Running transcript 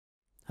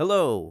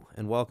Hello,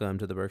 and welcome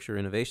to the Berkshire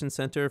Innovation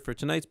Center for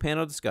tonight's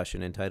panel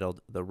discussion entitled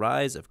The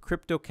Rise of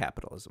Crypto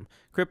Capitalism,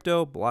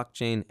 Crypto,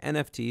 Blockchain,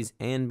 NFTs,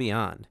 and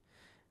Beyond.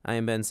 I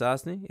am Ben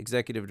Sosny,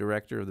 Executive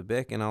Director of the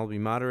BIC, and I'll be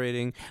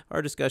moderating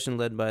our discussion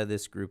led by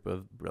this group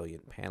of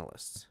brilliant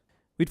panelists.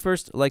 We'd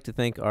first like to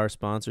thank our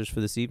sponsors for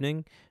this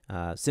evening,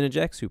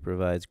 Synergex, who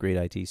provides great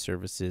IT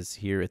services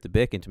here at the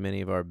BIC and to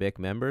many of our BIC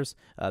members,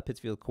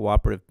 Pittsfield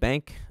Cooperative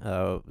Bank,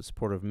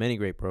 supporter of many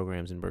great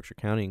programs in Berkshire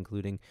County,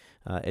 including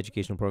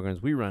educational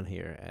programs we run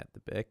here at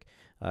the BIC,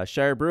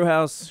 Shire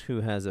Brewhouse,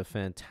 who has a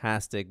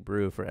fantastic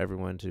brew for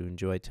everyone to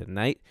enjoy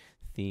tonight,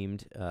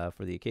 themed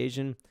for the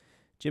occasion,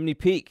 Jiminy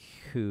Peak,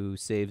 who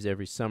saves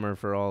every summer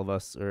for all of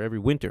us, or every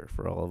winter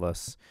for all of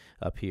us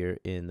up here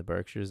in the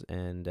Berkshires,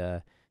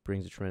 and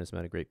brings a tremendous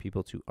amount of great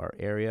people to our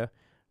area.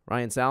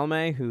 Ryan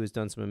Salome, who has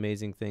done some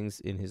amazing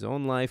things in his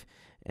own life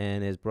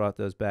and has brought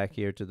those back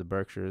here to the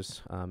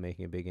Berkshires,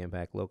 making a big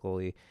impact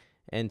locally.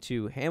 And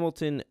to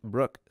Hamilton,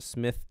 Brook,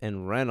 Smith,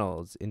 and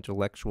Reynolds,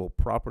 intellectual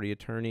property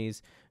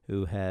attorneys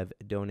who have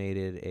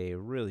donated a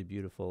really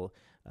beautiful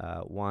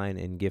wine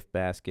and gift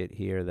basket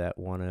here that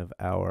one of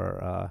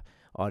our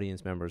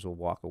audience members will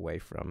walk away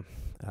from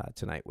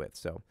tonight with.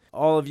 So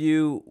all of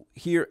you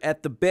here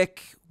at the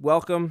BIC,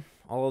 welcome.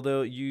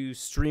 Although you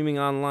streaming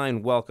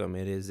online, welcome.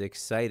 It is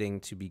exciting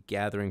to be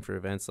gathering for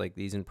events like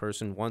these in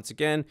person once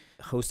again.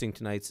 Hosting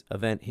tonight's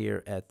event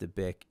here at the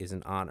BIC is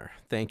an honor.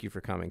 Thank you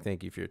for coming.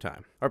 Thank you for your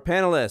time. Our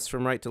panelists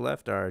from right to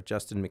left are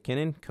Justin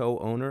McKinnon,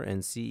 co-owner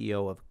and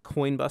CEO of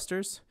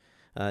Coinbusters,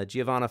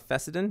 Giovanna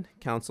Fessenden,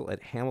 counsel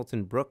at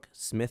Hamilton, Brook,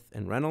 Smith,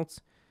 and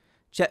Reynolds,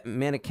 Chet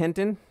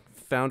Manikenton,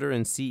 founder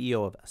and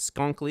CEO of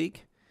Skunk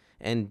League,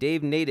 and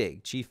Dave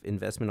Nadig, Chief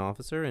Investment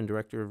Officer and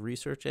Director of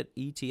Research at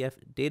ETF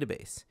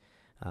Database.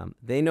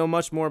 They know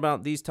much more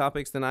about these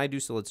topics than I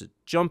do, so let's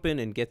jump in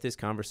and get this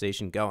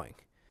conversation going.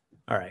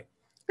 All right.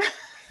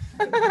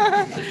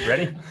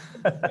 Ready?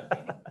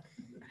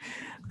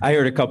 I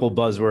heard a couple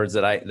buzzwords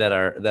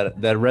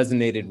that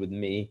resonated with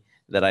me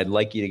that I'd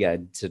like you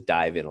to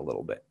dive in a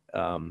little bit.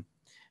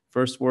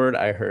 First word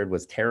I heard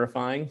was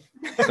terrifying.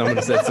 Someone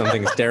said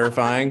something's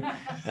terrifying.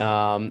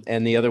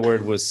 And the other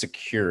word was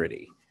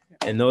security.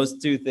 And those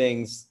two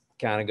things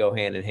kind of go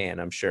hand in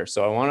hand, I'm sure.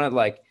 So I want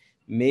to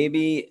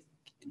maybe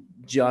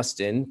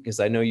Justin, because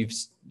I know you've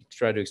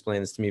tried to explain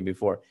this to me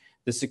before,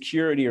 the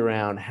security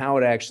around how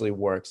it actually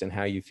works and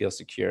how you feel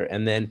secure.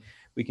 And then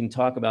we can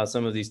talk about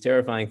some of these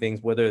terrifying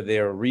things, whether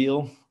they're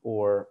real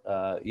or,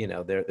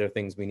 they're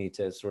things we need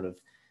to sort of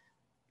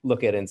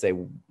look at and say,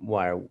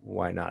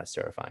 why not as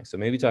terrifying? So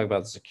maybe talk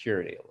about the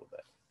security a little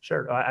bit.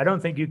 Sure. I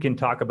don't think you can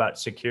talk about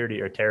security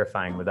or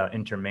terrifying without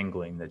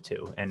intermingling the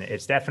two. And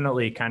it's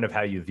definitely kind of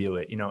how you view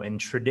it. In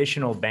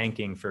traditional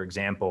banking, for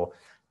example,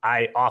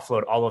 I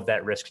offload all of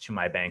that risk to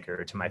my banker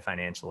or to my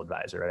financial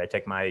advisor. Right? I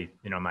take my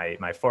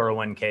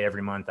 401k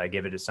every month, I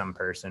give it to some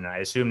person, and I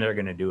assume they're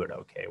going to do it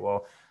okay.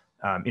 Well,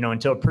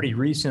 until pretty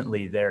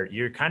recently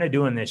you're kind of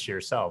doing this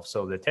yourself.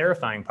 So the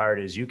terrifying part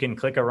is you can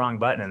click a wrong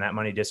button and that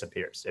money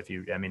disappears.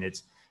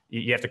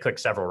 You have to click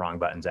several wrong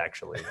buttons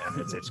actually.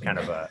 And it's kind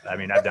of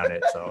I've done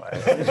it. So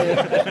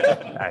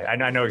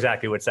I know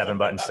exactly what 7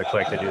 buttons to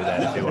click to do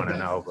that if you want to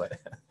know,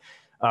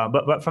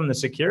 but from the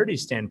security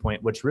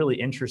standpoint, what's really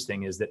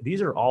interesting is that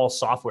these are all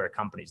software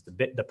companies,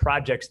 the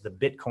projects, the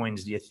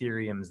Bitcoins, the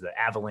Ethereums, the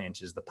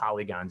Avalanches, the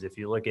Polygons. If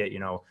you look at,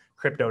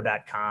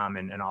 crypto.com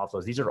and all of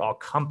those, these are all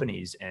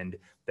companies and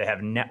they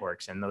have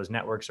networks, and those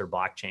networks are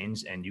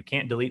blockchains, and you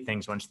can't delete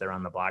things once they're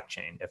on the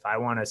blockchain. If I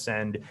want to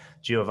send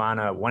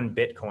Giovanna 1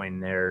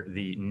 Bitcoin there,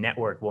 the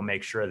network will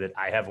make sure that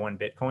I have 1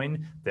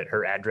 Bitcoin, that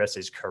her address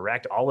is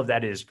correct. All of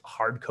that is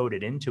hard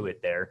coded into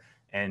it there.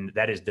 And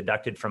that is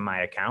deducted from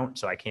my account,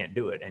 so I can't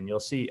do it. And you'll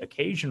see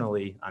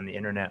occasionally on the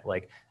internet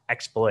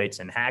exploits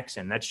and hacks,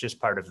 and that's just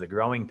part of the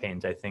growing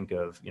pains, I think,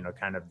 of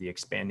kind of the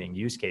expanding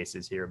use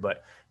cases here.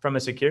 But from a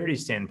security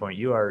standpoint,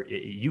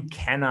 you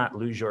cannot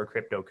lose your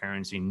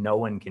cryptocurrency. No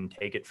one can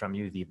take it from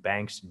you. The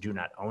banks do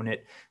not own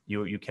it.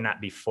 You cannot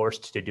be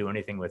forced to do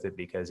anything with it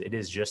because it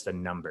is just a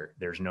number.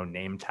 There's no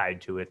name tied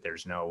to it.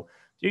 You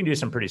can do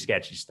some pretty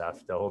sketchy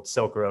stuff. The whole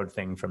Silk Road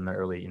thing from the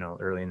early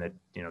in the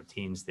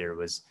teens there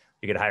was,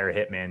 you could hire a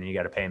hitman and you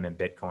got to pay him in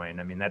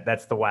Bitcoin.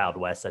 That's the Wild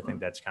West. I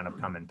think that's kind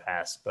of come and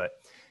passed. But,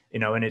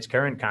 in its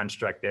current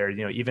construct there,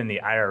 even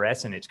the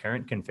IRS in its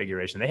current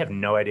configuration, they have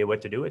no idea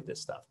what to do with this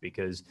stuff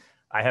because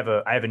I have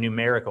a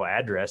numerical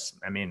address.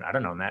 I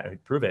don't know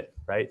that, prove it,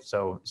 right?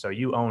 So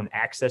you own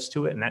access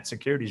to it, and that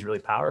security is really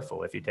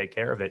powerful. If you take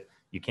care of it,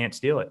 you can't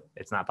steal it.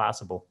 It's not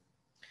possible.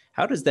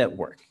 How does that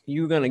work?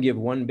 You're going to give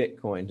 1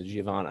 Bitcoin to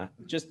Giovanna.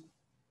 Just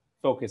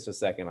focus a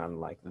second on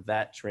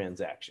that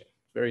transaction.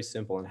 Very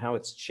simple, and how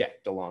it's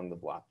checked along the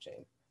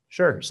blockchain.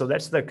 Sure. So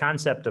that's the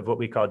concept of what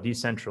we call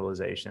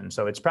decentralization.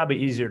 So it's probably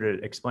easier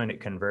to explain it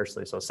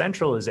conversely. So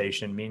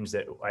centralization means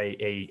that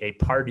a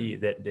party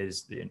that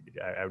is,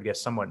 I would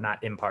guess, somewhat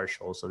not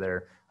impartial. So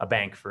they're a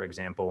bank, for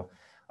example,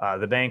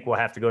 The bank will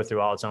have to go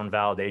through all its own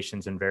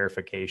validations and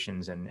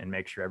verifications and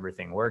make sure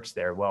everything works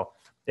there. Well,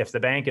 if the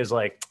bank is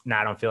like,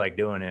 nah, I don't feel like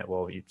doing it,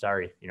 well,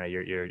 sorry,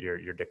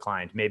 you're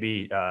declined.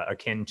 Maybe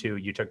akin to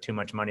you took too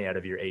much money out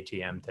of your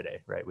ATM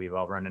today, right? We've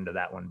all run into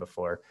that one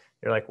before.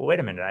 You're like, well, wait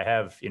a minute, I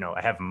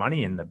have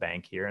money in the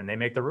bank here, and they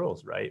make the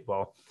rules, right?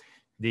 Well,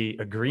 the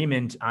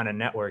agreement on a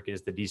network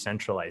is the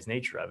decentralized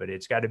nature of it.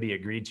 It's got to be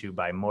agreed to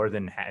by more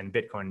than, and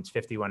Bitcoin's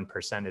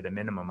 51% at a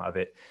minimum of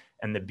it.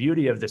 And the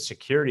beauty of the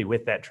security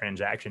with that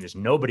transaction is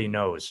nobody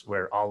knows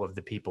where all of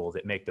the people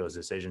that make those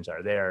decisions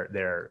are.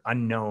 They're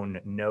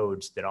unknown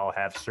nodes that all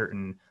have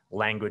certain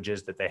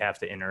languages that they have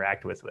to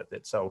interact with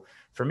it. So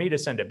for me to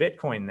send a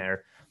Bitcoin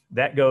there,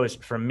 that goes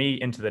from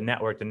me into the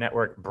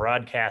network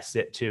broadcasts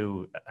it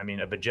to, a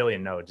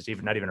bajillion nodes.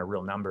 It's not even a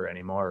real number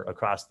anymore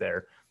across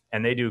there.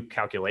 And they do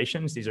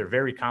calculations. These are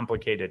very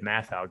complicated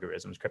math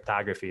algorithms.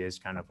 Cryptography is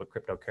kind of what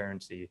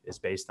cryptocurrency is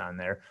based on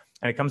there.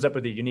 And it comes up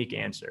with a unique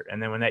answer.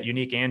 And then when that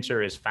unique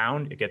answer is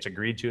found, it gets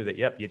agreed to that,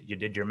 yep, you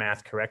did your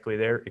math correctly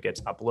there. It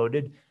gets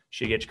uploaded.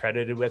 She gets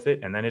credited with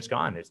it, and then it's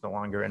gone. It's no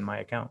longer in my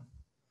account.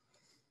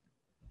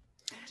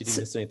 Did you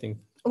miss anything?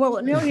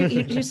 Well, no,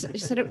 you just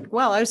said it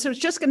well. I was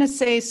just going to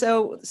say,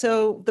 so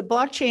the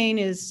blockchain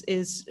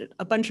is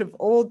a bunch of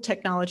old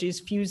technologies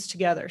fused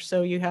together.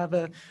 So you have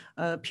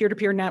a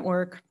peer-to-peer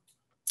network.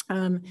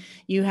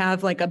 You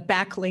have like a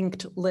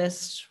backlinked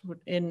list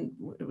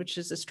which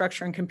is a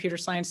structure in computer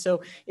science.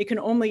 So it can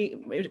only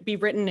be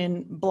written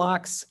in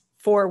blocks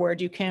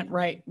forward. You can't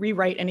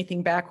rewrite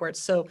anything backwards.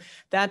 So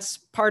that's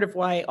part of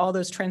why all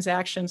those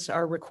transactions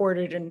are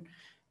recorded in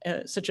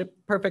such a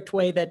perfect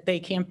way that they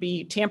can't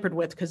be tampered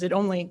with, because it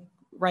only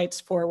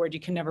writes forward. You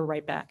can never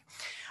write back.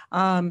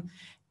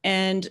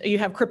 And you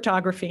have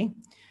cryptography.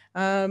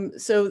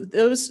 So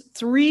those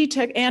three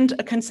and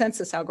a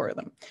consensus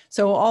algorithm.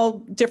 So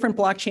all different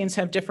blockchains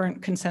have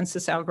different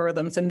consensus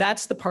algorithms. And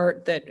that's the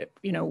part that,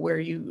 where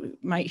you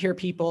might hear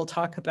people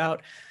talk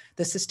about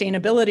the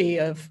sustainability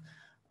of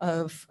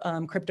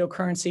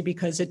cryptocurrency,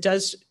 because it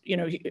does,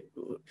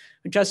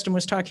 Justin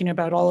was talking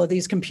about all of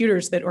these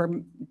computers that are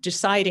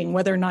deciding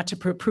whether or not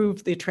to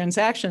approve the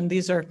transaction.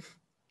 These are,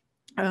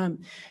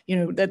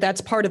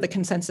 that's part of the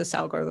consensus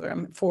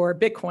algorithm for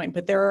Bitcoin,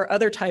 but there are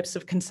other types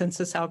of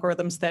consensus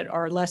algorithms that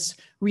are less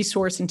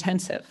resource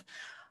intensive.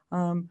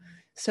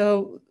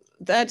 So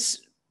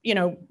that's,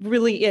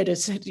 really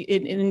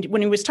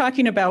when he was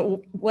talking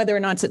about whether or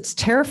not it's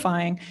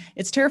terrifying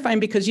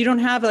because you don't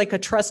have like a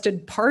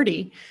trusted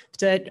party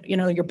that,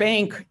 your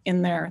bank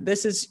in there.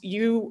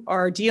 You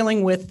are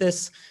dealing with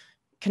this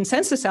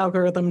consensus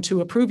algorithm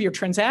to approve your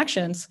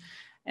transactions.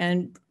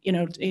 And,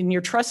 and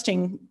you're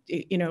trusting,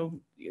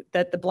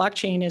 that the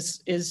blockchain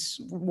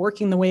is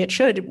working the way it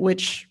should,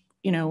 which,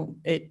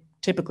 it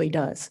typically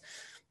does.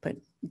 But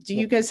do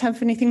you guys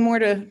have anything more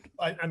to?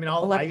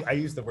 I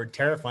use the word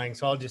terrifying,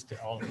 so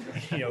I'll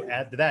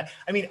add to that.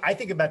 I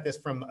think about this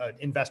from an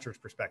investor's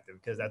perspective,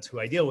 because that's who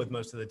I deal with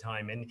most of the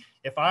time. And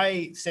if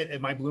I sit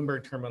at my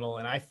Bloomberg terminal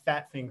and I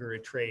fat finger a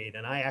trade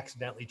and I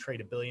accidentally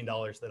trade $1 billion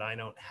that I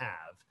don't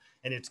have,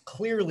 and it's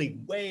clearly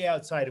way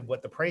outside of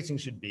what the pricing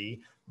should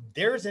be,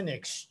 there's an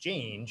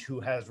exchange who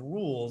has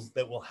rules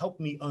that will help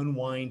me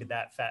unwind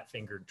that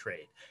fat-fingered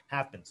trade.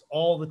 Happens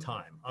all the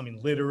time.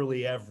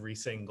 Literally every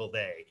single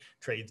day,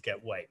 trades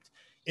get wiped.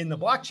 In the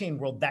blockchain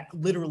world, that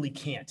literally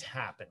can't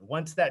happen.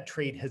 Once that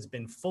trade has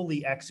been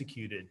fully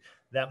executed,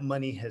 that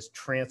money has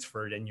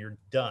transferred and you're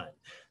done.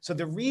 So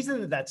the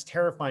reason that that's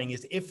terrifying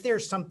is if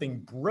there's something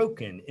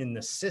broken in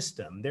the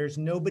system, there's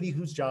nobody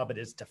whose job it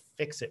is to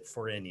fix it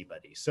for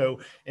anybody. So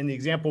in the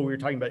example, we were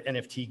talking about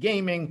NFT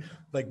gaming,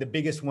 like the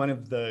biggest one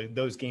of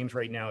those games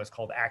right now is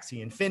called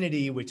Axie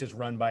Infinity, which is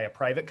run by a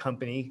private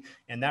company.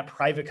 And that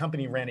private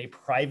company ran a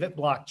private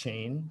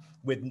blockchain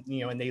with,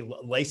 and they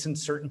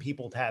licensed certain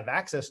people to have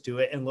access to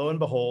it. And lo and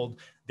behold,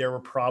 there were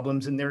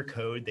problems in their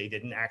code. They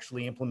didn't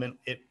actually implement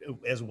it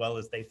as well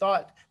as they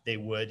thought they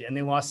would. And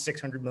they lost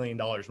 $600 million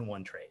in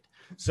one trade.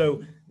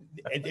 So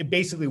it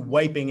basically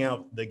wiping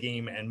out the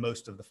game and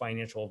most of the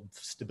financial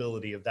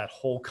stability of that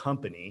whole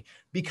company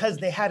because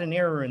they had an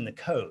error in the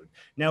code.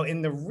 Now,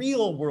 in the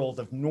real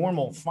world of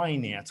normal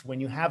finance, when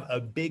you have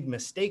a big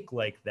mistake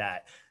like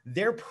that,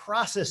 their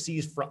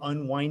processes for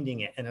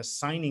unwinding it and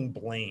assigning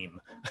blame,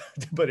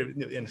 to put it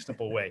in a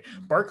simple way.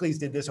 Barclays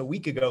did this a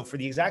week ago for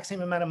the exact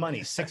same amount of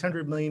money,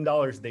 $600 million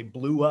they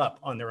blew up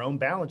on their own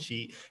balance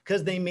sheet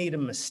because they made a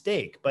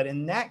mistake. But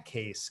in that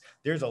case,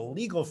 there's a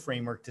legal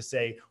framework to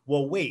say,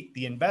 well, wait,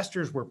 the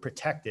investors were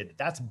protected.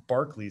 That's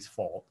Barclays'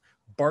 fault.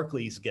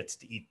 Barclays gets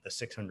to eat the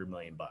 600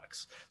 million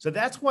bucks. So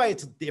that's why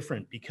it's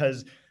different,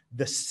 because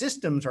the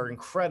systems are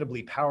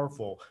incredibly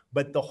powerful,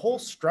 but the whole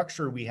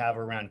structure we have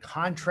around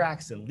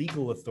contracts and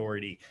legal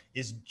authority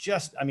is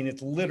just,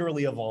 it's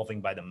literally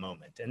evolving by the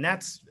moment. And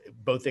that's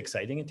both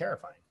exciting and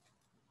terrifying.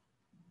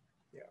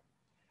 Yeah,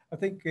 I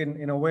think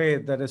in a way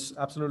that is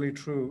absolutely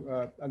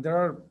true. And there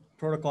are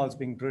protocols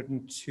being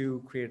written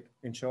to create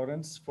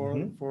insurance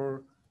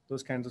for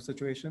those kinds of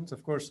situations.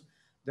 Of course,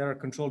 there are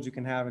controls you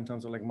can have in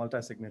terms of like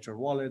multi-signature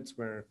wallets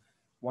where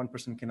one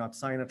person cannot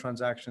sign a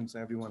transaction, so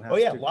everyone has Oh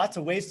yeah, to, lots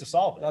of ways to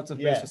solve it. lots of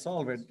ways to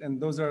solve it.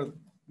 And those are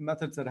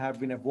methods that have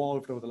been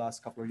evolved over the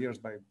last couple of years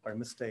by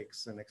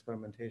mistakes and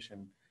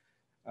experimentation.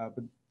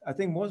 But I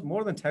think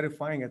more than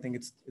terrifying, I think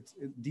it's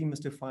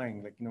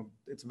demystifying. Like,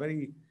 it's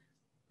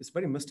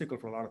very mystical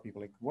for a lot of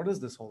people. Like, what is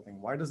this whole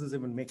thing? Why does this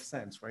even make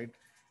sense, right?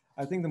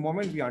 I think the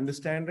moment we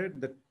understand it,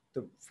 that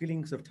the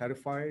feelings of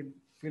terrified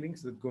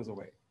feelings, that goes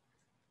away.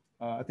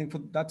 I think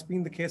that's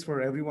been the case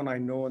for everyone I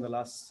know in the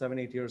last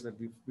 7-8 years that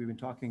we've been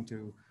talking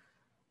to.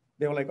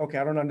 They were like, okay,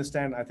 I don't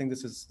understand. I think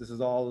this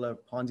is all a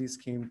Ponzi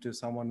scheme to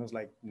someone who's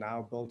like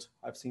now built.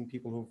 I've seen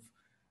people who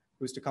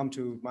used to come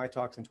to my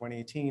talks in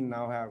 2018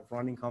 now have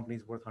running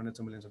companies worth hundreds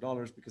of millions of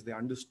dollars because they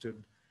understood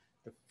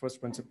the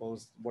first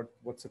principles,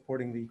 what's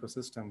supporting the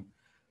ecosystem.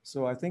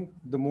 So I think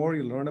the more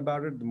you learn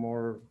about it, the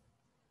more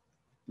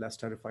less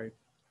terrified.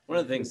 One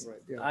of the things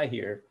I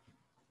hear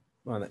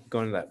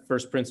going to that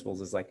first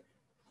principles is like,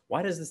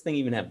 why does this thing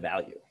even have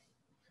value?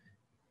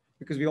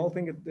 Because we all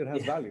think it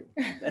has value.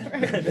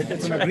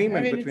 It's an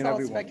agreement between it's all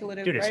everyone.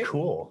 speculative, Dude, it's right?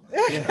 cool.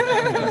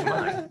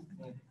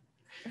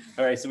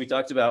 All right, so we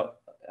talked about,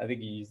 I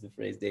think you used the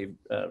phrase, Dave,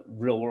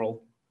 real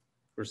world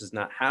versus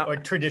not how. Or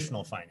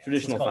traditional finance.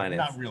 Traditional Let's call it,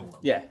 finance. not real world.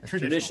 Yeah,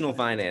 traditional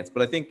finance.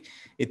 But I think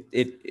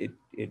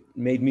it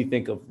made me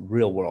think of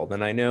real world.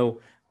 And I know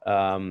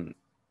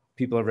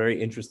people are very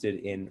interested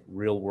in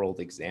real world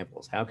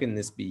examples. How can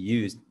this be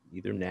used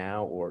either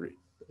now or,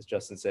 as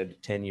Justin said,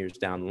 10 years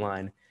down the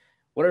line?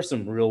 What are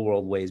some real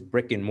world ways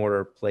brick and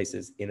mortar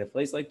places in a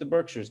place like the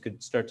Berkshires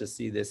could start to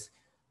see this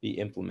be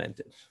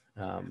implemented?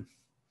 I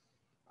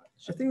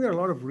think there are a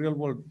lot of real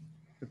world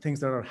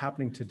things that are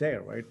happening today,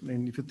 right?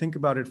 And if you think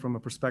about it from a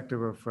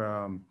perspective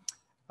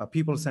of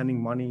people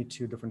sending money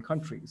to different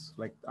countries,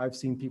 like I've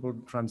seen people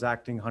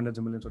transacting hundreds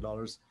of millions of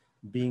dollars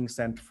being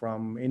sent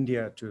from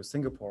India to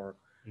Singapore,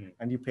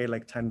 and you pay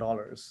like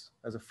 $10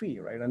 as a fee,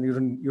 right? And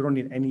you don't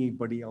need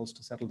anybody else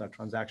to settle that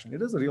transaction.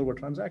 It is a real world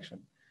transaction.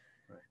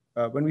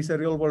 When we say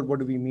real world, what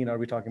do we mean? Are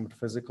we talking about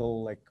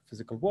physical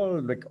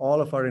world? Like all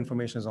of our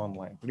information is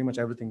online. Pretty much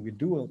everything we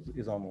do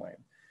is online.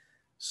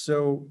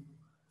 So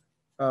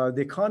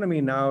the economy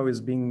now is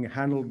being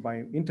handled by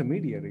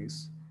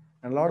intermediaries,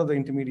 and a lot of the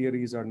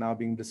intermediaries are now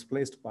being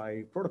displaced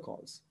by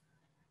protocols.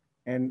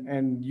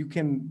 And you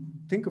can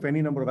think of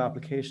any number of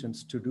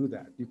applications to do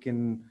that. You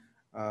can,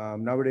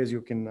 nowadays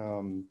you can,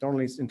 not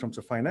only in terms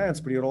of finance,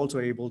 but you're also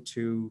able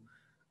to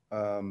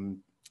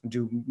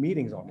do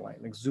meetings online.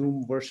 Like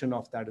Zoom version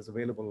of that is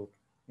available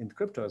in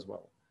crypto as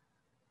well.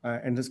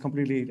 And it's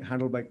completely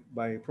handled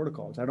by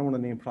protocols. I don't want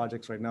to name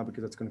projects right now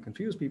because it's going to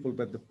confuse people,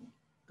 but the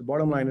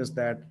bottom line is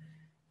that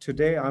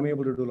today I'm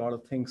able to do a lot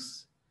of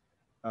things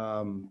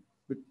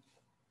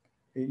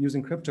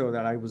using crypto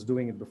that I was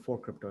doing it before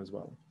crypto as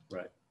well.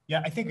 Right.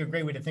 Yeah, I think a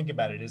great way to think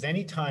about it is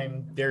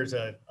anytime there's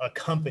a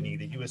company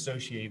that you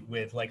associate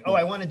with, like, oh,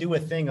 I want to do a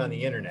thing on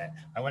the internet.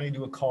 I want to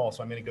do a call,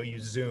 so I'm going to go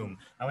use Zoom.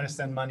 I want to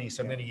send money,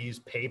 so I'm going to use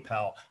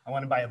PayPal. I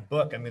want to buy a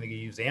book, I'm going to go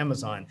use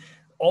Amazon.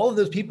 All of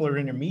those people are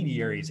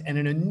intermediaries, and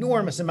an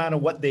enormous amount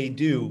of what they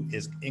do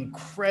is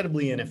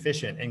incredibly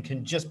inefficient and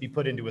can just be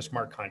put into a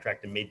smart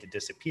contract and made to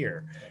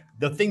disappear.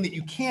 The thing that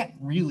you can't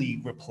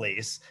really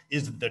replace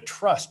is the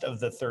trust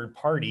of the third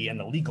party and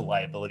the legal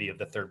liability of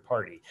the third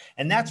party.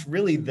 And that's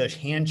really the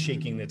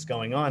handshaking that's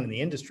going on in the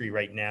industry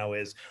right now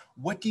is,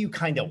 what do you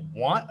kind of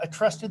want a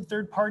trusted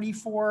third party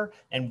for?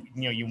 And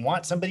you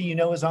want somebody you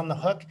know is on the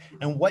hook,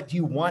 and what do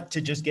you want to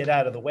just get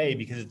out of the way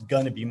because it's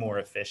going to be more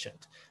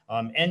efficient?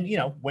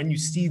 And when you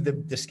see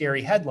the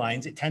scary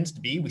headlines, it tends to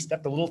be we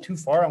stepped a little too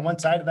far on one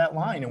side of that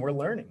line, and we're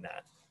learning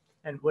that.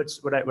 And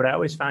what I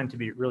always found to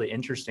be really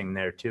interesting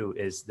there too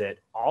is that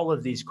all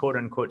of these quote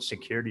unquote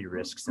security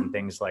risks and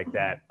things like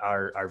that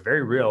are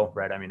very real,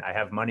 right? I mean, I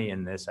have money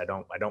in this. I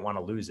don't want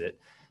to lose it.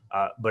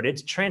 But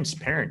it's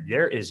transparent.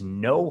 There is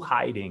no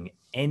hiding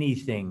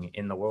anything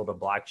in the world of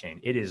blockchain.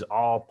 It is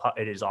all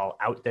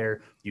out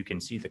there. You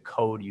can see the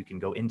code. You can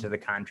go into the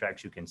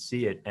contracts. You can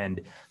see it.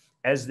 And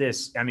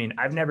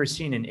I've never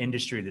seen an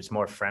industry that's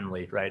more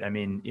friendly, right? I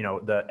mean,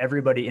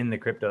 everybody in the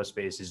crypto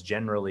space is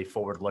generally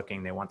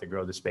forward-looking. They want to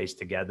grow the space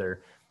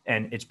together.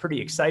 And it's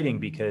pretty exciting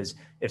because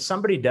if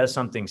somebody does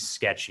something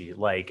sketchy,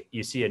 like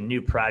you see a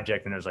new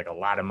project and there's like a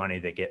lot of money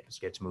that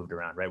gets moved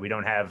around, right? We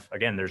don't have,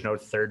 again, there's no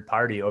third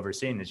party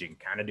overseeing this. You can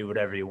kind of do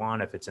whatever you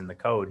want if it's in the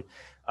code.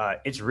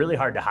 It's really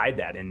hard to hide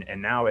that. And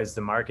now as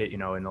the market, in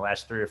the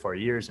last 3 or 4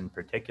 years in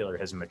particular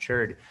has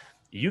matured,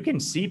 you can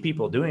see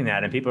people doing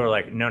that and people are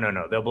like, no,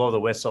 they'll blow the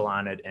whistle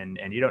on it. And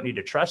you don't need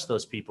to trust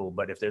those people.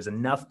 But if there's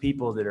enough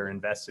people that are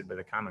invested with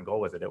a common goal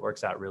with it, it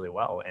works out really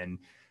well. And,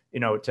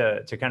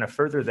 to kind of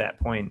further that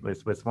point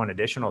with one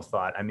additional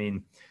thought, I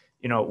mean,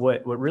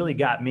 what really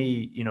got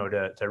me,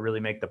 to really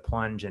make the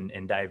plunge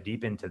and dive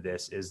deep into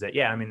this is that,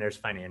 yeah, I mean, there's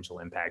financial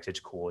impacts. It's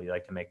cool. You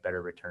like to make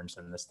better returns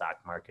than the stock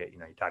market.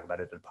 You talk about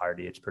it at a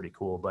party. It's pretty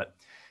cool. But,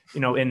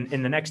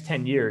 in the next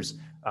 10 years,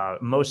 or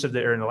in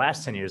the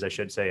last 10 years, I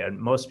should say,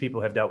 most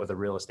people have dealt with a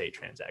real estate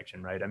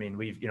transaction, right? I mean,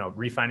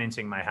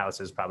 refinancing my house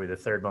is probably the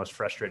third most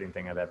frustrating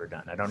thing I've ever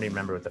done. I don't even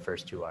remember what the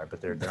first two are,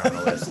 but they're on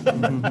the list.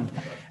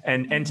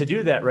 And to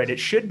do that, right, it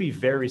should be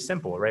very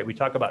simple, right? We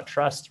talk about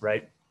trust,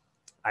 right?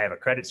 I have a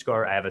credit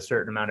score. I have a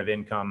certain amount of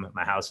income.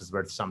 My house is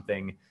worth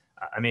something.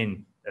 I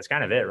mean, that's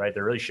kind of it, right?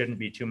 There really shouldn't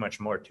be too much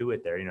more to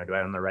it there. Do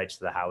I own the rights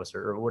to the house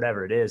or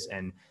whatever it is?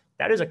 And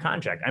that is a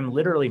contract. I'm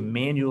literally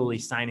manually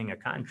signing a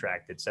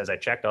contract that says I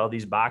checked all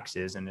these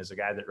boxes. And as a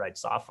guy that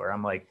writes software,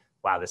 I'm like,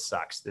 wow, this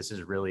sucks. This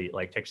is really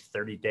takes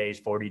 30 days,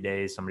 40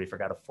 days. Somebody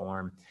forgot a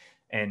form.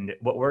 And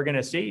what we're going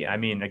to see, I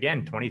mean,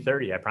 again,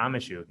 2030, I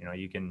promise you,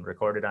 you can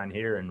record it on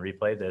here and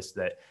replay this,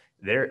 that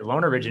their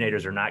loan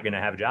originators are not going to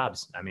have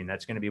jobs. I mean,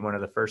 that's going to be one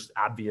of the first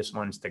obvious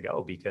ones to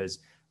go because,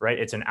 right,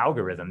 it's an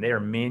algorithm. They are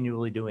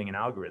manually doing an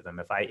algorithm.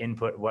 If I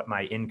input what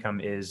my income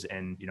is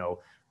and,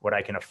 what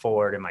I can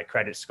afford and my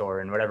credit score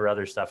and whatever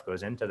other stuff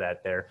goes into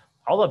that there,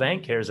 all the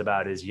bank cares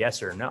about is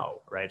yes or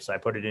no, right? So I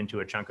put it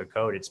into a chunk of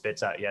code. It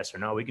spits out yes or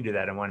no. We can do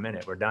that in 1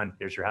 minute. We're done.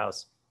 Here's your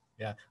house.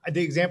 Yeah.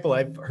 The example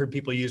I've heard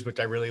people use,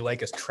 which I really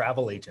like, is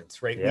travel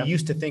agents, right? Yeah. We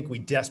used to think we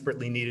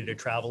desperately needed a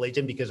travel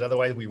agent because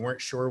otherwise we weren't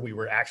sure we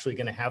were actually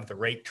going to have the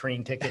right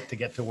train ticket to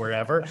get to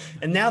wherever.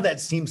 And now that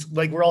seems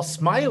like we're all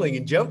smiling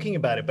and joking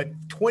about it. But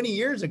 20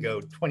 years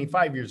ago,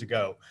 25 years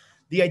ago,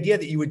 the idea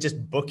that you would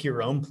just book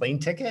your own plane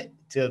ticket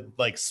to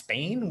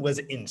Spain was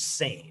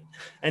insane.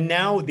 And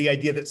now the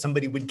idea that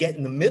somebody would get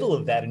in the middle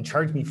of that and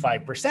charge me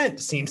 5%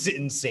 seems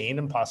insane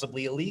and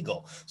possibly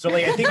illegal. So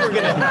I think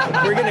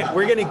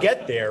we're gonna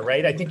get there,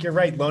 right? I think you're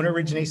right. Loan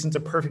origination's a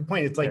perfect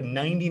point. It's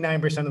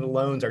 99% of the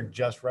loans are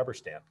just rubber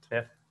stamped.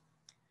 Yeah.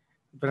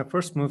 When I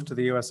first moved to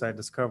the US, I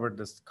discovered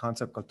this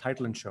concept called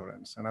title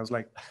insurance. And I was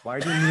like, why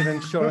do you need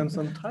insurance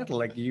on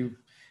title?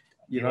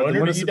 You own it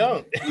or you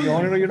don't. You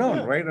own it or you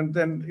don't, right? And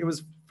then it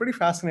was pretty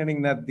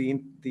fascinating that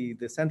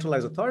the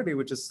centralized authority,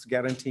 which is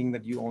guaranteeing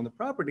that you own the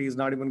property, is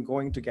not even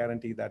going to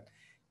guarantee that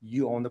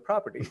you own the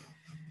property,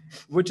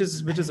 which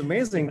is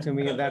amazing to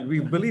me that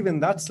we believe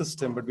in that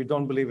system, but we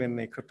don't believe in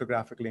a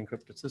cryptographically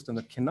encrypted system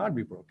that cannot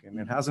be broken.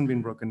 It hasn't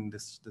been broken,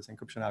 this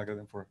encryption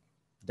algorithm, for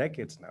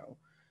decades now.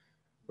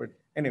 But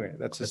anyway,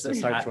 that's just a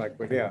sidetrack,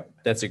 but yeah.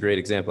 That's a great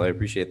example. I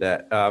appreciate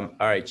that. All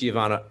right,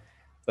 Giovanna,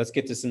 let's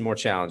get to some more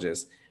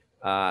challenges.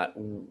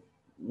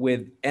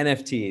 With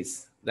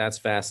NFTs, that's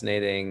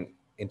fascinating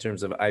in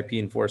terms of IP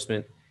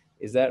enforcement.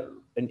 Is that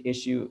an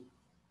issue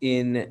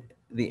in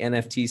the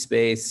NFT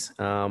space?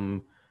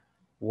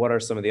 What are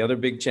some of the other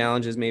big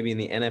challenges maybe in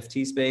the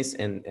NFT space,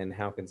 and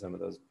how can some of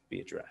those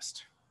be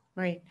addressed?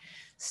 Right.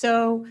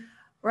 So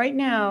right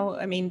now,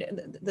 I mean,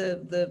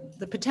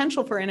 the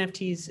potential for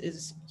NFTs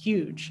is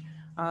huge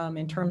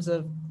in terms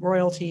of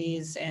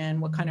royalties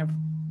and what kind of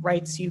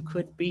rights you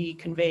could be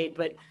conveyed.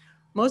 But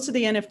most of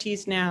the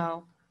NFTs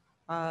now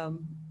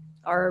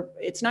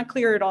it's not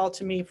clear at all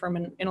to me from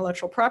an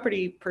intellectual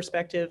property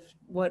perspective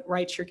what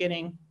rights you're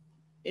getting,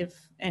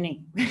 if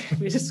any.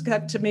 We just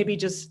got to maybe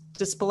just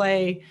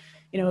display,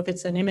 if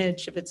it's an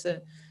image, if it's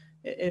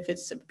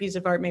a piece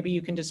of art, maybe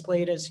you can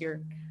display it as your,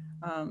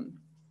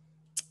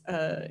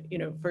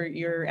 for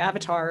your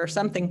avatar or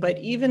something. But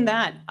even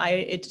that,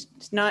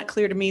 it's not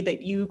clear to me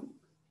that you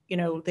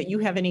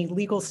have any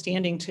legal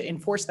standing to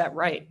enforce that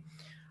right,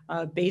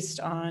 based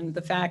on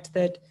the fact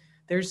that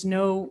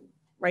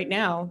right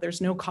now,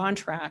 there's no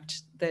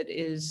contract that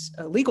is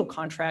a legal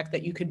contract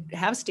that you could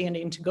have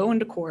standing to go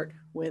into court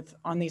with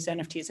on these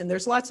NFTs. And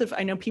there's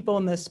I know people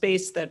in the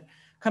space,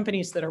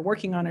 companies that are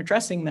working on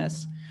addressing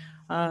this,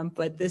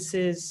 but this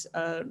is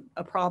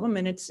a problem,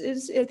 and I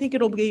think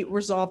it'll be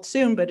resolved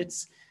soon, but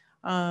it's,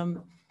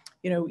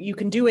 you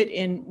can do it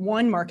in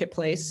one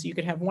marketplace. You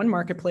could have one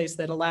marketplace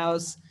that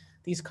allows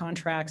these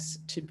contracts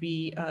to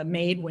be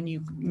made when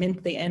you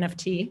mint the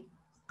NFT,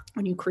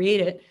 when you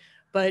create it.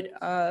 But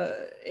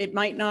it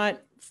might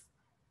not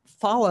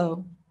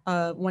follow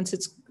once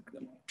it's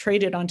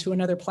traded onto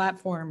another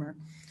platform.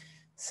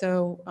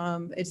 So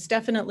it's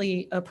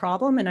definitely a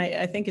problem, and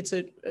I think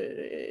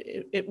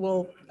it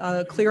will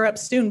clear up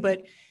soon.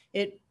 But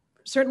it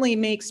certainly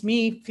makes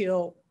me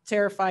feel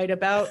terrified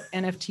about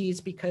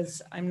NFTs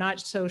because I'm not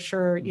so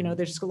sure.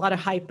 There's a lot of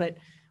hype, but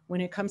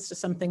when it comes to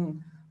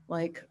something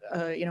like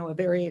a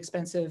very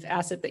expensive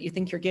asset that you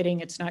think you're getting,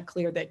 it's not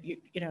clear that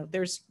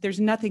there's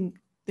nothing.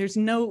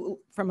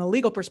 From a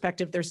legal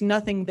perspective, there's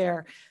nothing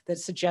there that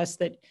suggests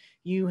that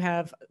you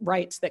have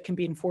rights that can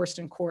be enforced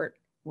in court,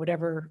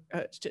 whatever,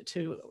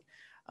 to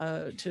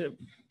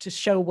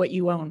show what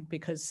you own,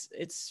 because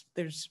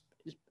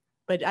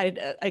but I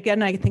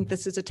think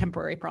this is a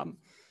temporary problem.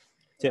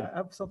 Tim. I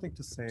have something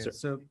to say. Sure.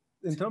 So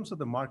in terms of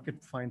the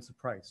market finds the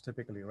price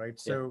typically, right?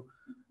 So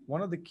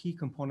one of the key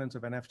components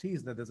of NFT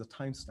is that there's a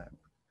timestamp.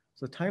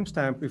 So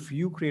timestamp, if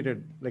you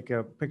created like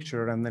a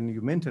picture and then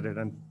you minted it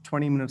and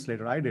 20 minutes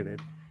later I did it,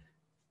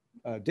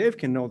 Dave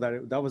can know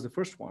that that was the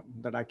first one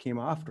that I came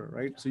after,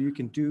 right? So you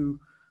can do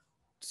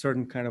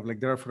certain kind of like,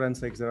 there are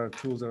forensics, there are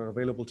tools that are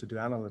available to do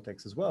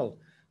analytics as well.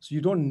 So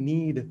you don't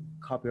need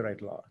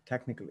copyright law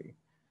technically.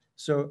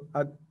 So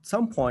at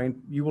some point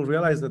you will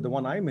realize that the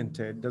one I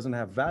minted doesn't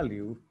have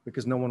value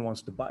because no one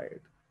wants to buy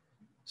it.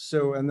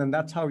 So, and then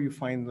that's how you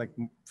find like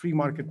free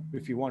market.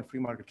 If you want free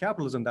market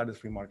capitalism, that is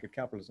free market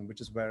capitalism,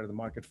 which is where the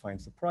market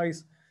finds the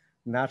price,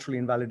 naturally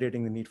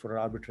invalidating the need for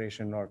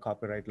arbitration or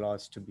copyright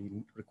laws to be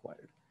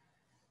required.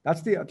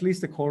 That's at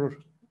least the core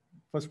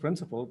first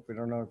principle. We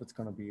don't know if it's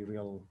going to be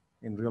real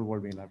in real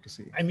world. We'll have to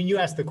see. I mean, you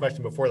asked the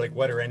question before, like,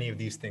 what are any of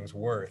these things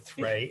worth,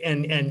 right?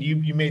 And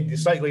you made the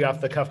slightly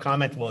off the cuff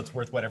comment, well, it's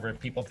worth whatever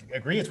people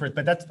agree it's worth.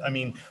 But that's, I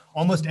mean,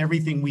 almost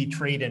everything we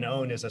trade and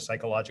own is a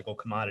psychological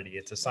commodity.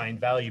 It's assigned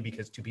value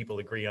because two people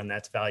agree on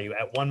that's value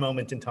at one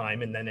moment in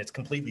time, and then it's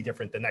completely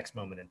different the next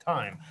moment in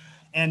time.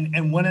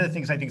 And one of the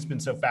things I think has been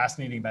so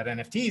fascinating about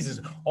NFTs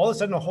is all of a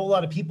sudden a whole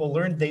lot of people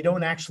learned they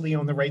don't actually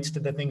own the rights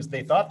to the things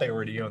they thought they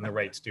already own the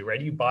rights to,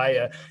 right? You buy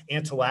a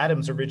Ansel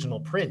Adams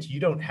original print, you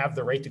don't have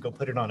the right to go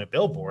put it on a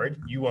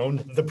billboard. You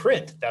own the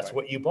print. That's right.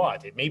 What you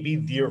bought. It may be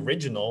the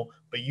original,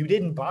 but you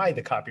didn't buy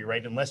the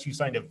copyright unless you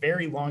signed a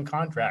very long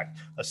contract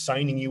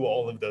assigning you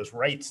all of those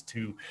rights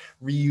to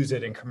reuse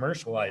it and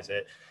commercialize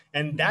it.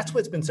 And that's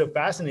what's been so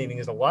fascinating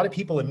is a lot of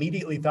people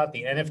immediately thought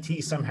the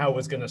NFT somehow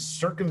was going to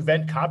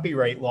circumvent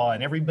copyright law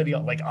and everybody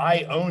else, like,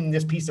 I own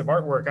this piece of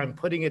artwork, I'm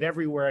putting it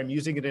everywhere, I'm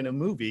using it in a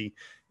movie.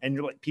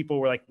 And people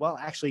were like, well,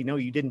 actually, no,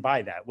 you didn't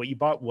buy that. What you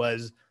bought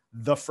was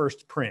the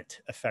first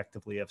print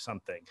effectively of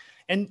something.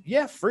 And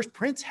yeah, first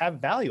prints have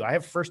value. I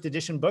have first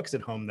edition books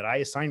at home that I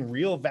assign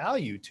real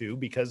value to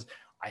because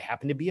I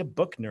happen to be a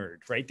book nerd,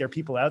 right? There are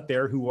people out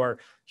there who are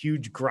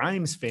huge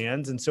Grimes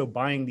fans. And so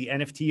buying the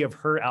NFT of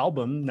her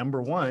album,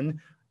 #1,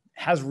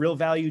 has real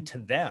value to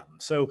them.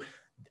 So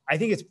I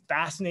think it's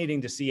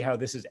fascinating to see how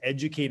this is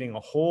educating a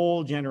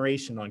whole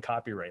generation on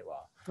copyright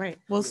law. Right.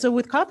 Well, so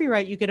with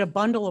copyright, you get a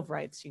bundle of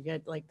rights. You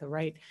get like the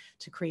right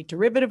to create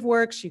derivative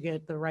works, you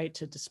get the right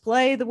to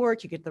display the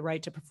work, you get the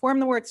right to perform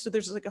the work. So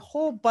there's like a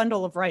whole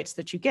bundle of rights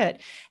that you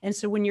get. And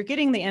so when you're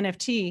getting the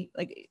NFT,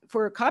 like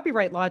for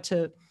copyright law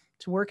to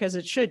work as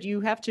it should, you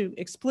have to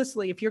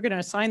explicitly, if you're going to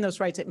assign those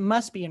rights, it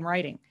must be in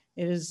writing.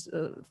 It is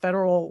a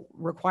federal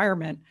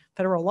requirement,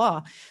 federal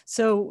law.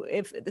 So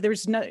if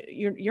there's no,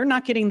 you're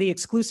not getting the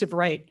exclusive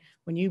right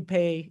when you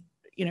pay,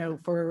 you know,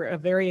 for a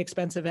very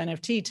expensive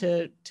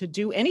NFT to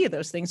do any of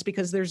those things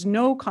because there's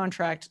no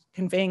contract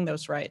conveying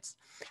those rights.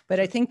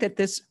 But I think that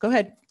this, go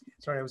ahead.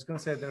 Sorry, I was going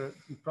to say that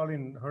you've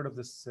probably heard of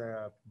this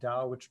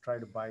DAO, which tried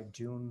to buy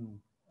Dune,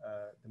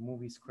 the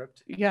movie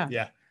script. Yeah.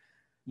 Yeah.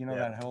 You know,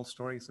 that whole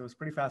story. So it's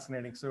pretty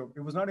fascinating. So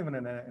it was not even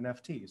an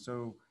NFT.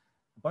 So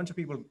a bunch of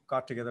people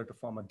got together to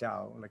form a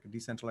DAO, like a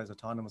decentralized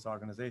autonomous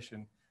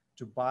organization,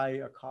 to buy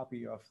a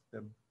copy of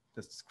the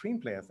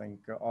screenplay, I think,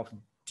 of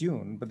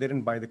Dune, but they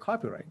didn't buy the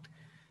copyright.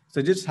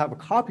 So they just have a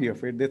copy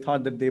of it. They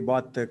thought that they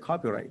bought the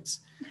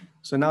copyrights.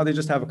 So now they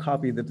just have a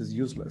copy that is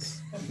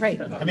useless. Right.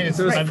 I mean, it's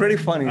pretty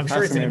funny. I'm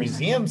sure it's in a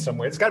museum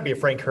somewhere. It's got to be a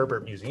Frank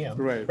Herbert museum.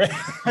 Right.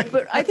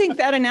 But I think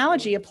that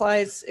analogy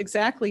applies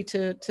exactly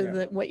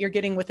to what you're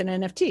getting with an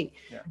NFT.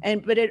 Yeah.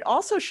 But it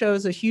also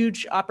shows a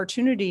huge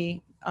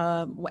opportunity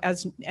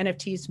as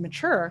NFTs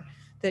mature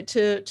that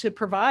to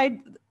provide,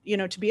 you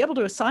know, to be able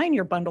to assign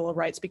your bundle of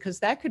rights, because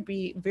that could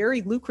be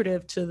very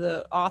lucrative to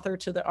the author,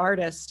 to the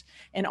artist,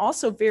 and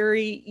also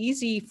very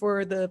easy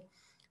for the,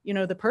 you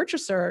know, the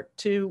purchaser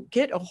to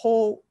get a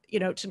whole, you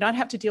know, to not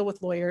have to deal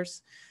with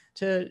lawyers,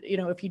 to, you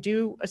know, if you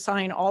do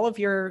assign all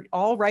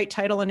right,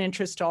 title and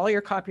interest to all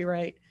your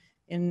copyright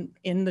in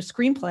the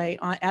screenplay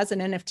as an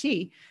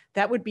NFT,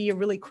 that would be a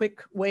really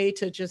quick way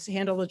to just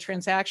handle the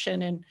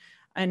transaction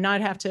and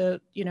not have to,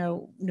 you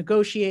know,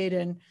 negotiate,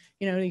 and,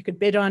 you know, you could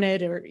bid on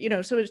it, or, you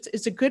know, so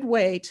it's a good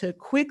way to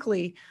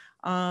quickly,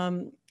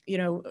 you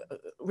know,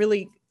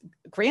 really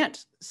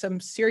grant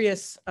some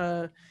serious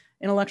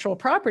intellectual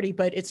property,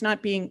 but it's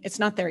not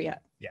there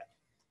yet. Yeah.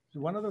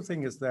 So one other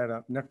thing is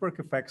that network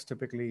effects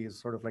typically is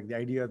sort of like the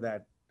idea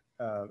that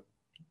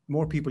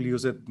more people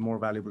use it, more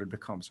valuable it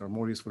becomes, or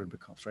more useful it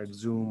becomes, right?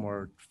 Zoom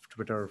or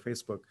Twitter or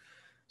Facebook.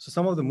 So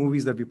some of the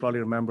movies that we probably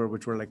remember,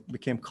 which were like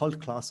became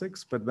cult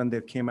classics, but when they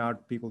came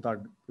out, people thought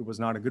it was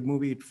not a good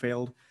movie, it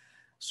failed.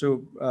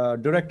 So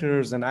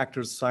directors and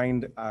actors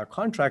signed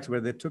contracts where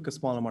they took a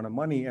small amount of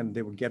money and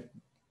they would get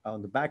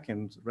on the back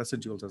end,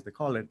 residuals as they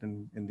call it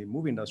in the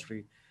movie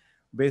industry,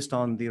 based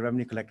on the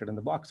revenue collected in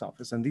the box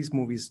office. And these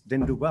movies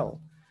didn't do well,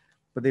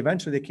 but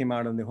eventually they came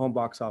out on the home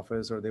box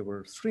office or they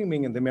were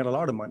streaming and they made a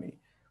lot of money.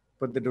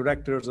 But the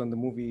directors and the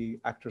movie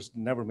actors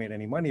never made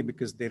any money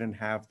because they didn't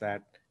have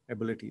that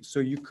ability. So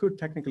you could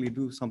technically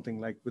do something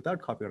like without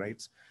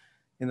copyrights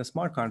in a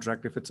smart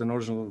contract. If it's an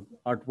original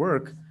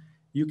artwork,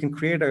 you can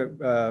create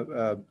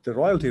the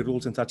royalty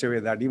rules in such a way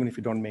that even if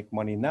you don't make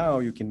money now,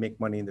 you can make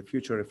money in the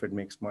future if it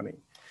makes money.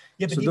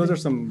 Yeah, so those are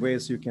some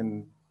ways you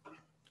can,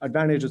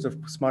 advantages of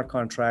smart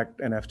contract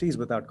NFTs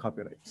without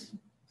copyrights.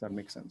 Does that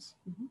make sense?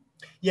 Mm-hmm.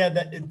 Yeah,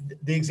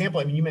 the example,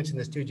 I mean, you mentioned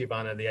this too,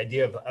 Giovanna, the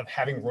idea of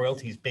having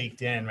royalties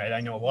baked in, right?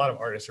 I know a lot of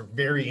artists are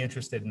very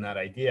interested in that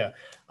idea.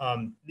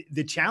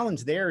 The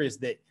challenge there is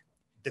that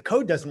the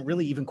code doesn't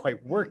really even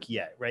quite work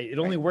yet, right? It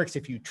only works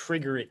if you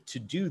trigger it to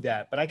do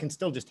that, but I can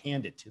still just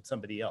hand it to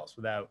somebody else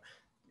without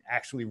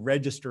actually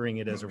registering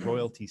it as a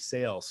royalty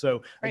sale.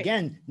 So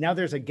again, now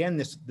there's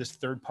this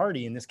third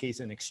party, in this case,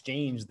 an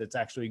exchange that's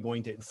actually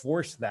going to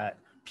enforce that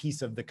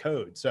piece of the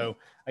code. So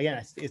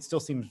again, it still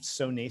seems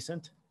so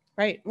nascent.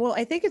 Right. Well,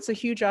 I think it's a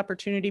huge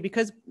opportunity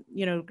because,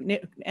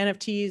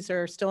 NFTs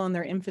are still in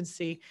their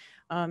infancy.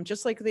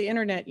 Just like the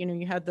internet,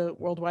 you had the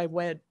World Wide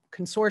Web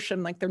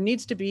consortium, like there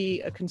needs to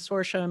be a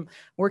consortium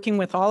working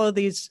with all of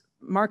these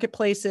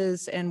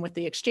marketplaces and with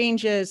the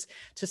exchanges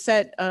to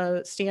set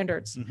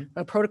standards,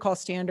 a protocol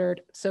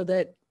standard, so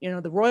that,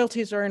 the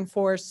royalties are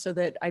enforced, so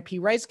that IP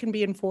rights can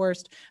be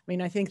enforced. I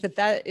mean, I think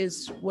that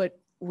is what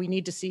we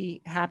need to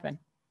see happen.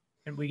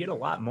 And we get a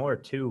lot more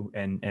too.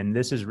 And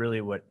this is really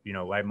what,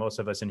 why most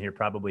of us in here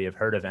probably have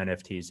heard of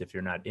NFTs, if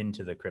you're not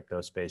into the crypto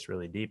space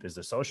really deep, is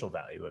the social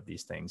value of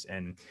these things.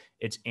 And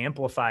it's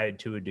amplified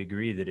to a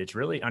degree that it's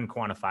really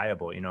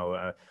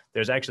unquantifiable.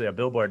 There's actually a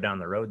billboard down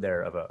the road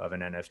there of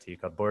an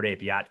NFT called Bored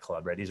Ape Yacht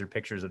Club, right? These are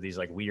pictures of these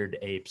like weird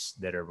apes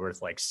that are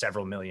worth like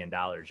several $1 million.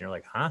 You're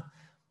like, huh?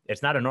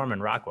 It's not a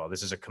Norman Rockwell.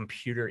 This is a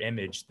computer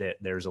image that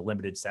there's a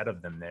limited set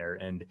of them there.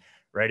 And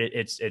right,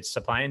 it's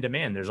supply and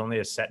demand. There's only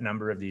a set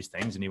number of these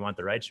things, and you want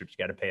the rights, you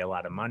got to pay a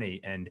lot of money.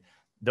 And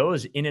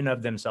those in and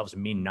of themselves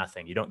mean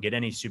nothing. You don't get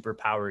any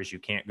superpowers. You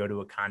can't go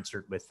to a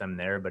concert with them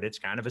there, but it's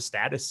kind of a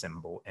status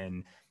symbol.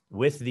 And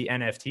with the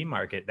NFT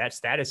market, that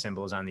status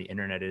symbol is on the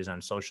internet, is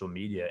on social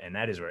media, and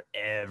that is where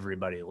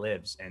everybody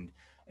lives.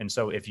 And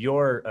so if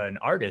you're an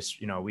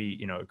artist,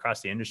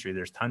 across the industry,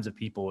 there's tons of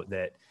people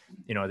that,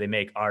 they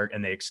make art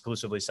and they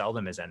exclusively sell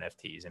them as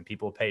NFTs, and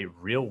people pay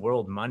real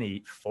world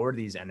money for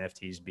these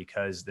NFTs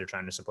because they're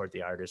trying to support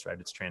the artist, right?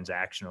 It's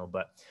transactional,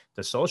 but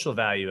the social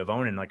value of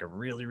owning like a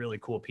really, really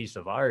cool piece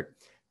of art,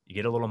 you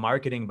get a little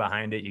marketing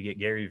behind it. You get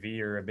Gary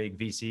Vee or a big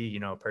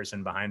VC,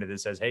 person behind it that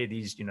says, hey,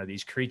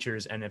 these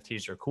creatures,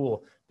 NFTs are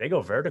cool. They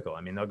go vertical.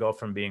 I mean, they'll go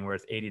from being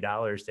worth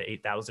 $80 to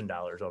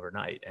 $8,000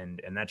 overnight.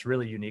 And that's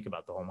really unique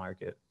about the whole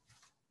market.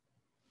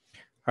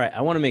 All right.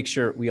 I want to make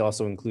sure we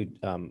also include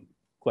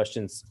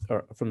questions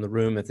from the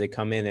room if they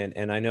come in.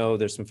 And I know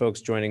there's some folks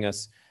joining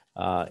us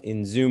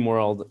in Zoom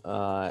world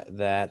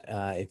that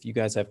if you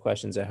guys have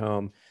questions at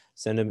home,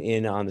 send them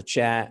in on the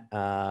chat.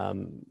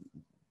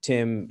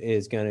 Tim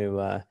is going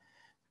to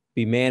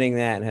be manning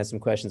that and has some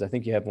questions. I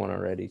think you have one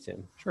already,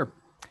 Tim. Sure.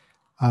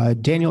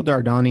 Daniel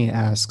Dardani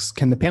asks,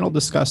 can the panel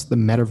discuss the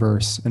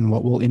metaverse and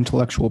what will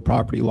intellectual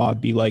property law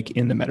be like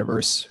in the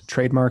metaverse?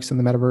 Trademarks in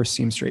the metaverse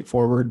seem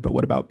straightforward, but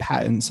what about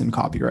patents and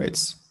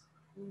copyrights?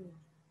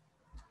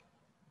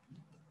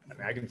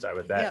 I can start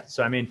with that. Yeah.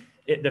 So,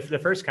 the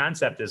first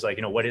concept is like,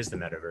 what is the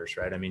metaverse,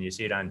 right? You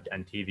see it on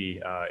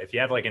TV. If you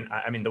have like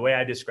the way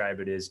I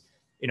describe it is,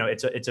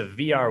 it's a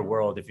VR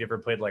world. If you ever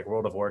played like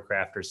World of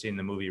Warcraft or seen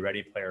the movie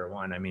Ready Player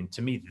One,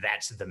 to me,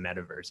 that's the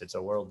metaverse. It's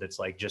a world that's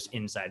like just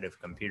inside of a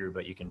computer,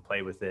 but you can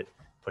play with it,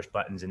 push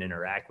buttons and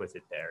interact with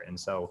it there. And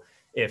so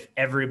if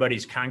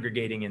everybody's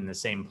congregating in the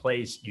same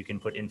place, you can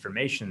put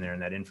information there,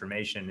 and that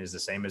information is the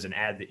same as an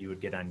ad that you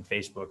would get on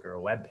Facebook or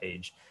a web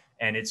page.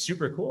 And it's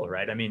super cool,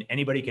 right?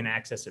 Anybody can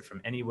access it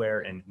from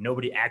anywhere, and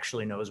nobody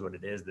actually knows what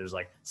it is. There's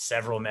like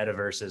several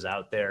metaverses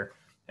out there.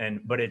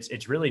 But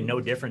it's really no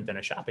different than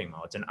a shopping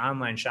mall. It's an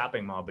online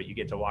shopping mall, but you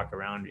get to walk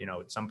around.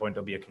 At some point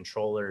there'll be a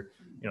controller,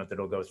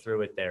 that'll go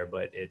through it there.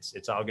 But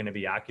it's all going to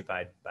be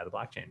occupied by the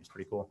blockchain. It's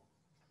pretty cool.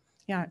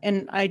 Yeah,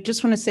 and I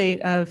just want to say,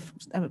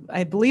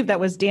 I believe that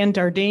was Dan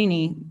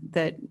Dardani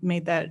that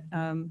made that,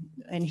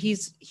 and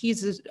he's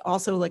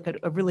also like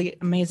a really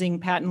amazing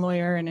patent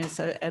lawyer and is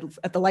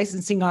at the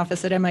licensing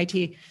office at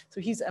MIT.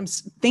 So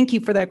thank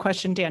you for that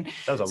question, Dan.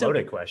 That was a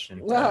loaded question.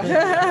 Well,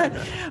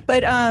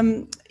 but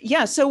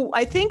yeah, so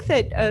I think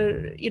that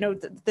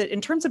that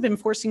in terms of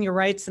enforcing your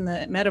rights in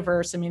the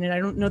metaverse, I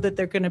don't know that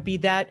they're going to be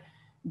that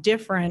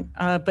different,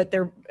 but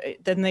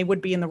than they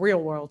would be in the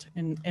real world,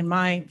 in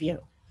my view.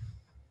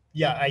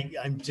 Yeah,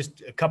 I'm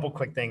just a couple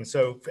quick things.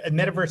 So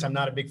metaverse, I'm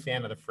not a big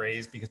fan of the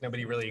phrase because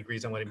nobody really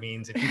agrees on what it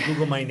means. If you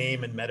Google my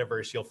name and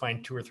metaverse, you'll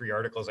find 2 or 3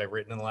 articles I've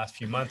written in the last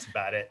few months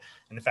about it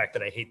and the fact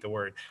that I hate the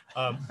word.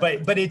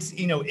 But it's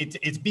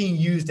it's being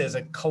used as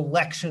a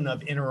collection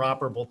of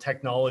interoperable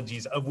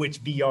technologies, of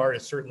which VR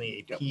is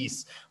certainly a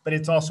piece. But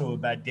it's also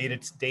about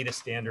data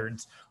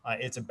standards.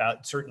 It's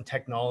about certain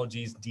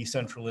technologies,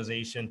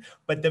 decentralization.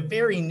 But the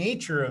very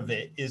nature of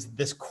it is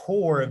this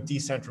core of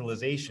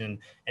decentralization.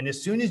 And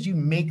as soon as you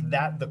make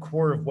that the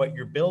core of what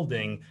you're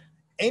building,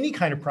 any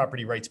kind of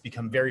property rights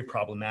become very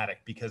problematic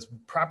because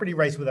property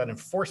rights without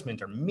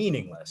enforcement are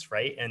meaningless,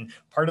 right? And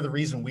part of the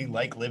reason we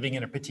like living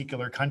in a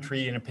particular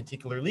country, in a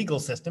particular legal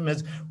system,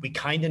 is we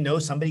kind of know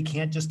somebody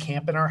can't just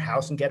camp in our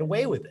house and get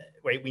away with it,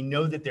 right? We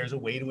know that there's a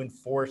way to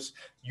enforce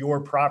your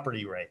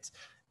property rights.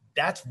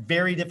 That's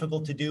very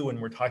difficult to do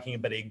when we're talking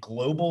about a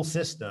global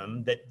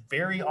system that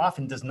very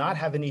often does not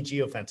have any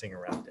geofencing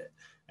around it.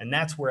 And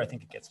that's where I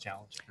think it gets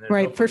challenging.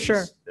 Right, for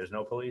sure. There's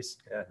no police.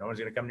 Yeah, no one's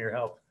going to come to your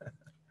help.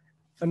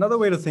 Another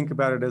way to think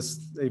about it is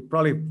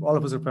probably all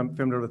of us are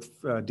familiar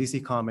with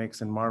DC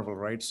Comics and Marvel,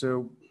 right?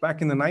 So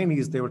back in the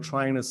 90s, they were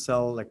trying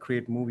to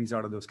create movies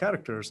out of those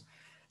characters.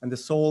 And they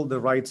sold the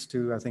rights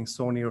to, I think,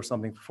 Sony or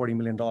something for $40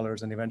 million.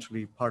 And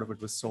eventually part of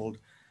it was sold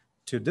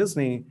to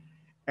Disney.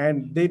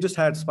 And they just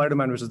had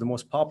Spider-Man, which is the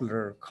most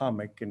popular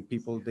comic. And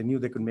they knew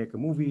they could make a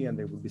movie and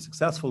they would be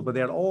successful. But they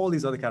had all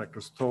these other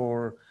characters,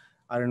 Thor,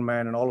 Iron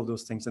Man, and all of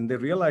those things. And they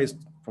realized,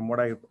 from what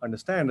I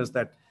understand, is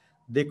that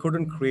they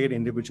couldn't create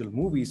individual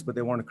movies, but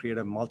they want to create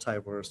a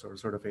multiverse or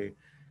sort of a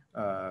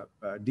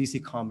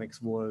DC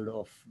Comics world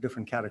of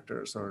different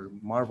characters or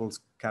Marvel's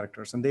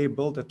characters. And they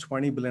built a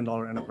 $20 billion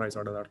enterprise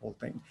out of that whole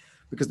thing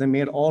because they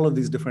made all of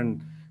these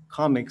different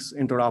comics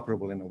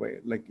interoperable in a way.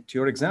 Like to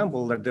your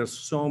example, that there's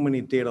so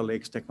many data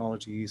lakes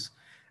technologies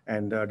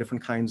and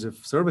different kinds of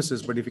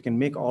services, but if you can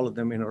make all of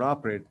them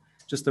interoperate,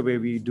 just the way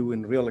we do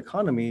in real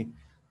economy,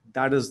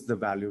 that is the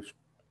value.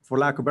 For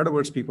lack of better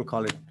words, people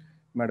call it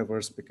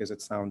metaverse because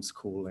it sounds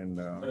cool and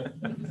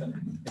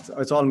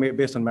it's all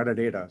based on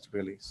metadata,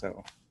 really.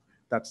 So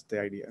that's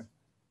the idea.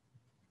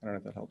 I don't know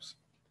if that helps.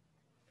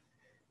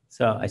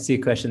 So I see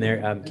a question there.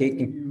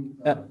 Kate,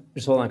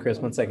 just hold on, Chris,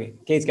 1 second.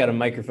 Kate's got a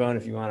microphone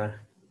if you want to.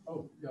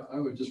 Oh, yeah, I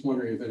was just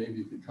wondering if any of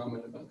you could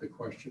comment about the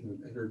question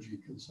of energy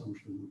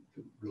consumption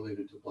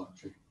related to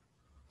blockchain.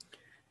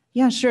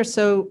 Yeah, sure.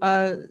 So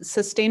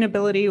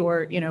sustainability,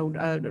 or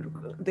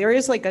there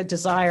is like a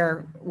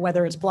desire,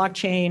 whether it's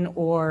blockchain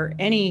or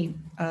any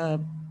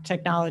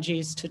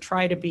technologies, to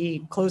try to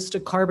be close to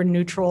carbon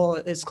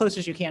neutral as close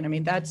as you can. I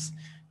mean, that's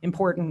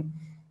important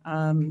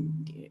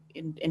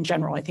in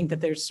general. I think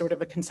that there's sort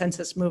of a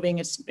consensus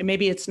moving.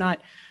 Maybe it's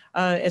not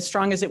as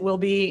strong as it will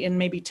be in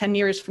maybe 10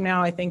 years from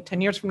now. I think 10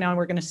 years from now,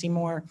 we're going to see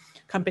more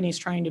companies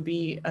trying to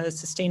be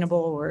sustainable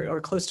or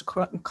close to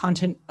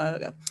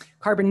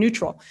carbon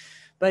neutral.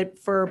 But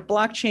for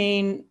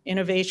blockchain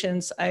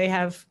innovations, I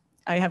have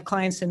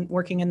clients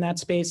working in that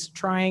space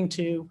trying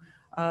to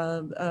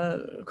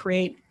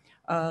create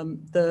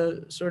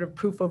the sort of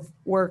proof of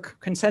work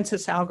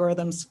consensus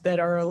algorithms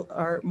that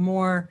are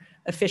more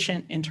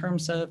efficient in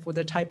terms of with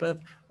the type of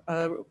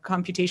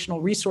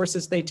computational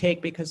resources they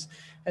take, because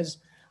as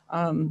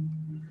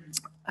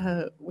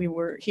we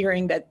were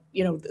hearing that,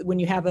 when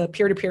you have a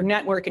peer-to-peer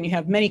network and you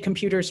have many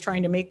computers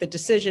trying to make the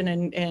decision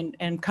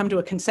and come to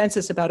a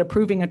consensus about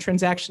approving a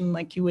transaction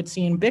like you would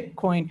see in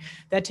Bitcoin,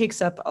 that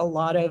takes up a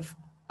lot of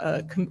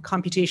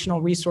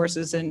computational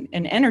resources and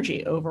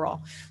energy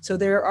overall. So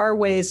there are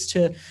ways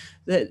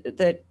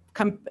that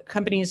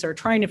companies are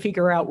trying to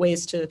figure out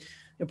ways to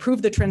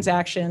approve the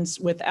transactions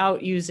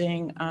without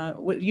using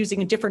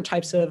different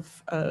types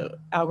of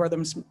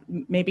algorithms,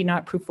 maybe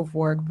not proof of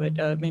work,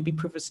 but maybe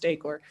proof of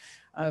stake, or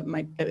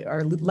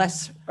are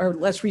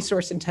less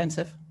resource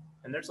intensive.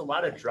 And there's a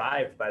lot of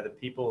drive by the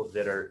people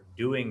that are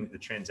doing the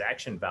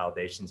transaction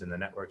validations in the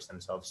networks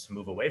themselves to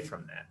move away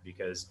from that,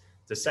 because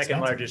the second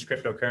largest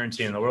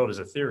cryptocurrency in the world is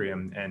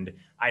Ethereum. And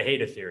I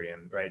hate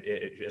Ethereum, right?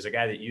 As a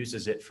guy that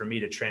uses it for me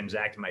to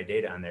transact my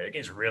data on there, it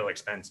gets real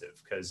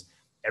expensive because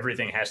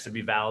everything has to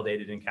be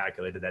validated and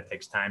calculated. That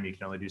takes time. You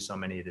can only do so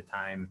many at a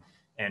time.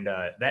 And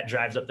that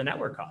drives up the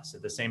network costs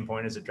at the same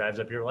point as it drives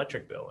up your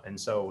electric bill. And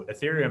so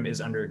Ethereum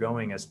is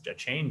undergoing a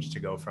change to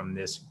go from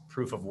this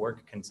proof of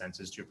work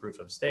consensus to proof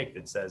of stake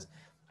that says,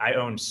 I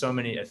own so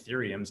many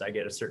Ethereums, I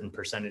get a certain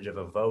percentage of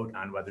a vote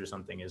on whether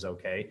something is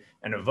okay.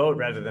 And a vote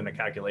rather than a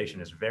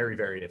calculation is very,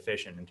 very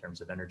efficient in terms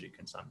of energy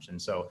consumption.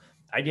 So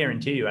I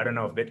guarantee you, I don't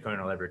know if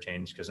Bitcoin will ever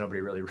change because nobody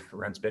really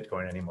runs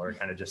Bitcoin anymore. It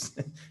kind of just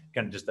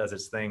does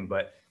its thing.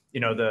 But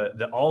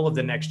all of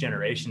the next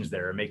generations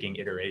there are making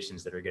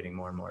iterations that are getting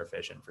more and more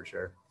efficient for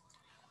sure.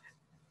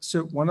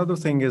 So one other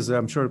thing is,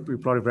 I'm sure you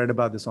probably read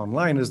about this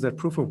online, is that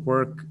proof of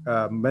work,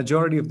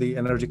 majority of the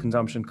energy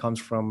consumption comes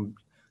from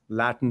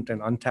latent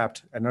and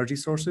untapped energy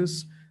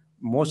sources.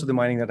 Most of the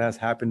mining that has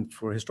happened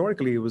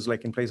historically was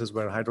like in places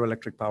where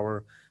hydroelectric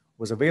power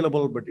was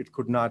available, but it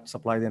could not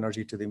supply the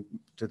energy to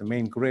the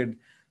main grid.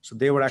 So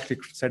they were actually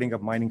setting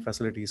up mining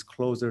facilities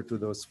closer to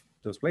those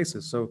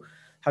places. So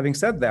having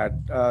said that,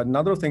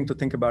 another thing to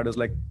think about is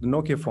like the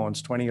Nokia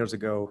phones 20 years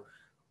ago,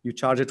 you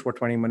charge it for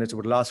 20 minutes, it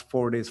would last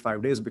 4 days,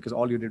 5 days because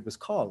all you did was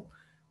call.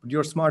 But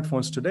your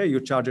smartphones today,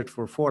 you charge it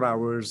for 4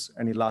 hours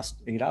and it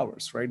lasts 8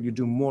 hours, right? You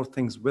do more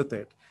things with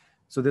it.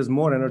 So there's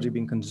more energy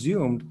being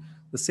consumed.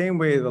 The same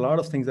way, a lot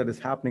of things that is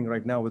happening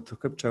right now with the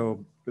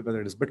crypto, whether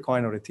it is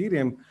Bitcoin or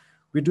Ethereum,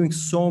 we're doing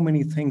so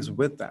many things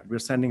with that. We're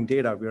sending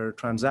data, we're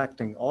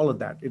transacting, all of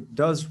that. It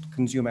does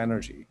consume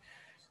energy.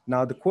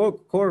 Now, the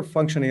core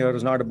function here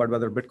is not about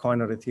whether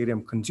Bitcoin or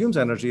Ethereum consumes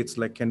energy. It's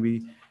like, can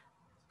we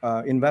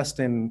invest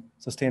in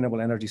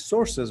sustainable energy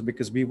sources,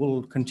 because we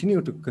will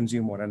continue to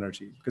consume more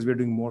energy because we're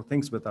doing more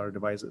things with our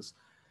devices.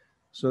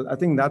 So I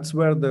think that's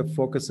where the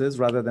focus is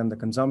rather than the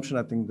consumption.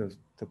 I think the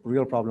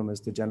real problem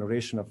is the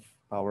generation of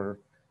power.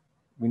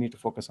 We need to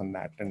focus on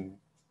that. And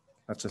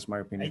That's just my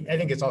opinion. I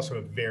think it's also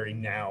a very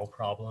now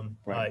problem.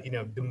 Right.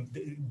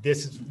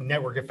 This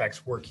network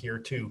effects work here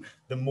too.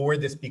 The more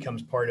this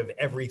becomes part of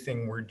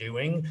everything we're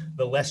doing,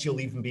 the less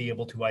you'll even be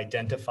able to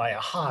identify,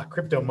 aha,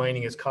 crypto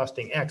mining is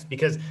costing X,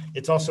 because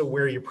it's also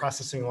where you're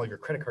processing all your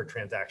credit card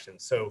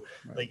transactions. So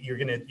like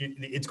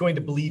it's going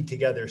to bleed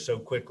together so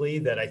quickly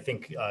that I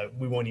think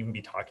we won't even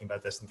be talking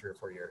about this in 3 or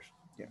 4 years.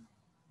 Yeah.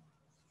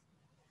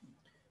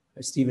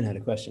 Stephen had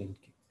a question.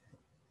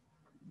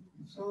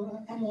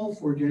 So I'm all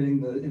for getting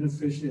the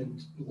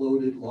inefficient,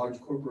 bloated, large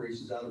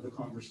corporations out of the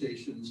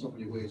conversation in so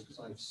many ways, because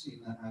I've seen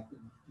that happen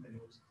in many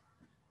ways.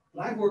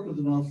 But I've worked with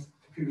enough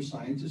computer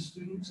scientist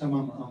students. I've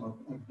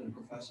been a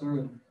professor.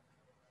 And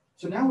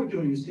so now what we're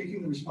doing is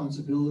taking the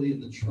responsibility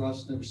and the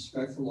trust and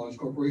respect for large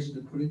corporations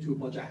and put it to a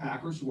bunch of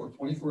hackers who work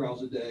 24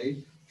 hours a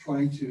day,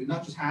 trying to,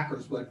 not just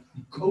hackers, but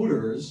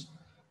coders.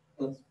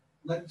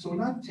 So we're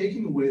not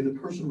taking away the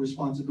personal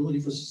responsibility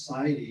for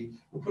society.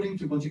 We're putting it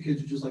to a bunch of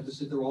kids who just like to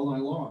sit there all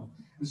night long.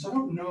 And so I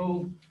don't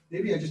know,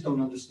 maybe I just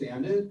don't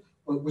understand it,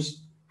 but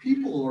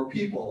people are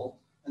people,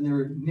 and there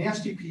are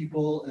nasty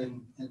people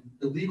and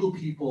illegal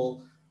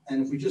people.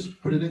 And if we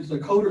just put it into the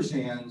coders'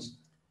 hands,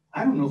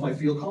 I don't know if I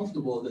feel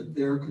comfortable that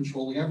they're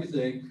controlling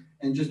everything.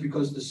 And just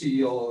because the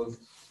CEO of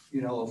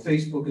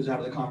Facebook is out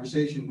of the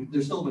conversation,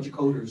 there's still a bunch of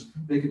coders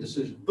making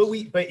decisions.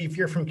 But if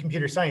you're from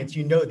computer science,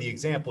 you know the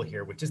example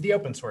here, which is the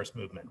open source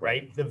movement,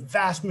 right? The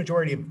vast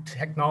majority of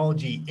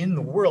technology in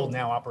the world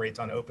now operates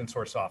on open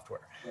source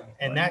software. Right,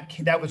 and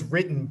that was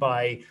written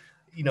by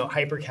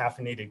hyper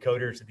caffeinated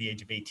coders at the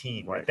age of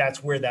 18. Right.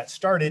 That's where that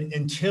started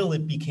until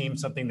it became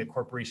something that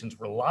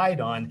corporations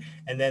relied on.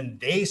 And then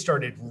they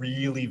started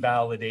really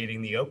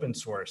validating the open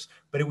source,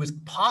 but it was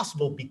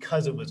possible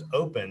because it was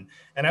open.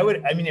 And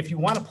if you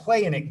want to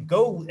play in it,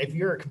 if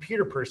you're a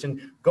computer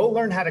person, go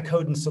learn how to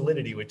code in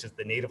Solidity, which is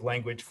the native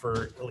language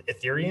for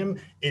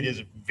Ethereum. It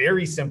is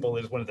very simple.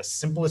 It is one of the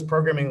simplest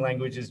programming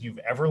languages you've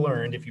ever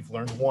learned. If you've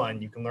learned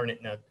one, you can learn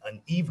it in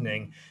an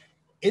evening.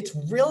 It's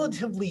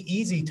relatively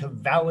easy to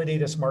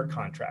validate a smart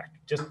contract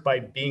just by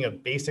being a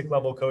basic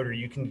level coder.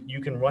 You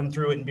can run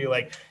through it and be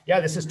like, yeah,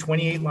 this is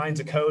 28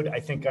 lines of code. I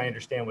think I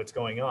understand what's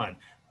going on.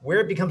 Where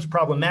it becomes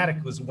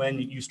problematic was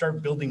when you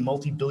start building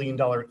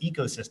multi-billion-dollar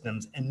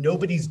ecosystems and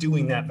nobody's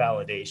doing that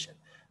validation.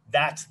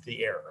 That's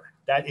the error.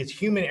 That is,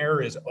 human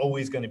error is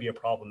always going to be a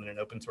problem in an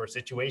open source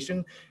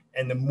situation.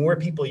 And the more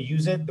people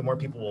use it, the more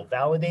people will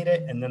validate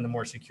it, and then the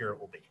more secure it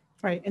will be.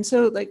 Right. And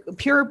so like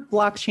pure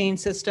blockchain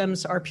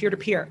systems are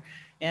peer-to-peer.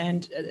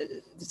 And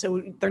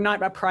so they're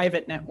not a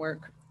private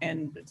network.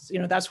 And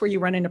that's where you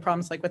run into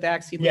problems like with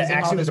Axie. Yeah,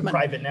 Axie was a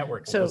private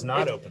network. So it was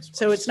not open source.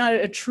 So it's not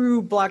a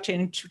true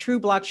blockchain. True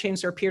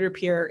blockchains are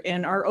peer-to-peer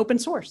and are open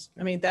source.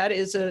 I mean, that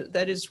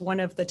is one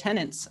of the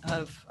tenets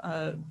of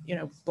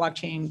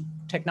blockchain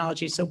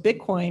technology. So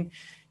Bitcoin,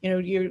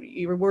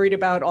 you're worried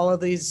about all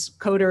of these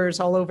coders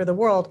all over the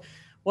world.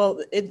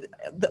 Well,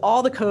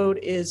 all the code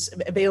is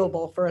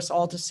available for us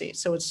all to see.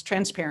 So it's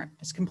transparent.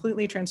 It's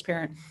completely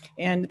transparent.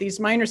 And these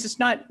miners, it's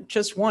not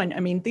just one.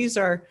 I mean, these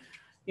are,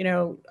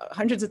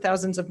 hundreds of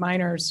thousands of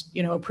miners,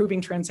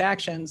 approving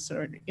transactions,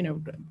 or,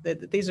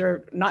 these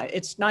are not,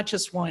 it's not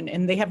just one.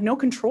 And they have no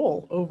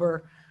control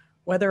over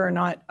whether or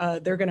not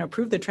they're going to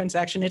approve the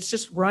transaction. It's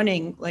just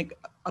running like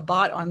a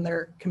bot on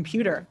their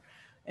computer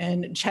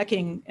and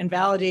checking and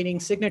validating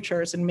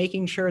signatures and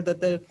making sure that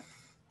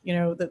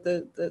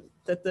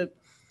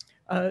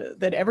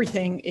that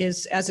everything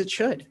is as it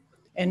should.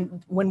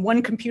 And when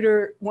one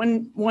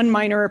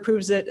miner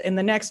approves it and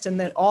the next, and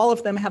that all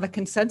of them have a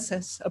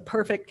consensus, a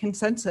perfect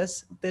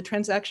consensus, the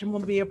transaction will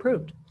be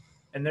approved.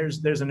 And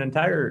there's an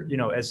entire,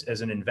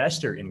 as an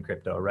investor in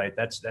crypto, right?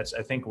 That's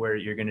I think where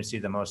you're going to see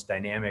the most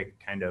dynamic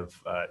kind of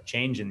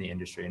change in the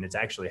industry. And it's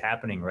actually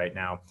happening right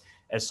now.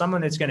 As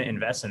someone that's going to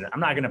invest in it, I'm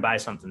not going to buy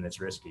something that's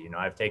risky.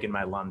 I've taken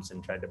my lumps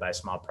and tried to buy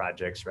small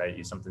projects,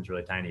 right? Something's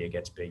really tiny, it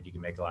gets big, you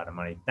can make a lot of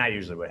money. Not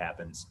usually what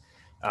happens.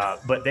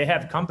 But they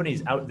have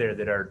companies out there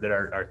that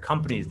are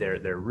companies,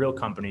 they're real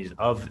companies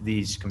of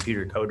these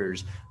computer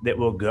coders that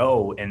will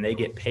go and they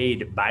get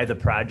paid by the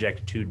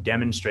project to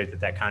demonstrate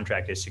that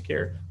contract is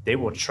secure. They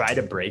will try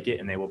to break it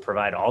and they will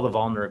provide all the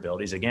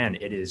vulnerabilities. Again,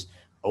 it is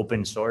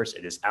open source,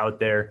 it is out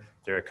there.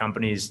 There are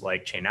companies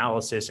like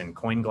Chainalysis and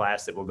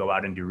CoinGlass that will go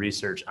out and do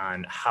research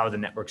on how the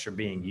networks are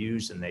being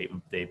used, and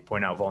they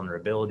point out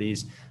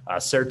vulnerabilities.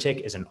 Certic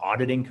is an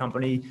auditing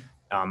company.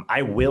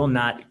 I will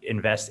not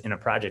invest in a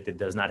project that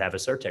does not have a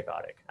Certic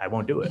audit. I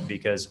won't do it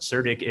because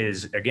Certic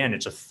is, again,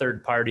 it's a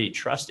third-party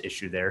trust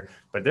issue there,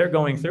 but they're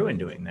going through and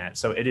doing that.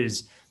 So it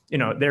is,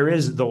 there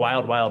is the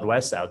wild, wild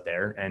west out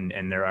there,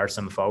 and there are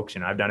some folks,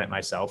 I've done it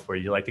myself, where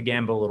you like to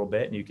gamble a little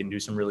bit and you can do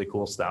some really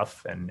cool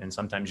stuff, and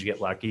sometimes you get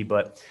lucky.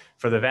 But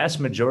for the vast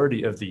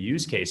majority of the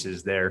use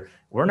cases there,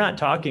 we're not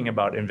talking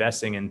about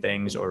investing in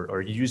things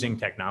or using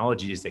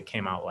technologies that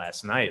came out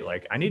last night.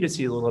 Like, I need to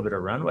see a little bit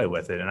of runway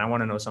with it, and I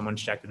want to know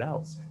someone's checked it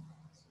out.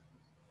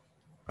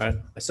 All right,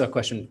 I saw a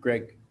question,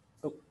 Greg.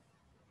 Oh.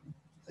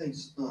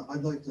 Thanks.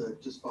 I'd like to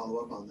just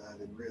follow up on that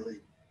and really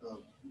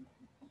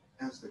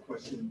ask the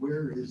question,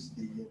 where is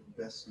the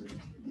investment?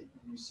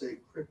 You say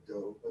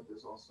crypto, but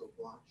there's also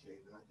blockchain.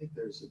 And I think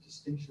there's a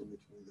distinction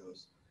between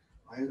those.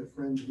 I had a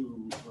friend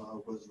who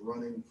was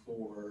running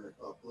for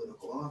a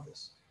political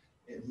office,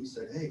 and he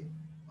said, hey,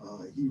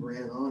 he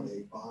ran on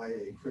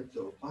a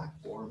crypto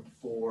platform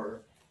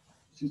for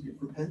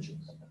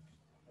pensions.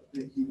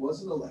 He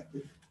wasn't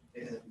elected,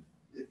 and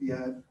if he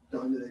had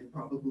done it, it'd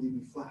probably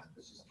be flat.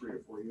 This is 3 or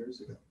 4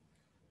 years ago.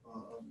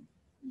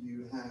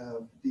 You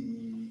have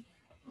the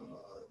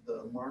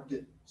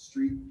market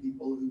street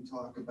people who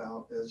talk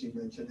about, as you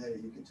mentioned, hey,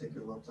 you can take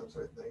your lump sum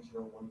sort of things. You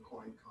know, one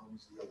coin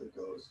comes, the other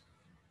goes.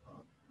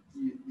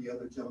 The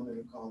other gentleman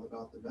who called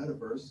about the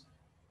metaverse,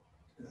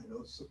 and I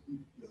know some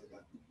people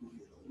got moving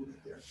a little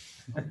bit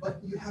there, but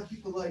you have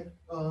people like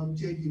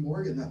J.P.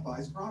 Morgan that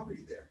buys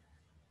property there.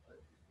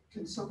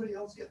 Can somebody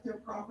else get their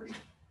property?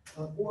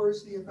 Or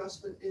is the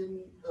investment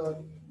in,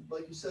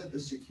 like you said, the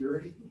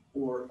security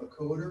or a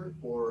coder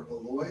or a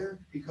lawyer?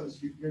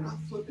 Because you're not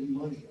flipping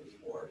money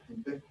anymore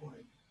in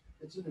Bitcoin.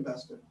 It's an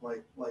investment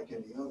like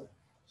any other.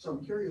 So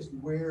I'm curious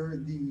where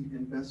the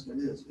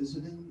investment is. Is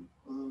it in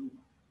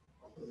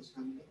all those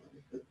kind of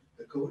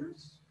the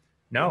coders?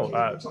 No.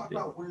 Can you talk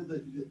about where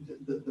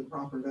the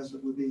proper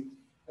investment would be,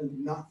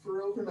 and not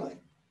for overnight,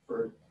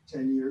 for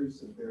 10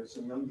 years, and there's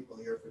some young people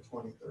here for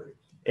 20, 30.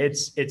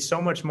 It's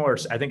so much more.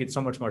 I think it's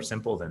so much more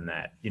simple than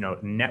that. You know,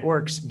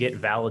 networks get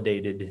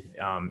validated,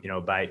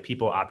 by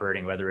people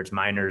operating, whether it's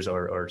miners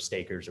or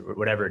stakers or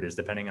whatever it is,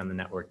 depending on the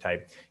network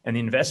type. And the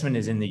investment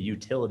is in the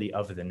utility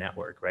of the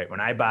network, right? When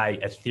I buy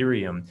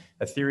Ethereum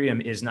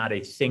is not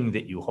a thing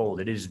that you hold.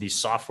 It is the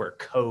software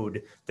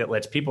code that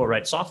lets people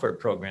write software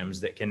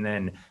programs that can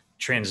then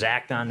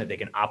transact on it, they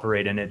can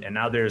operate in it. And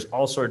now there's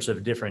all sorts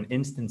of different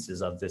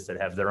instances of this that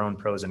have their own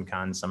pros and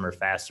cons. Some are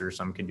faster,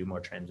 some can do more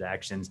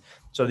transactions.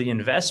 So the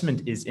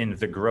investment is in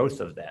the growth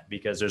of that,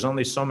 because there's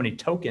only so many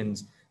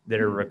tokens that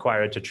are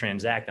required to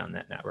transact on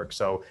that network.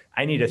 So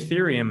I need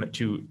Ethereum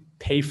to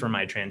pay for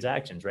my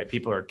transactions, right?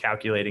 People are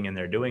calculating and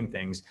they're doing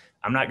things.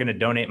 I'm not going to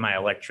donate my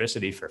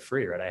electricity for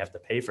free, right? I have to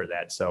pay for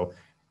that. So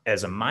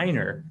as a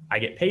miner, I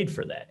get paid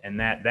for that. And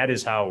that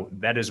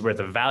is where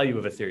the value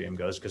of Ethereum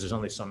goes, because there's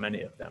only so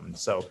many of them.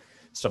 So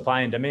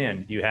supply and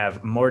demand, you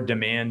have more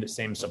demand,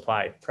 same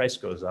supply, price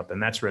goes up.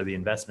 And that's where the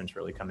investments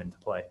really come into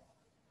play.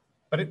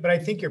 But I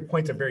think your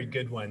point's a very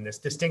good one. This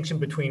distinction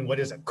between what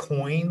is a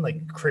coin,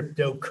 like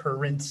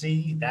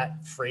cryptocurrency,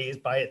 that phrase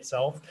by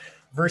itself,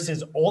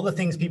 versus all the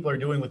things people are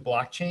doing with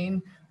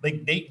blockchain.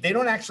 Like they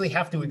don't actually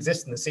have to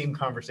exist in the same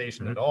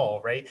conversation at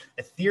all, right?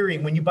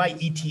 Ethereum, when you buy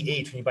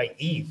ETH, when you buy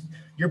ETH,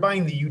 you're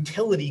buying the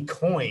utility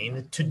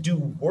coin to do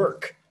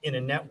work in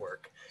a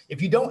network.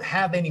 If you don't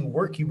have any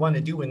work you want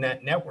to do in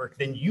that network,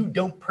 then you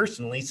don't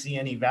personally see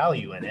any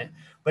value in it.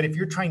 But if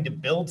you're trying to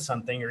build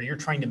something, or you're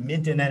trying to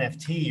mint an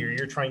NFT, or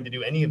you're trying to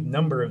do any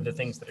number of the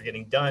things that are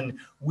getting done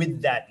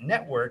with that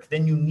network,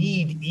 then you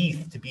need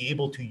ETH to be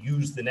able to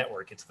use the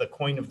network. It's the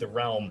coin of the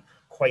realm,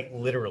 quite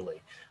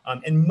literally.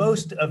 And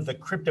most of the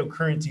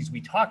cryptocurrencies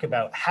we talk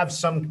about have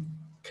some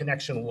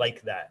connection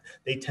like that.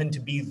 They tend to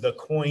be the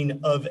coin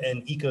of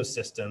an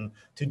ecosystem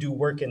to do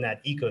work in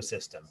that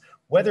ecosystem.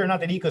 Whether or not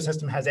that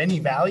ecosystem has any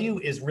value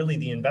is really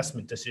the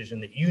investment decision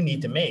that you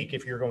need to make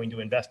if you're going to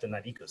invest in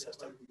that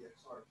ecosystem.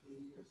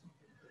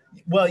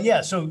 Well,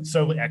 yeah, so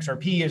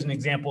XRP is an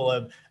example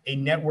of a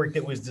network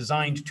that was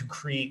designed to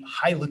create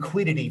high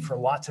liquidity for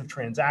lots of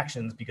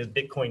transactions, because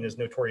Bitcoin is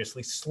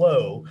notoriously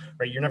slow,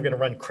 right? You're never going to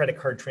run credit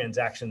card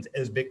transactions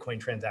as Bitcoin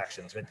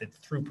transactions, right? The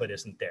throughput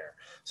isn't there.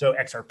 So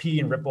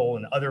XRP and Ripple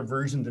and other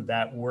versions of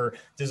that were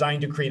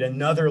designed to create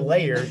another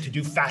layer to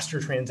do faster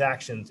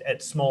transactions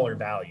at smaller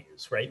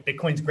values, right?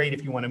 Bitcoin's great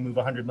if you want to move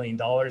 $100 million.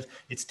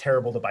 It's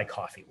terrible to buy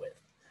coffee with.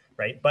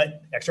 Right?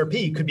 But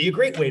XRP could be a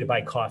great way to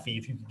buy coffee.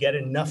 If you could get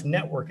enough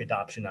network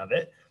adoption of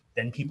it,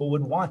 then people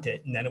would want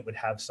it, and then it would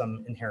have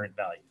some inherent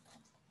value.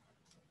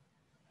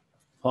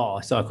 Paul,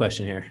 I saw a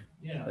question here.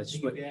 Yeah,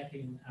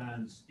 piggybacking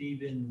on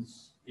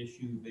Stephen's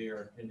issue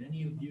there, can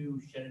any of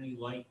you shed any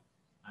light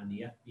on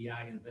the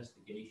FBI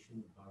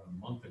investigation about a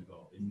month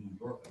ago in New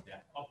York of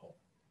that couple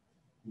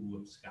who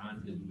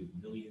absconded with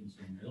millions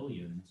and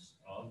millions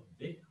of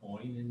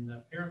Bitcoin, and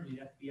apparently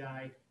the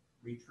FBI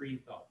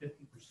retrieved about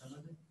 50%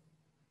 of it?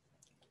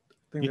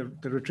 I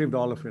think they retrieved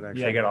all of it,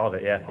 actually. Yeah, they get all of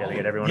it. Yeah, they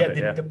get everyone of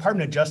it. The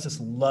Department of Justice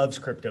loves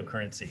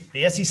cryptocurrency.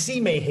 The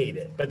SEC may hate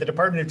it, but the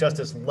Department of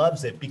Justice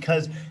loves it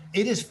because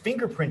it is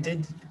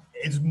fingerprinted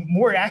is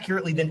more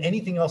accurately than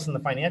anything else in the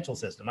financial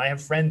system. I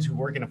have friends who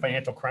work in a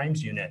financial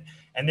crimes unit,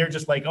 and they're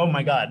just like, oh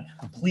my God,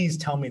 please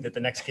tell me that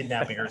the next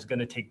kidnapping is going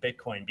to take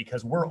Bitcoin,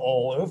 because we're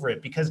all over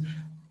it, because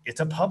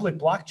it's a public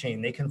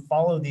blockchain. They can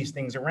follow these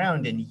things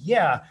around. And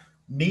yeah,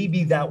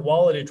 maybe that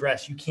wallet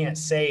address, you can't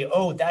say,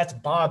 oh, that's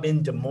Bob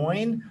in Des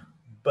Moines,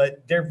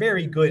 but they're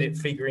very good at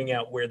figuring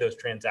out where those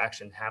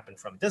transactions happen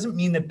from. It doesn't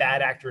mean that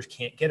bad actors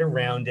can't get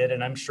around it.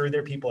 And I'm sure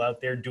there are people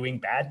out there doing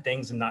bad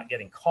things and not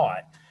getting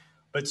caught.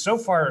 But so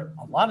far,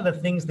 a lot of the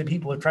things that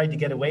people have tried to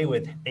get away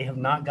with, they have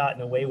not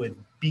gotten away with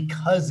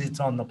because it's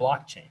on the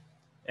blockchain.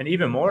 And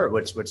even more,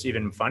 what's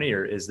even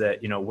funnier is that,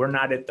 we're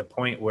not at the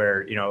point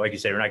where, like you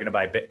say, we're not going to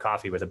buy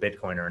coffee with a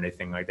Bitcoin or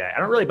anything like that. I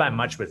don't really buy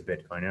much with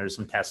Bitcoin. There's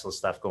some Tesla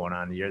stuff going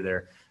on here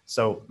there.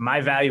 So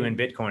my value in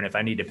Bitcoin, if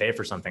I need to pay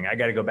for something, I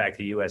got to go back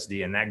to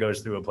USD, and that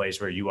goes through a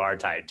place where you are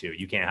tied to.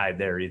 You can't hide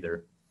there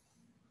either.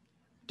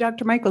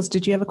 Dr. Michaels,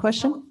 did you have a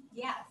question? Oh,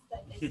 yes,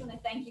 I just want to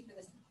thank you for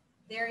this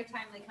very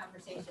timely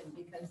conversation,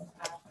 because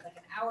like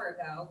an hour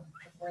ago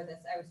before this,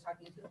 I was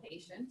talking to a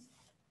patient,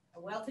 a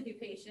well-to-do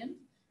patient,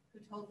 who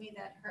told me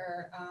that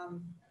her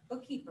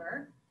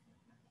bookkeeper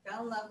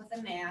fell in love with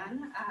a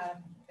man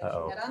that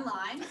she met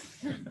online,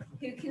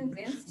 who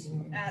convinced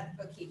the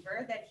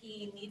bookkeeper that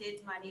he needed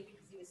money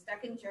because he was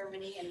stuck in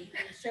Germany, and even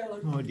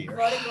showed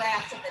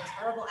photographs of the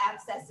terrible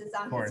abscesses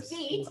on his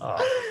feet,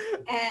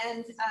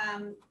 and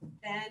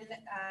then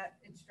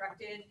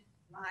instructed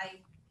my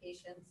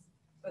patient's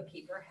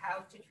bookkeeper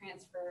how to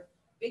transfer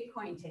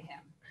Bitcoin to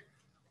him,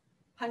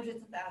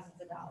 hundreds of thousands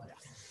of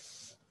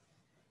dollars.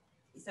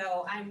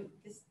 So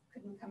this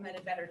couldn't come at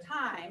a better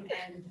time,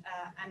 and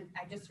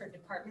I just heard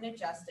Department of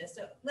Justice.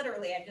 So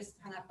literally, I just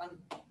hung up on,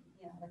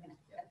 like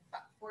at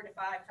 4 to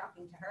 5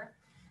 talking to her.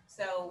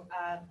 So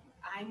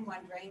I'm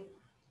wondering,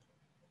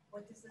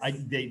 what does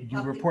this?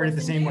 You report it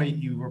the same way.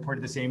 You report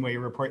it the same way you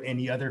report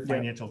any other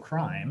financial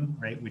crime,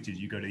 right? Which is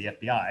you go to the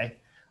FBI.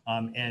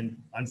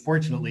 And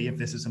unfortunately, if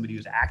this is somebody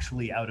who's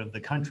actually out of the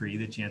country,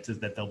 the chances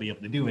that they'll be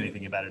able to do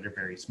anything about it are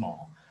very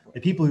small.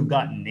 The people who've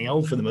gotten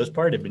nailed for the most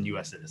part have been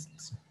U.S.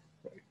 citizens.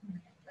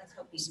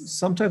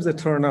 Sometimes they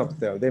turn up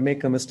though. They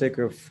make a mistake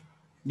of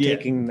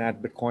taking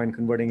that Bitcoin,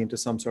 converting into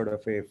some sort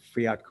of a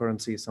fiat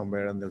currency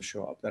somewhere, and they'll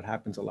show up. That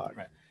happens a lot,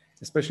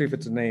 especially if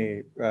it's in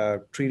a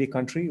treaty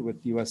country with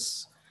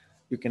US.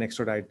 You can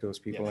extradite those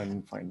people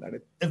and find that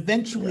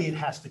eventually it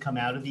has to come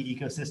out of the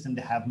ecosystem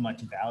to have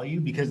much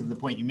value, because of the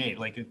point you made.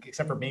 Like,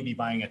 except for maybe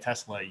buying a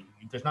Tesla,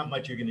 there's not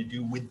much you're going to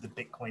do with the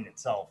Bitcoin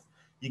itself.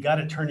 You got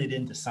to turn it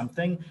into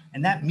something,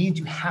 and that means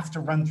you have to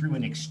run through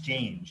an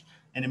exchange.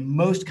 And in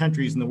most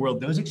countries in the world,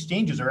 those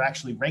exchanges are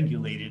actually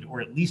regulated or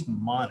at least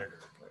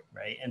monitored,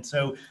 right? And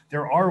so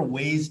there are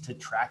ways to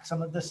track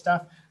some of this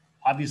stuff.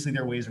 Obviously,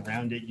 there are ways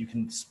around it. You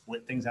can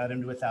split things out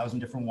into 1,000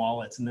 different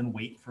wallets and then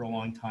wait for a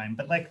long time.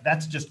 But like,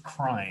 that's just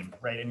crime,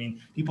 right? I mean,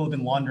 people have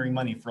been laundering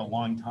money for a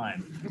long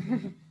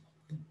time.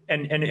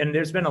 And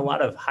there's been a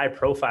lot of high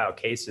profile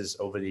cases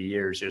over the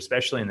years,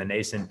 especially in the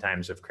nascent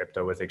times of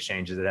crypto, with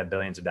exchanges that have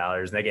billions of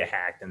dollars and they get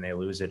hacked and they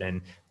lose it.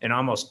 And in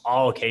almost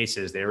all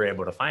cases, they were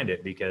able to find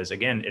it because,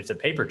 again, it's a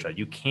paper trail.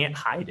 You can't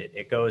hide it.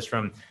 It goes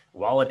from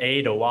wallet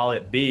A to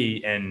wallet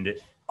B, and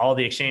all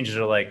the exchanges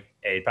are like,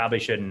 hey, you probably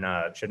shouldn't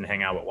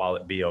hang out with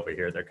wallet B over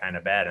here. They're kind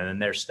of bad. And then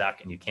they're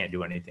stuck and you can't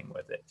do anything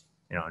with it.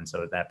 And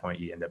so at that point,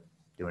 you end up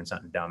doing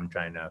something dumb,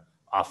 trying to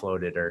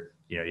offload it, or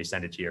you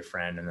send it to your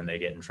friend and then they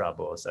get in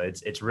trouble. So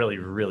it's really,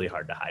 really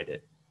hard to hide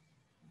it.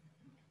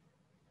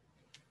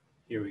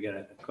 Here we got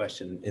a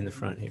question in the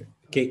front here.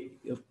 Kate,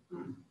 we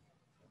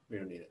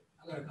don't need it.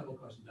 I got a couple of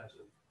questions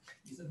actually.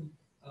 You said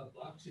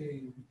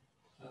blockchain,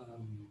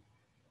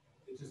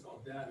 it's just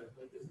all data,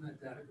 but isn't that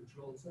data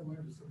controlled somewhere?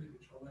 Does somebody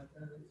control that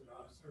data? Is it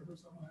on a server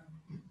somewhere?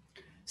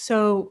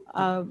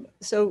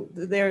 So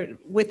there,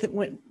 with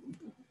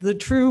the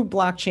true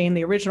blockchain,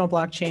 the original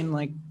blockchain,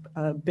 like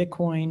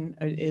Bitcoin,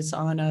 is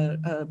on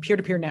a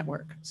peer-to-peer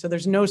network. So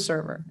there's no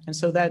server, and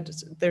so that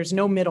there's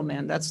no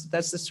middleman. That's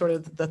the sort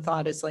of the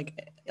thought, is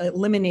like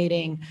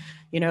eliminating,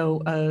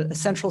 a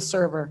central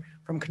server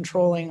from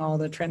controlling all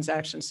the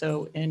transactions.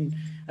 So in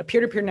a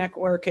peer-to-peer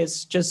network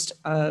is just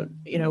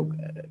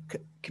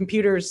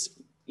computers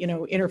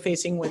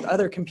interfacing with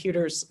other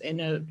computers in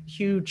a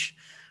huge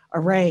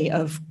array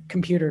of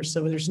computers.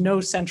 So there's no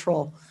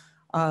central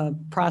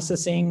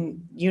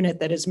processing unit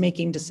that is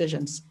making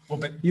decisions. Well,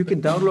 but you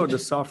can download the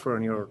software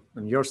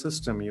on your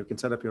system. You can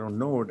set up your own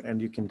node, and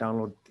you can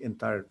download the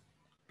entire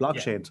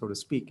blockchain, so to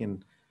speak,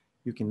 and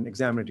you can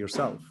examine it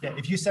yourself. Yeah,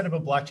 if you set up a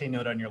blockchain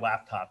node on your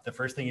laptop, the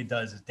first thing it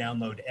does is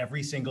download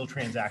every single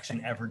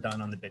transaction ever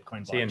done on the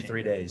Bitcoin blockchain. See, in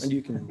 3 days. And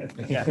you can.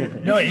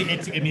 No,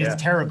 it's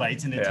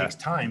terabytes, and it takes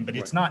time, but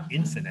it's not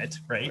infinite,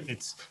 right?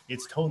 It's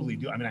totally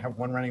I mean, I have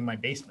one running in my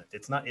basement.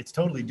 It's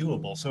totally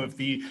doable. So if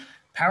the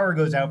power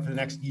goes out for the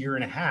next year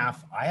and a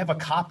half, I have a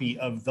copy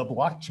of the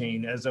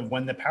blockchain as of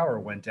when the power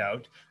went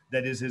out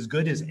that is as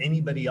good as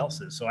anybody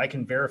else's. So I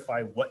can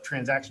verify what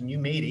transaction you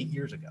made 8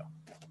 years ago.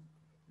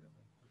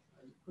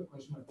 Quick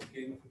question about the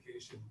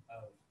gamification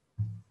of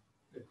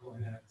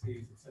Bitcoin,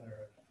 NFTs, et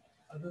cetera.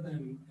 Other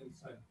than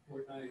inside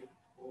Fortnite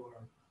or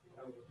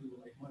where people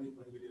make money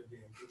playing video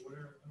games, what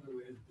are other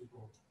ways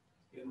people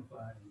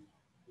gamify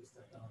this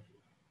technology?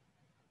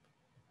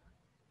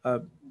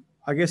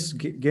 I guess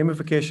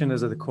gamification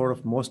is at the core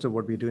of most of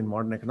what we do in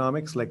modern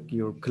economics. Like,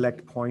 you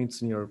collect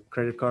points in your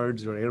credit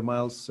cards, your air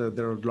miles. So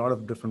there are a lot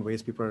of different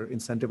ways people are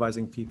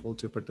incentivizing people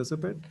to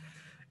participate.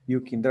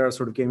 There are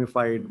sort of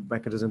gamified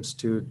mechanisms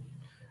to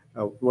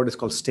what is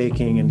called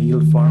staking and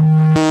yield farm.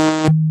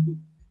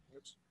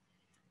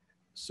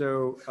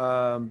 So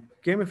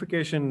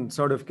gamification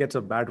sort of gets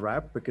a bad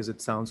rap because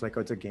it sounds like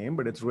it's a game,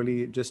 but it's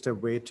really just a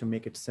way to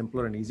make it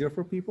simpler and easier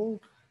for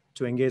people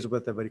to engage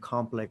with a very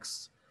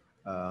complex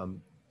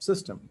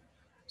system.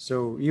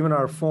 So even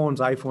our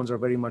iPhones are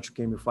very much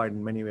gamified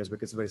in many ways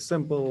because it's very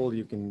simple.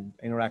 You can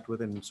interact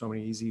with it in so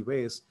many easy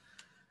ways.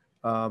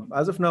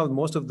 As of now,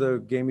 most of the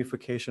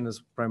gamification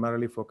is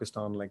primarily focused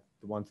on like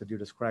the ones that you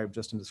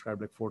Justin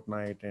described, like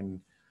Fortnite and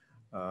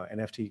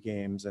NFT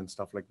games and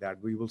stuff like that.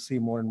 We will see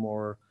more and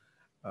more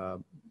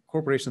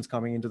corporations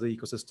coming into the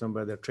ecosystem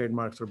where their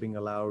trademarks are being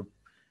allowed.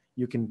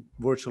 You can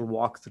virtual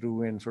walk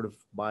through and sort of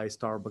buy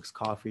Starbucks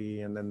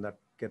coffee, and then that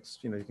gets,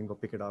 you can go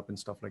pick it up and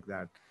stuff like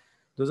that.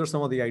 Those are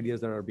some of the ideas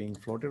that are being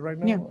floated right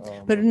now.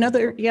 Yeah, but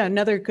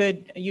another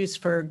good use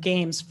for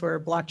games for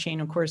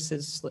blockchain, of course,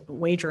 is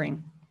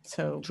wagering.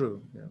 So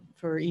true, yeah.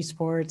 For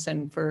esports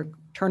and for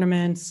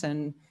tournaments,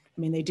 and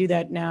I mean they do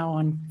that now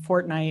on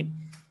Fortnite.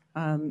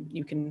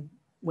 You can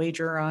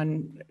wager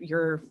on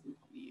your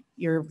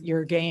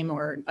game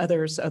or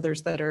others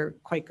that are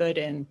quite good,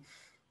 and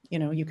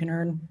you can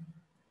earn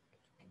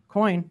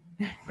coin.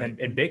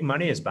 And big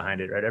money is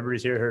behind it, right?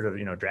 Everybody's here heard of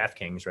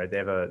DraftKings, right? They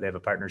have a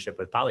partnership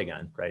with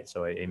Polygon, right?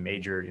 So a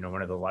major,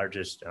 one of the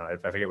largest, I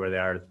forget where they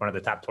are, one of the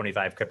top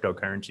 25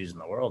 cryptocurrencies in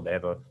the world. They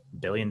have $1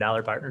 billion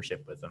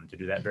partnership with them to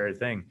do that very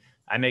thing.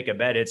 I make a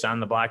bet it's on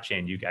the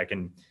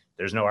blockchain.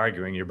 There's no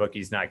arguing. Your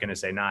bookie's not going to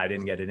say, "Nah, I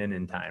didn't get it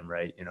in time,"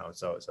 right?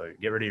 So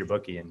get rid of your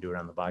bookie and do it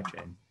on the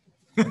blockchain.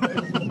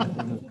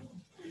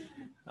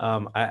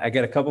 I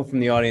got a couple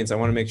from the audience. I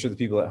want to make sure the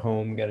people at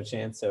home get a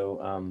chance.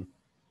 So,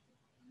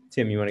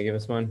 Tim, you want to give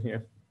us one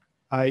here?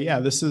 Yeah,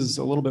 this is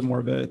a little bit more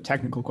of a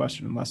technical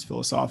question and less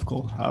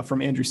philosophical.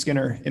 From Andrew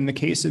Skinner, in the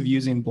case of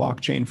using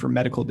blockchain for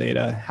medical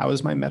data, how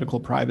is my medical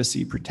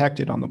privacy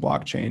protected on the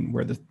blockchain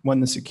when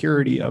the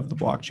security of the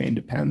blockchain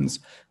depends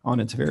on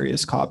its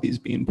various copies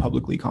being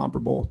publicly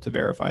comparable to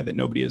verify that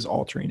nobody is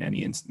altering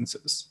any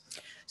instances?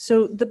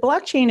 So the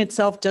blockchain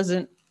itself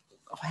doesn't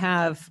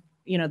have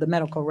the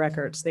medical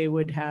records. They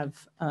would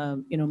have,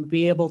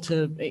 be able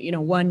to,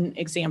 one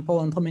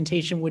example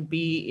implementation would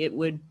be,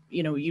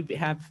 you'd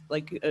have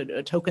like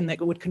a token that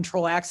would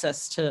control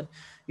access to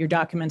your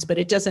documents, but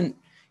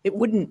it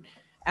wouldn't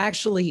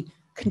actually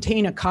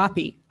contain a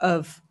copy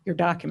of your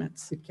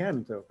documents. It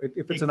can though.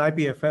 If it's an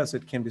IPFS,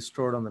 it can be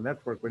stored on the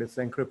network, but it's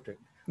encrypted.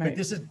 Right.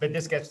 But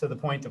this gets to the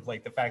point of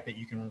like the fact that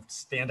you can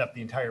stand up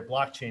the entire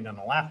blockchain on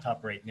a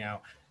laptop right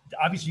now.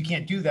 Obviously, you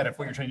can't do that if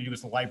what you're trying to do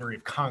is the Library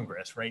of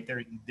Congress, right?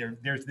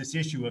 There's this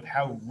issue of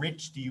how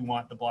rich do you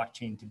want the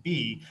blockchain to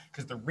be?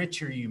 Because the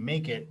richer you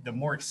make it, the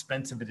more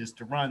expensive it is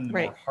to run, the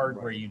more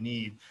hardware you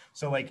need.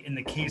 So like in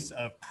the case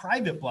of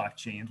private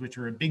blockchains, which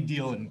are a big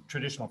deal in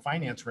traditional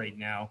finance right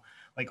now,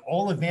 like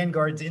all of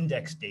Vanguard's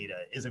index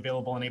data is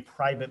available on a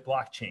private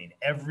blockchain,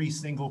 every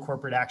single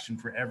corporate action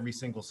for every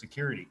single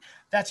security.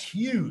 That's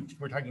huge.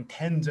 We're talking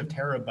tens of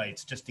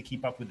terabytes just to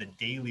keep up with the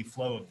daily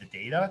flow of the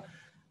data.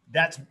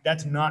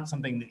 That's not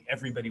something that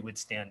everybody would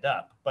stand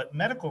up. But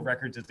medical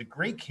records is a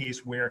great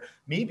case where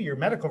maybe your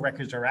medical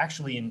records are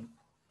actually in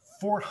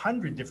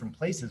 400 different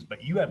places,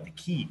 but you have the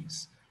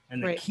keys.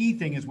 And the key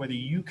thing is whether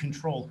you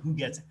control who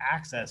gets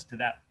access to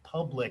that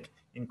public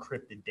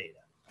encrypted data.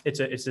 It's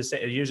the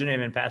same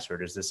username and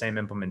password is the same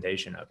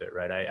implementation of it,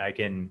 right?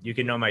 You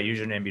can know my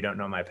username, you don't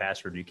know my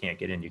password, you can't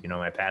get in. You can know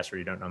my password,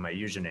 you don't know my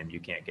username, you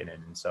can't get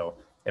in. And so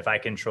if I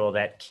control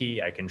that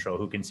key, I control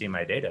who can see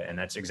my data. And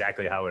that's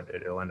exactly how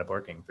it'll end up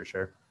working for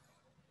sure.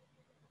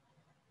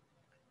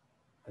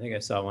 I think I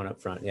saw one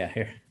up front. Yeah,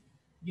 here.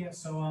 Yeah,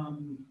 so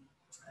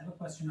I have a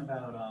question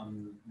about,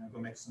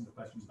 going back to some of the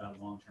questions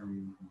about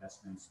long-term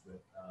investments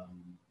with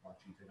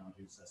blockchain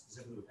technologies,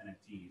 specifically with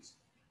NFTs.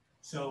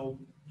 So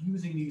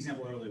using the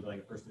example earlier of like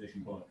a first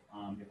edition book,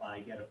 if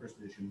I get a first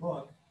edition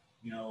book,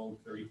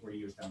 30, 40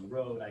 years down the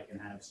road, I can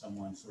have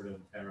someone sort of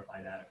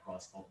verify that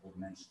across multiple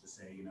dimensions to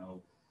say,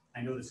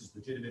 I know this is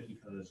legitimate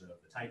because of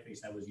the typeface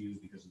that was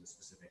used, because of the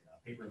specific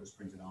paper it was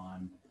printed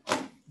on.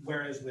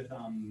 Whereas with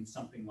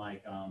something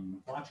like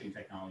blockchain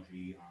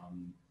technology,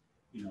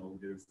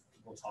 there's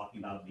people talking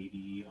about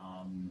maybe,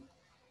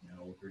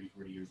 30,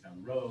 40 years down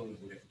the road,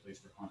 we'll get to a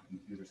place where quantum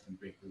computers can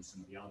break through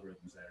some of the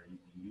algorithms that are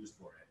being used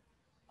for it.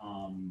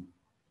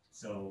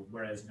 So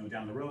whereas,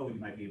 down the road, you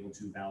might be able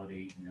to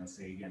validate,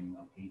 say again,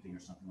 a painting or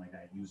something like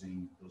that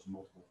using those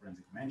multiple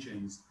forensic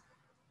dimensions.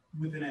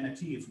 With an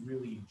NFT, it's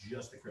really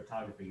just the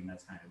cryptography and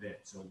that's kind of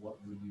it. So what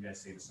would you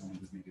guys say to someone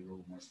who's maybe a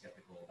little more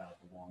skeptical about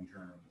the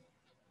long-term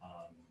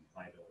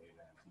viability of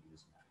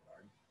NFTs in that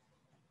regard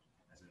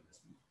as an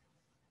investment?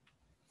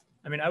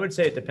 I mean, I would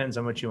say it depends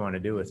on what you want to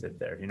do with it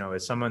there.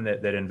 As someone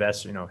that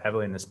invests,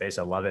 heavily in the space,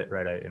 I love it,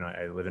 right?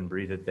 I live and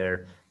breathe it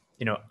there.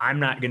 I'm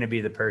not going to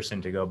be the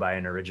person to go buy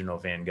an original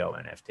Van Gogh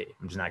NFT.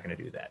 I'm just not going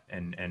to do that.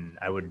 And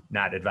I would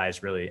not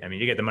advise really, I mean,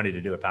 you get the money to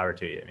do it, power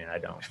to you. I mean, I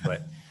don't,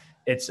 but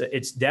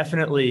it's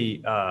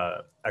definitely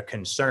a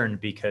concern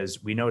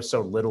because we know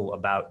so little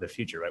about the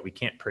future, right? We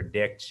can't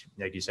predict,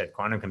 like you said,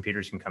 quantum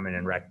computers can come in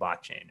and wreck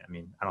blockchain. I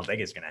mean, I don't think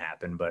it's going to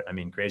happen, but I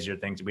mean, crazier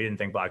things. We didn't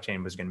think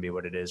blockchain was going to be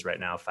what it is right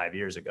now 5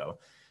 years ago.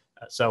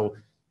 So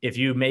if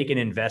you make an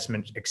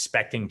investment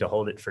expecting to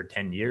hold it for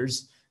 10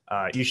 years,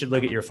 you should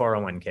look at your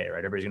 401k, right?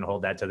 Everybody's going to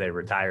hold that till they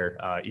retire.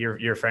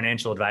 Your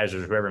financial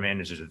advisors, whoever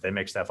manages it, they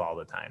make stuff all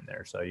the time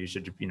there. So you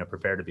should,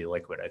 prepare to be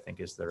liquid, I think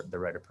is the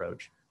right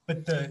approach.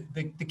 But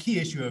the key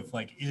issue of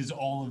like, is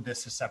all of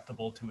this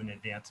susceptible to an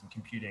advance in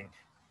computing?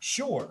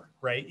 Sure,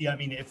 right? Yeah, I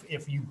mean,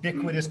 if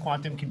ubiquitous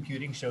quantum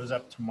computing shows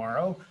up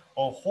tomorrow,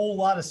 a whole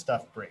lot of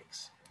stuff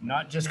breaks,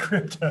 not just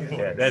crypto.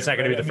 Yeah, that's not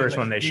going to be the first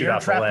one they shoot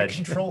off the ledge.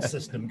 The control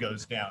system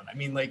goes down. I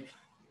mean, like,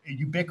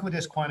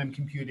 ubiquitous quantum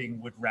computing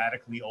would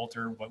radically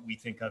alter what we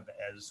think of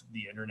as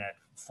the internet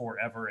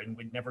forever and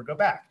would never go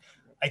back.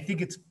 I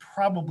think it's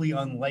probably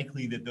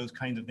unlikely that those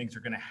kinds of things are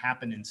going to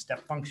happen in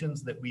step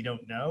functions that we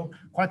don't know.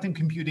 Quantum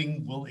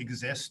computing will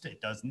exist. It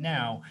does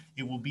now.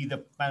 It will be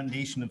the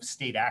foundation of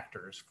state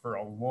actors for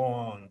a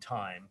long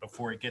time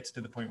before it gets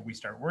to the point where we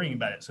start worrying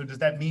about it. So does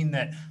that mean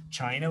that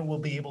China will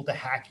be able to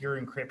hack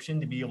your encryption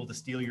to be able to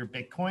steal your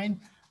Bitcoin?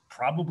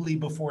 Probably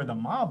before the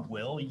mob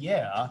will,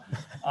 yeah.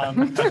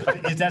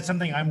 Is that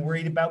something I'm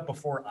worried about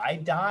before I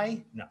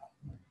die? No.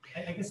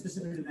 I guess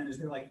specifically then,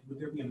 would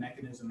there be a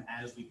mechanism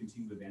as we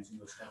continue advancing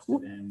those steps to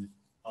then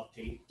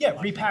update? Yeah,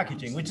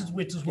 repackaging, which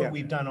is what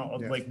we've done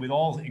like with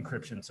all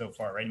encryption so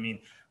far, right? I mean,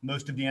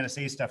 most of the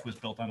NSA stuff was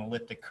built on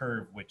elliptic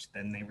curve, which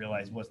then they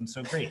realized wasn't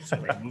so great. So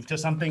they moved to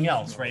something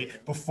else,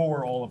 right?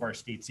 Before all of our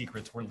state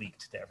secrets were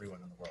leaked to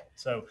everyone in the world.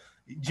 So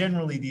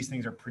generally these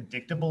things are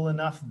predictable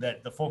enough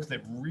that the folks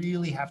that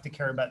really have to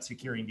care about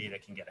securing data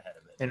can get ahead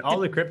of it. And all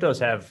the cryptos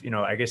have,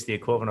 I guess the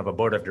equivalent of a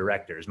board of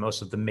directors.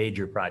 Most of the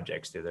major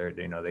projects do.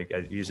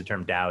 They use the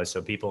term DAOs.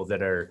 So people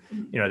that are,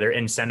 they're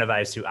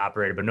incentivized to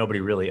operate, but nobody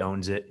really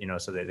owns it,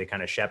 so they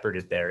kind of shepherd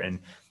it there. And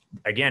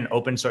again,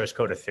 open source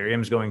code,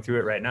 Ethereum's going through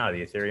it right now.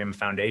 The Ethereum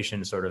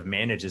Foundation sort of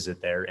manages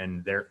it there,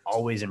 and they're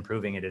always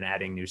improving it and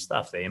adding new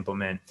stuff. They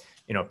implement,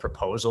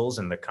 proposals,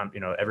 and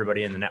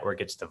everybody in the network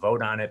gets to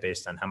vote on it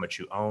based on how much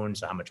you own,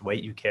 so how much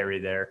weight you carry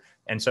there.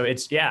 And so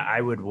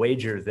I would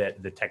wager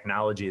that the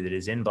technology that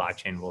is in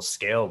blockchain will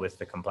scale with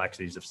the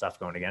complexities of stuff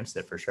going against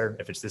it for sure,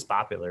 if it's this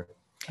popular.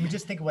 I mean,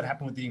 just think of what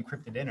happened with the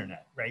encrypted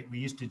internet, right? We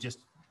used to just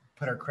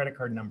put our credit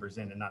card numbers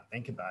in and not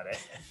think about it.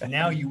 And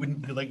now you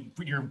wouldn't,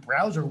 your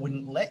browser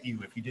wouldn't let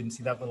you if you didn't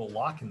see that little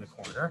lock in the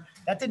corner.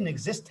 That didn't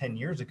exist 10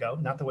 years ago,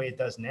 not the way it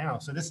does now.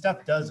 So this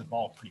stuff does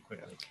evolve pretty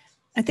quickly.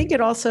 I think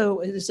it also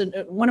is,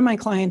 one of my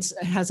clients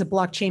has a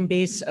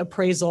blockchain-based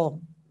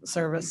appraisal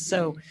service.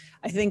 So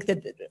I think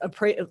that,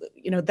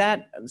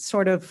 that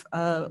sort of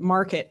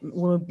market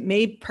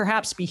may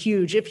perhaps be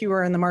huge. If you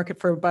were in the market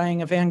for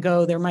buying a Van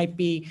Gogh, there might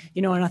be,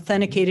 an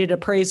authenticated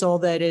appraisal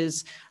that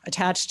is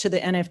attached to the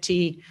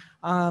NFT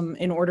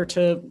in order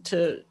to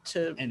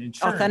and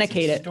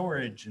authenticate it.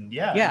 Storage and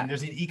and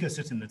there's an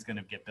ecosystem that's going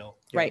to get built.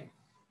 Right.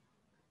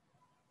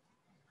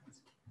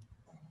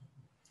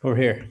 Over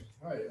here.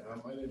 Hi,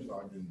 my name is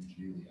Arjun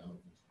Geely. I'm a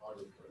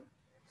photographer.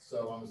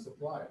 So I'm a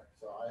supplier.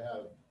 So I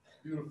have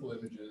beautiful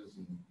images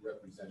and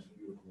representation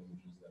beautiful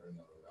images that are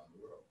known around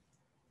the world.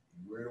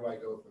 Where do I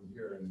go from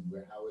here, and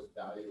how is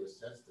value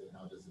assessed, and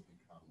how does it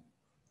become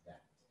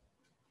that?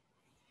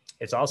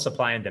 It's all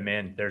supply and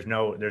demand. There's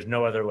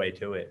no other way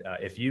to it.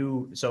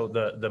 So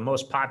the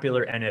most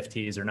popular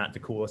NFTs are not the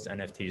coolest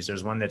NFTs.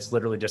 There's one that's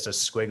literally just a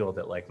squiggle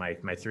that like my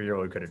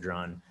 3-year-old could have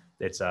drawn.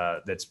 I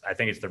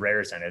think it's the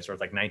rarest and it's worth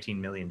like $19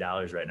 million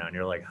right now. And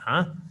you're like,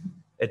 huh?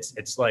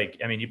 It's like,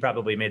 I mean, you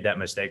probably made that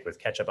mistake with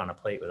ketchup on a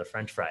plate with a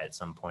French fry at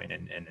some point,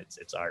 and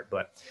it's art.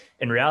 But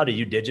in reality,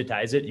 you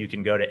digitize it. You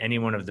can go to any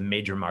one of the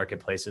major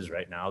marketplaces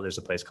right now. There's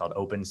a place called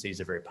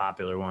OpenSea, a very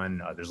popular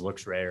one. There's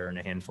LooksRare and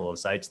a handful of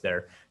sites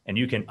there, and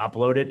you can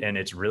upload it, and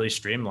it's really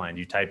streamlined.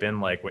 You type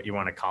in like what you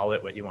want to call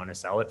it, what you want to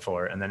sell it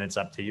for, and then it's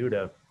up to you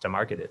to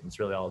market it. It's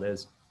really all it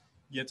is.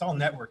 Yeah, it's all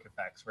network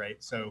effects,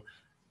 right? So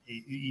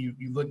you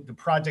look at the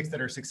projects that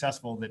are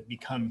successful that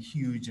become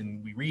huge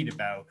and we read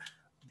about.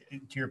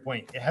 To your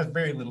point, it has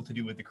very little to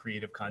do with the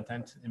creative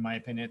content, in my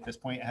opinion, at this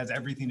point. It has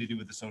everything to do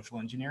with the social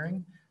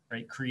engineering,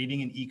 right?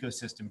 Creating an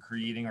ecosystem,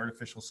 creating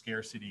artificial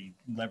scarcity,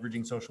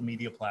 leveraging social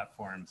media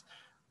platforms.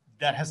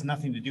 That has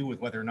nothing to do with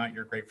whether or not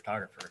you're a great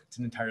photographer. It's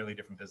an entirely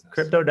different business.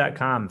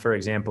 Crypto.com, for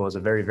example, is a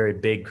very, very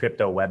big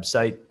crypto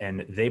website,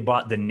 and they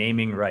bought the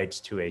naming rights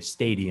to a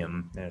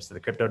stadium, so the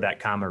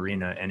Crypto.com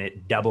arena, and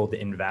it doubled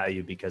in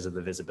value because of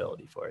the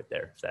visibility for it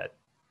there, if that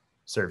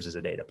serves as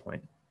a data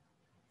point.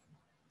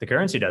 The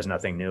currency does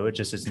nothing new. It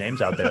just its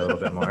name's out there a little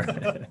bit more.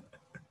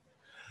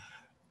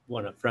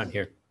 One up front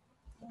here.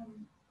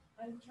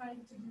 I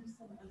tried to do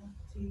some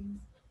NFTs,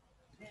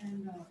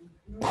 and in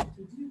order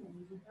to do them,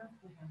 you have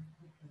to have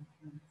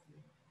cryptocurrency.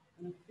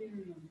 And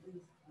Ethereum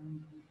is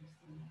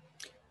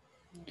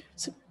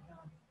so,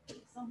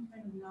 some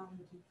kind of knowledge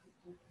of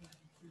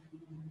cryptocurrency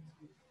in order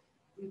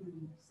to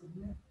even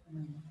submit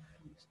an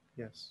NFT.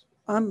 Yes.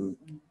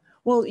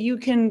 Well, you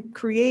can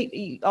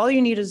create, all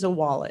you need is a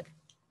wallet.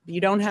 You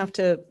don't have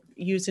to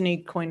use any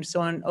coin.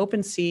 So on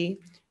OpenSea,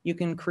 you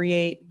can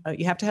create,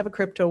 you have to have a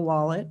crypto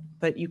wallet,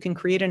 but you can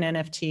create an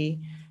NFT,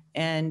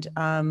 and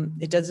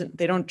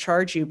they don't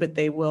charge you, but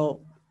they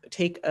will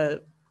take a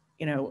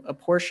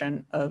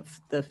portion of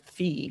the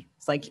fee.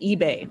 It's like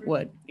eBay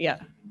would,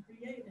 yeah. You can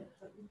create it,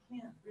 but you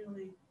can't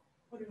really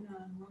put it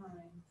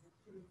online or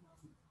put it on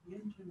the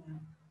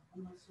internet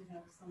unless you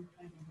have some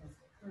kind of a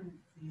currency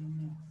in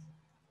this.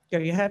 Yeah,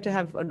 you have to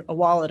have a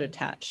wallet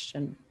attached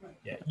and.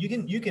 Yeah,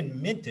 you can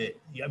mint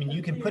it. I mean,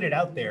 you can put it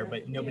out there,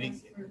 but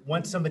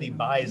once somebody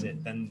buys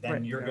it, then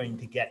Right. you're going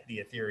to get the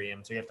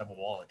Ethereum. So you have to have a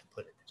wallet to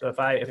put it. So if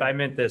I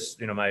mint this,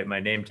 my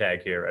name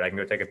tag here, right, I can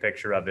go take a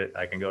picture of it.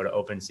 I can go to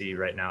OpenSea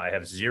right now. I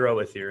have 0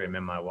 Ethereum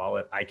in my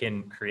wallet. I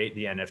can create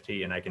the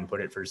NFT and I can put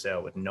it for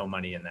sale with no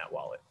money in that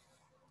wallet.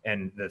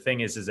 And the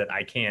thing is that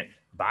I can't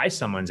buy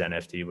someone's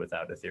NFT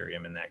without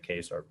Ethereum in that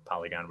case, or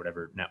Polygon,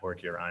 whatever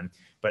network you're on.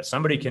 But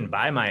somebody can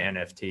buy my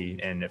NFT,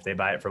 and if they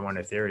buy it for 1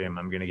 Ethereum,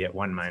 I'm going to get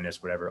 1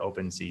 minus whatever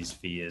OpenSea's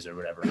fee is or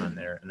whatever on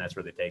there, and that's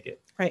where they take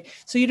it. Right.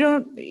 So you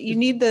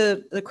need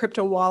the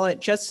crypto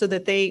wallet just so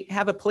that they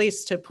have a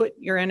place to put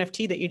your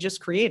NFT that you just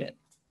created.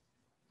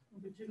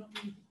 But you don't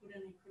need to put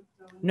any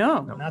crypto in.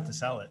 No, Not to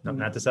sell it. No,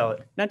 not to sell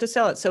it. not to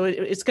sell it. So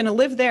it's going to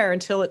live there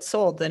until it's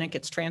sold, then it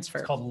gets transferred.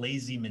 It's called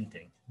lazy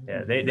minting.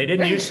 Yeah, they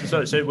didn't use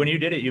so when you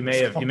did it, you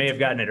may have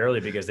gotten it early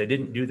because they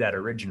didn't do that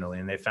originally,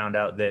 and they found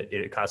out that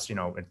it costs,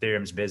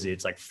 Ethereum's busy.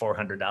 It's like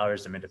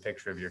 $400 to mint a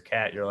picture of your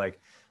cat. You're like,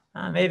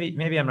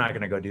 maybe I'm not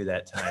going to go do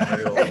that tonight.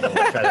 Maybe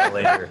we'll try that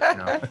later.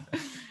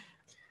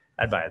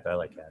 I'd buy it though. I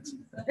like cats.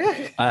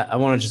 I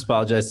want to just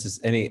apologize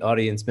to any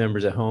audience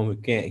members at home who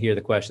can't hear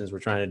the questions. We're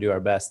trying to do our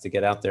best to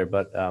get out there,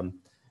 but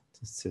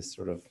just to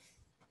sort of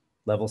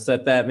level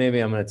set that, maybe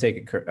I'm going to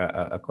take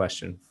a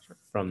question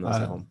from those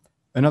at home.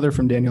 Another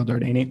from Daniel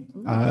Dardani.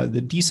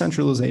 The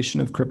decentralization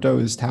of crypto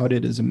is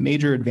touted as a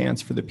major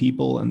advance for the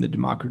people and the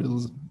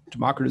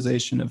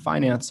democratization of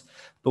finance.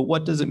 But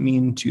what does it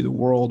mean to the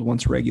world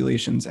once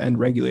regulations and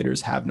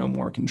regulators have no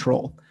more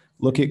control?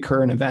 Look at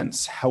current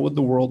events. How would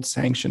the world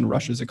sanction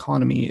Russia's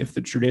economy if the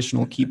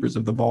traditional keepers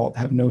of the vault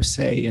have no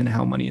say in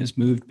how money is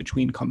moved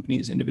between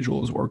companies,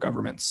 individuals, or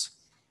governments?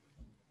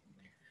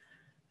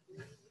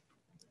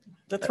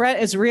 The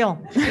threat is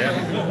real.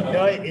 Yeah.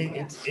 No,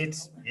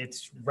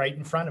 it's right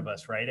in front of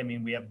us, right? I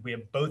mean, we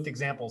have both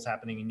examples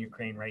happening in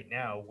Ukraine right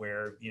now,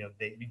 where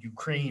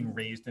Ukraine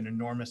raised an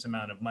enormous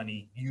amount of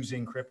money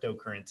using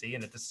cryptocurrency,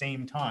 and at the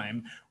same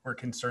time, we're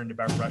concerned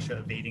about Russia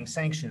evading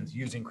sanctions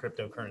using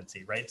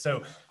cryptocurrency, right?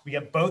 So we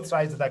have both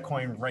sides of that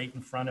coin right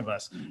in front of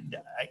us.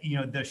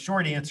 The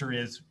short answer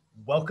is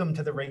welcome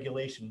to the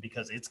regulation,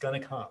 because it's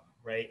going to come,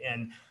 right?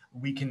 And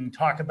we can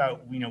talk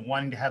about,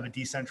 wanting to have a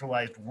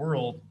decentralized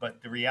world,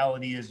 but the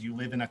reality is you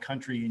live in a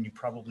country and you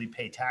probably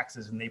pay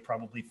taxes, and they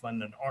probably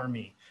fund an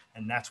army.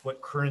 And that's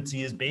what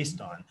currency is based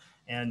on.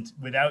 And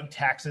without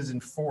taxes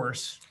and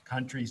force,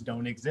 countries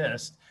don't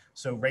exist.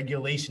 So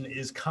regulation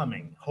is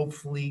coming,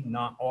 hopefully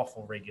not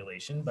awful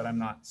regulation, but I'm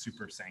not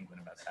super sanguine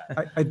about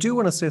that. I do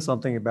want to say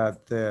something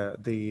about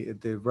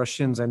the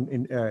Russians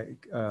and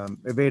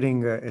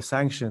evading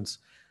sanctions.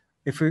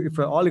 If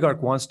an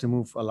oligarch wants to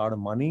move a lot of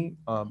money,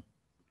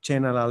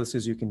 chain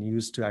analysis you can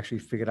use to actually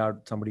figure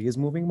out somebody is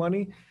moving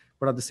money,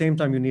 but at the same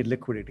time you need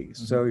liquidity.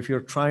 Mm-hmm. So if you're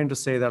trying to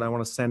say that I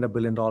want to send $1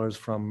 billion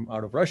from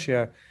out of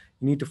Russia,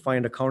 you need to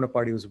find a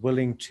counterparty who's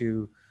willing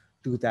to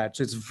do that.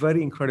 So it's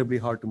very incredibly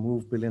hard to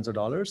move billions of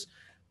dollars,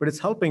 but it's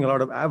helping a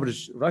lot of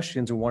average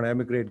Russians who want to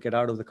emigrate, get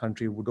out of the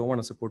country, who don't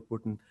want to support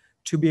Putin,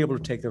 to be able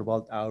to take their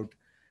wealth out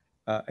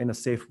in a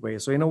safe way.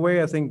 So in a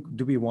way, I think,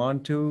 do we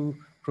want to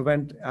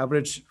prevent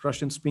average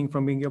Russians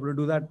from being able to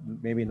do that?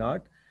 Maybe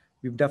not.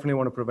 We definitely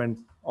want to prevent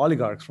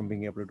oligarchs from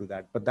being able to do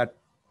that, but that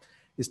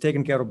is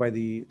taken care of by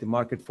the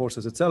market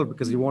forces itself,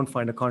 because you won't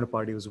find a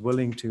counterparty who's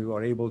willing to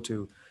or able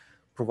to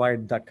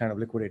provide that kind of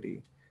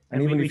liquidity.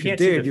 And even if you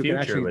did, you can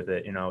actually with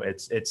it. You'll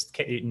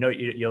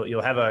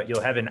have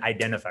an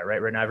identifier,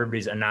 right? Right now,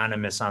 everybody's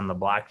anonymous on the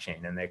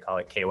blockchain, and they call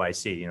it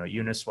KYC.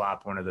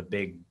 Uniswap, one of the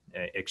big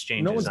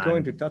exchanges. No one's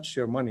going to touch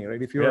your money,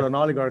 right? If you're an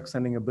oligarch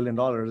sending $1 billion,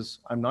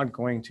 I'm not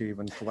going to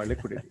even provide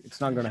liquidity. It's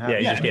not going to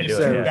happen. Yeah, you just can't do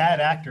it. Yeah. Bad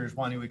actors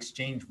want to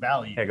exchange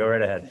value. Yeah, go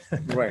right ahead.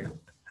 Right.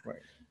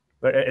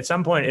 But at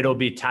some point, it'll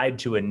be tied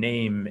to a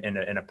name and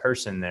a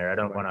person there. I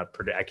don't want to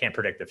predict. I can't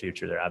predict the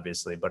future there,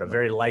 obviously. But a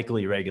very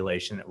likely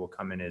regulation that will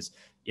come in is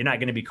you're not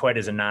going to be quite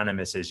as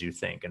anonymous as you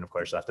think, and of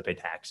course, you'll have to pay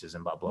taxes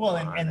and blah blah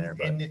blah.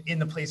 And in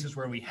the places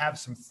where we have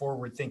some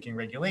forward-thinking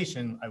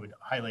regulation, I would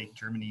highlight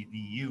Germany, the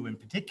EU in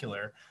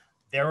particular.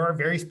 There are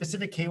very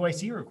specific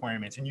KYC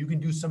requirements, and you can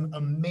do some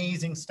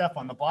amazing stuff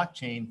on the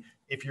blockchain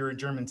if you're a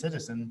German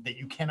citizen that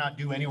you cannot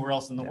do anywhere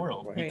else in the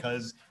world,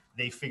 because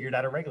they figured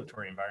out a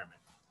regulatory environment.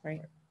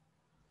 Right.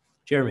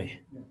 Jeremy.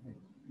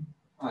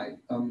 Hi.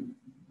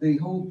 The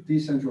whole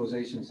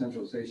decentralization,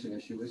 centralization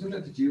issue, isn't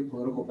that the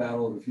geopolitical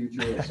battle of the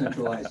future of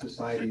centralized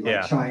society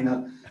like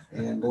China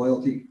and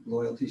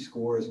loyalty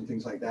scores and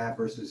things like that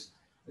versus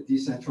the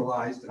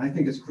decentralized? And I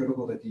think it's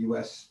critical that the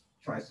U.S.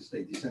 tries to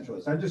stay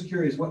decentralized. I'm just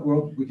curious, what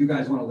world would you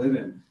guys want to live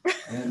in?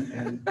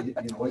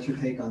 And what's your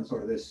take on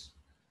sort of this?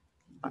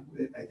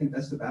 I think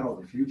that's the battle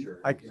of the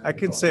future. I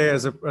can say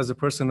as a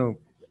person who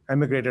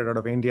emigrated out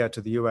of India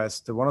to the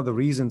US, one of the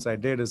reasons I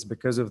did is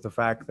because of the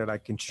fact that I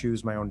can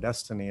choose my own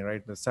destiny,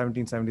 right? The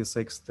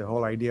 1776, the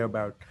whole idea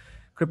about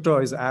crypto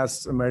is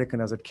as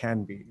American as it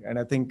can be. And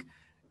I think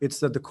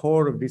it's at the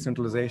core of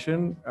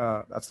decentralization.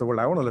 That's the world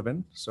I want to live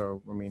in.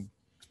 So, I mean,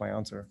 it's my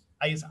answer.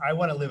 I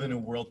want to live in a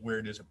world where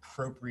it is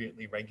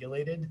appropriately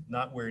regulated,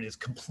 not where it is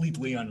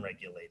completely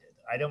unregulated.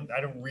 I don't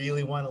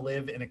really want to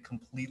live in a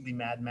completely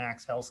Mad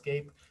Max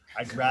hellscape.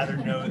 I'd rather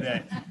know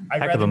that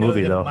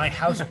my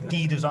house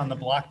deed is on the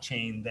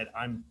blockchain, that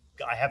I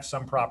have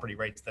some property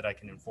rights that I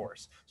can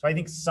enforce. So I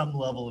think some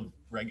level of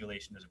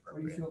regulation is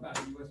appropriate. What do you feel about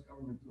the U.S.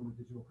 government doing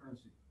digital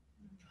currency?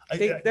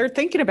 They're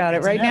thinking about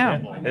it right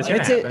now. So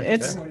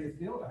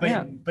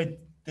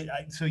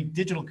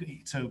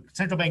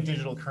central bank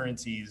digital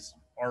currencies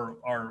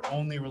are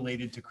only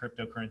related to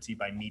cryptocurrency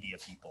by media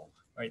people,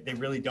 right? They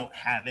really don't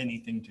have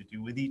anything to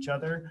do with each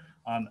other.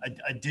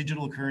 A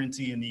digital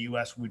currency in the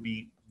US would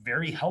be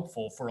very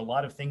helpful for a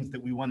lot of things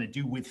that we want to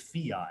do with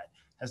fiat.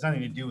 Has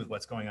nothing to do with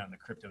what's going on in the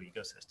crypto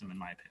ecosystem, in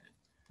my opinion.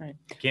 Right.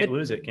 Can't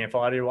lose it. Can't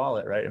fall out of your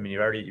wallet, right? I mean,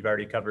 you've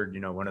already covered,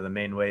 one of the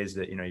main ways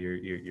that,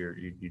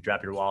 you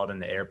drop your wallet in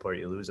the airport,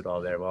 you lose it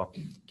all there. Well,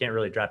 you can't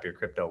really drop your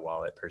crypto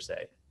wallet per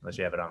se, unless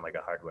you have it on like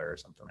a hardware or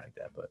something like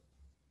that. But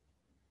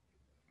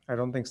I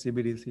don't think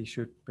CBDC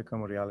should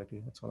become a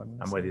reality. That's all I'm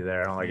with you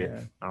there. I don't like it.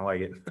 I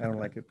don't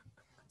like it.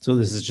 So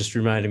this is just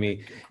reminding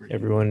me,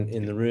 everyone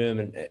in the room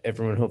and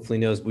everyone hopefully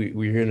knows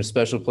we're in a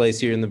special place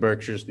here in the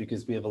Berkshires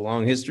because we have a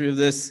long history of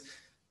this.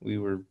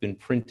 We've been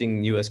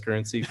printing U.S.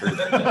 currency for,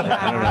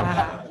 I don't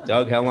know,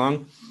 Doug, how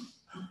long?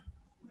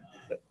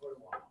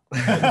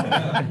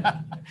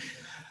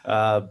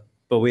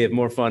 But we have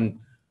more fun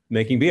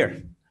making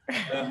beer.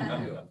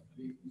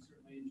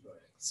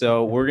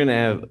 So we're going to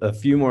have a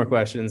few more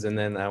questions, and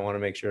then I want to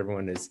make sure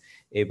everyone is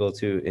able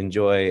to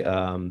enjoy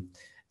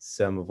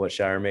some of what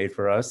Shire made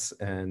for us.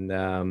 And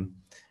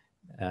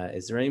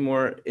is there any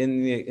more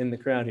in the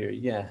crowd here?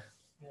 Yeah.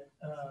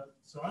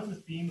 So on the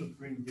theme of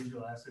bringing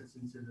digital assets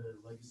into the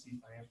legacy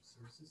financial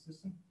services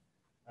system,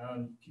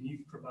 can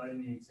you provide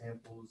any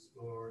examples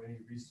or any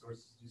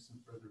resources to do some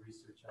further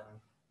research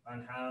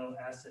on how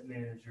asset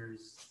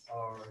managers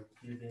are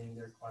giving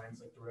their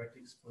clients like direct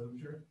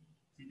exposure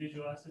to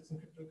digital assets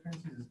and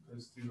cryptocurrencies as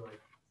opposed to like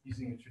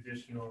using a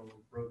traditional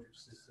brokerage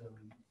system,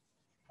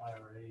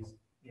 IRAs,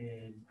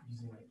 and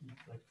using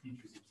like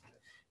futures ETFs?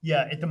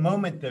 Yeah, at the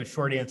moment, the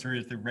short answer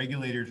is the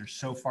regulators are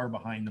so far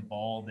behind the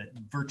ball that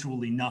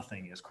virtually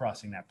nothing is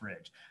crossing that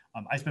bridge.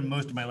 I spent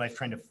most of my life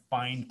trying to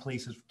find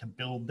places to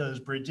build those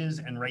bridges,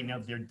 and right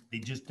now they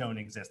just don't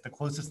exist. The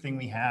closest thing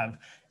we have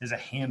is a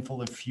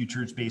handful of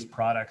futures-based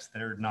products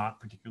that are not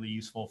particularly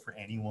useful for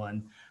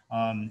anyone.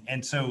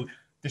 And so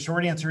the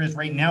short answer is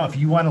right now, if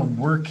you want to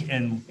work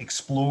and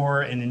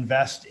explore and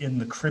invest in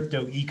the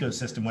crypto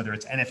ecosystem, whether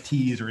it's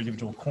NFTs or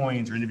individual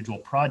coins or individual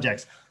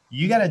projects,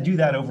 you got to do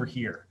that over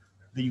here.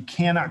 That you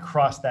cannot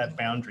cross that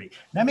boundary.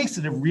 That makes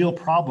it a real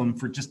problem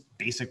for just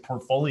basic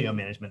portfolio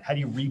management. How do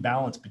you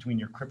rebalance between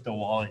your crypto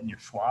wallet and your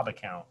Schwab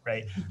account,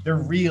 right? There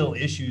are real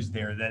issues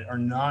there that are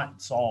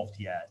not solved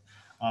yet.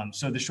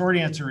 So the short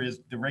answer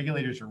is the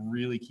regulators are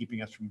really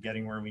keeping us from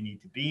getting where we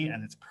need to be,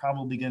 and it's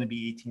probably going to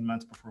be 18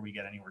 months before we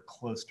get anywhere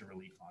close to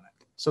relief on it.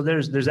 So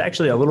there's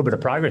actually a little bit of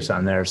progress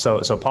on there.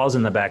 So Paul's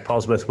in the back.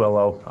 Paul's with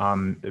Willow.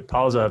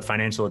 Paul's a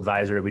financial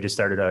advisor. We just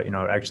started a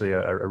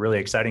really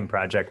exciting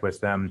project with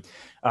them.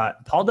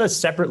 Paul does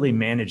separately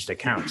managed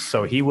accounts.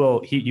 So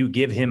you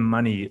give him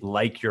money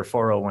like your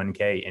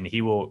 401k, and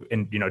he will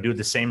do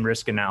the same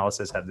risk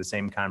analysis, have the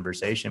same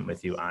conversation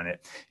with you on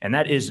it. And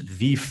that is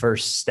the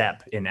first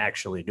step in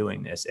actually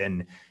doing this.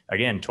 And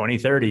again,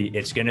 2030,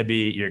 it's going to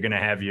be, you're going to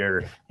have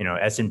your,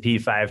 S&P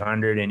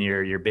 500 and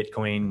your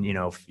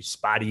Bitcoin,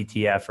 spot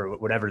ETF or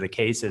whatever the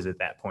case is at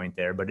that point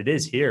there, but it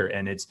is here.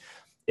 And it's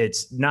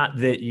not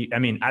that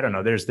I don't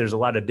know. There's a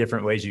lot of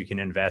different ways you can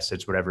invest.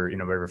 It's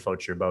whatever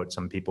floats your boat.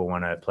 Some people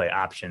want to play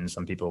options.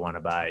 Some people want to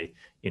buy,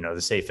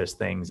 the safest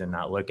things and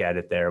not look at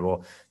it there.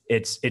 Well,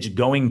 it's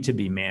going to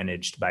be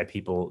managed by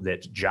people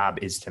that job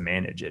is to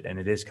manage it. And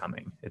it is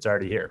coming. It's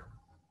already here.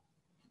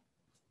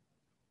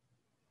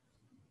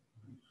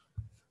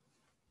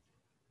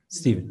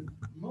 Stephen.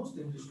 Most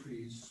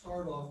industries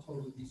start off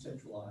totally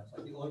decentralized,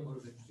 like the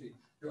automotive industry.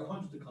 There are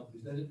hundreds of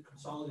companies, then it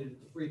consolidated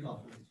to 3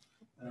 companies.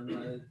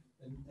 And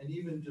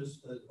even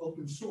just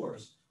open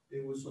source,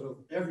 it was sort of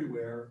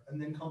everywhere. And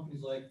then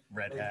companies like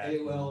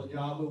AOL and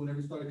Yahoo and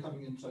everything started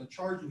coming in and started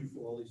charging you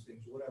for all these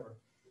things or whatever.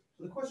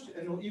 So the question,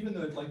 and even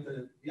though like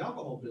the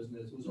alcohol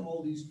business, it was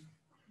all these,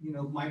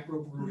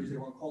 microbreweries, they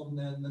weren't called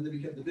them then they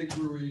became the big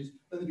breweries,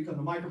 then they become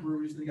the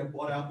microbreweries, then they got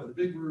bought out by the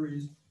big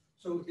breweries.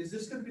 So is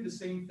this going to be the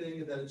same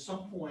thing that at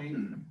some point,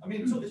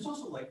 it's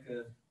also like,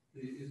 at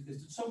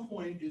some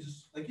point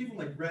is like, even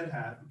like Red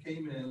Hat who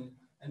came in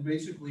and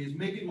basically is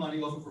making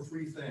money off of a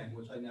free thing,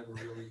 which I never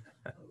really,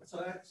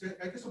 so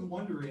I guess I'm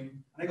wondering,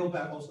 and I go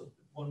back also,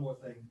 one more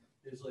thing,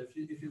 is like,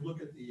 if you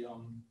look at the,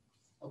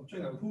 I'm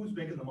trying to, who's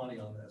making the money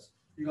on this?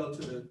 You go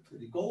to the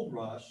gold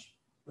rush,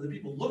 where the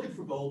people looking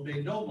for gold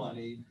made no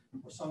money,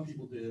 or some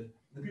people did,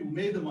 the people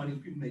made the money, the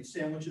people made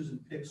sandwiches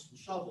and picks and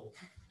shovels.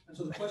 And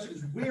so the question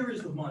is, where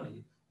is the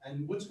money?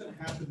 And what's going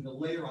to happen in the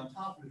layer on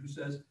top of it who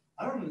says,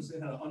 I don't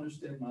understand how to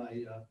understand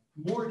my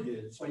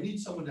mortgage, so I need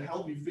someone to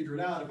help me figure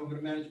it out if I'm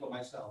gonna manage it by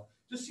myself.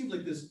 Just seems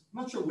like this,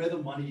 I'm not sure where the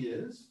money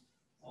is,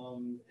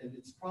 and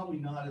it's probably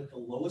not at the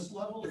lowest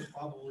level, it's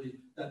probably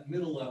that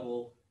middle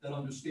level that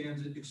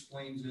understands it,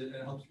 explains it,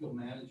 and helps people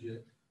manage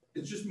it.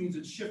 It just means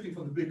it's shifting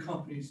from the big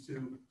companies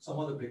to some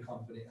other big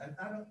company. And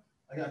I don't,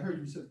 like I heard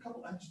you said a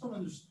couple, I just don't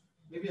understand,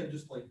 maybe I'm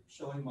just like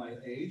showing my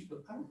age,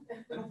 but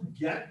I don't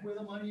get where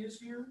the money is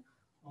here.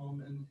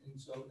 And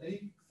so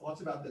any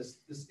thoughts about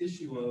this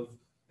issue of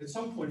at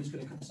some point it's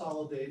going to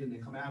consolidate and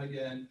then come out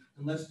again,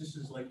 unless this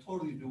is like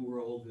totally new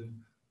world and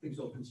things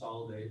don't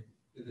consolidate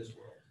in this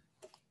world.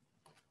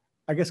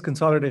 I guess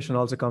consolidation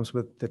also comes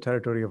with the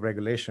territory of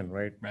regulation,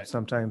 right? Right.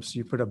 Sometimes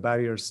you put up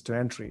barriers to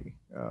entry.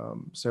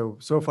 So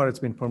far it's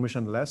been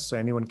permissionless, so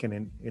anyone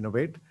can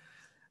innovate.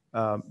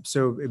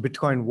 So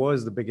Bitcoin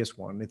was the biggest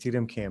one.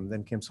 Ethereum came,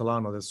 then came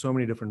Solana. There's so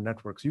many different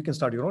networks. You can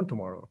start your own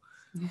tomorrow,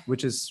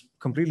 which is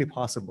completely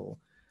possible.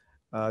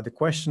 The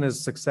question is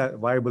success,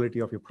 viability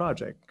of your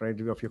project, right?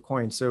 Of your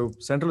coin. So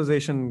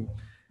centralization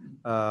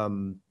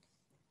will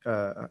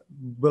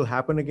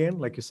happen again,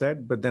 like you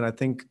said, but then I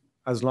think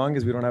as long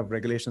as we don't have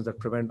regulations that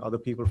prevent other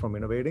people from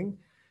innovating,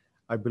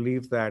 I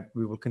believe that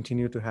we will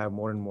continue to have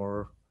more and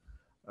more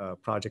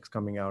projects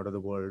coming out of the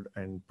world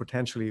and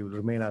potentially will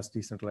remain as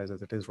decentralized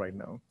as it is right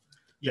now.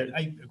 Yeah,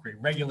 I agree.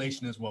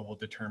 Regulation is what will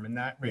determine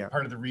that. Right? Yeah.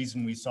 Part of the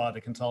reason we saw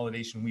the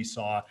consolidation we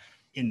saw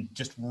in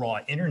just raw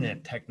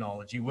internet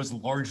technology was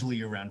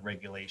largely around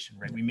regulation,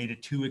 right? We made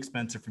it too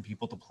expensive for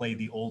people to play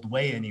the old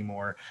way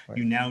anymore. Right.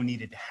 You now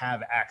needed to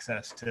have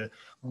access to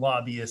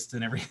lobbyists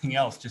and everything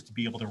else just to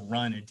be able to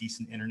run a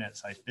decent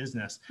internet-sized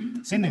business.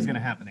 Same thing's going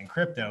to happen in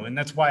crypto. And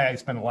that's why I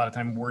spend a lot of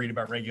time worried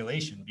about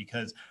regulation,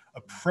 because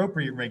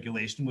appropriate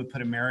regulation would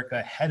put America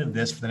ahead of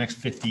this for the next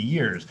 50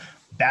 years.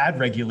 Bad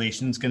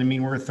regulation is going to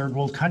mean we're a third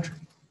world country.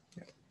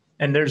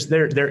 And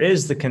there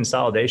is the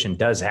consolidation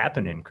does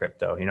happen in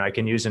crypto. You know, I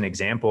can use an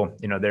example.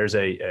 You know,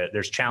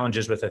 there's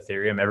challenges with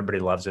Ethereum. Everybody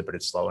loves it, but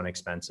it's slow and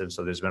expensive.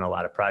 So there's been a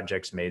lot of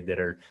projects made that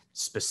are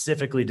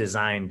specifically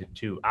designed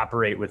to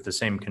operate with the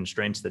same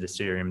constraints that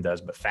Ethereum does,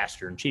 but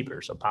faster and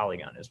cheaper. So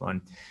Polygon is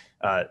one.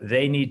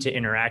 They need to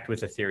interact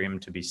with Ethereum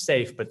to be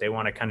safe, but they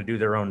want to kind of do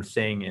their own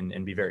thing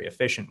and be very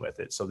efficient with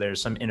it. So there's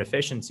some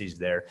inefficiencies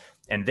there.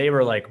 And they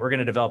were like, we're going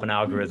to develop an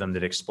algorithm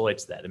that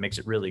exploits that. It makes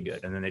it really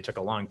good. And then they took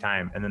a long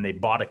time. And then they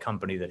bought a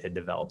company that had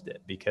developed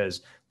it,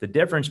 because the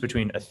difference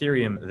between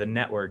Ethereum, the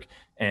network,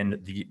 and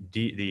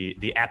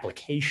the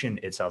application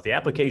itself, the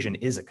application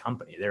is a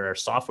company. There are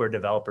software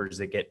developers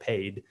that get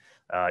paid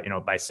you know,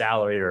 by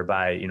salary or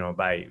by, you know,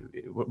 by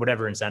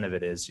whatever incentive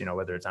it is, you know,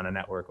 whether it's on a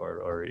network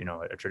or, you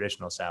know, a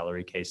traditional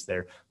salary case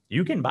there,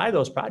 you can buy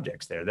those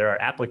projects there. There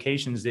are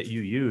applications that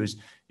you use,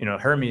 you know,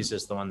 Hermes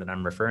is the one that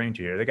I'm referring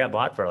to here. They got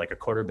bought for like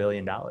 $250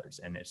 million,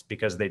 and it's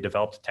because they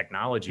developed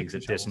technologies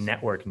that this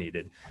network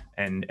needed.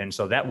 And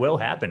so that will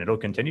happen. It'll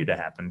continue to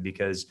happen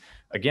because,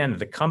 again,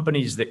 the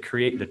companies that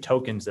create the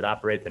tokens that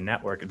operate the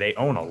network, they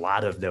own a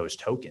lot of those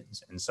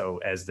tokens. And so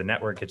as the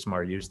network gets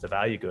more used, the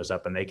value goes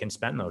up and they can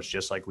spend those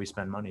just like we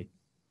spend money.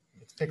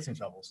 It's picks and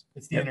shovels.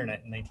 It's the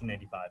internet in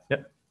 1995.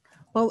 Yep.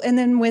 Well, and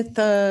then with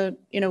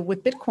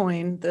with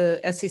Bitcoin, the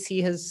SEC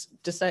has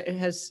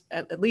decided,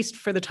 at least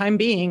for the time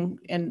being,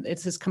 and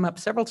it has come up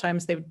several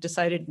times, they've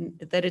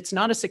decided that it's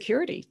not a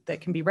security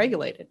that can be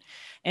regulated,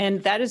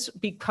 and that is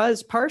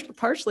because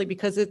partially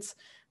because it's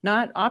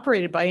not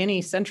operated by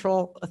any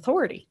central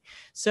authority.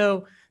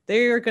 So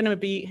they're going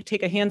to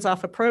take a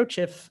hands-off approach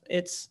if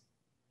it's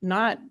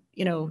not,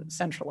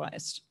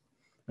 centralized.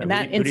 Who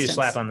do you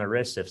slap on the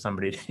wrist if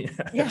somebody,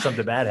 if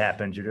something bad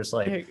happens? You're just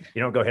like,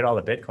 you don't go hit all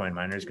the Bitcoin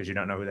miners because you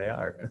don't know who they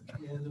are.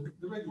 Yeah,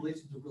 the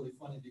regulations are really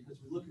funny because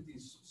we look at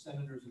these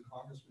senators and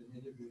congressmen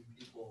interviewing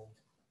people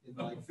in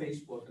like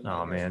Facebook,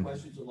 and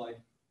questions are like,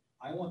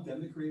 I want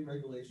them to create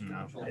regulations.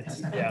 No,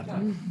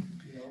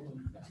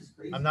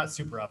 I'm not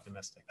super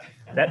optimistic.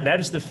 That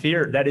is the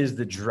fear. That is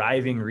the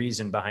driving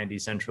reason behind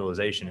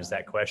decentralization, is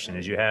that question.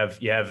 Is you have,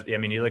 I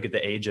mean, you look at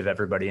the age of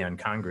everybody on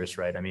Congress,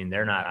 right? I mean,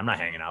 I'm not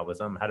hanging out with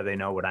them. How do they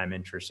know what I'm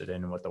interested in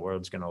and what the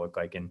world's going to look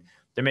like? And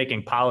they're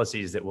making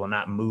policies that will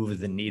not move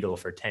the needle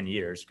for 10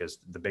 years because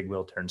the big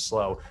wheel turns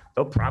slow.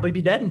 They'll probably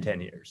be dead in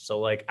 10 years. So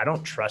like, I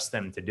don't trust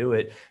them to do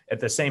it. At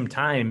the same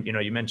time,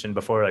 you mentioned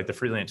before, like the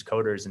freelance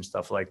coders and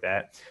stuff like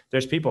that.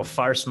 There's people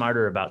far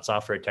smarter about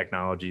software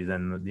technology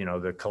than,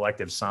 the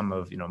collective sum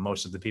of,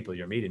 most of the people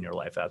you meet in your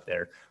life out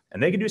there.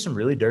 And they can do some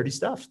really dirty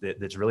stuff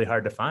that's really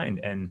hard to find.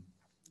 And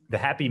the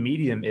happy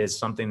medium is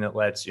something that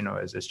lets,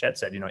 as Chet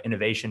said,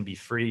 innovation be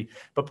free,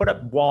 but put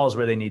up walls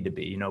where they need to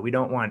be. We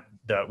don't want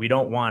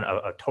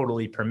a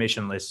totally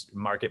permissionless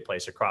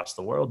marketplace across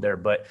the world there,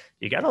 but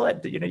you gotta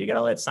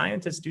let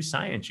scientists do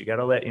science. You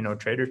gotta let,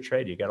 traders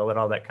trade. You gotta let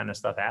all that kind of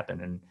stuff happen.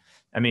 And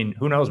I mean,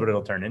 who knows what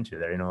it'll turn into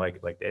there?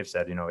 Like Dave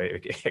said,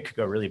 it could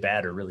go really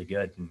bad or really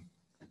good, and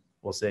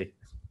we'll see.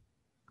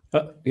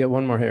 You got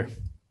one more here.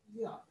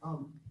 Yeah.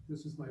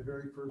 This is my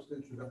very first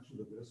introduction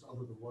to this,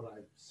 other than what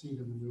I've seen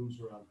in the news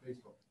or on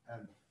Facebook.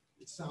 And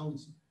it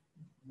sounds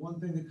one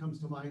thing that comes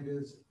to mind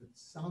is it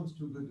sounds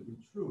too good to be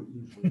true. It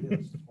usually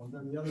is. And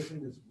then the other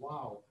thing is,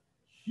 wow,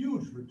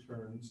 huge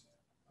returns.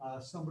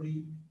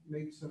 Somebody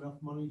makes enough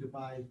money to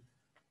buy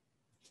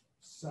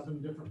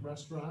 7 different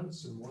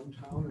restaurants in one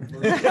town.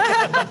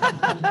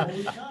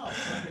 Holy cow.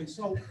 Okay,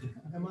 so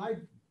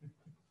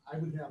I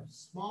would have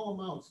small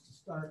amounts to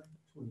start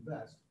to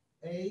invest.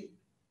 A,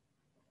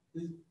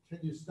 can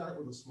you start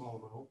with a small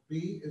amount?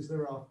 B, is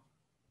there a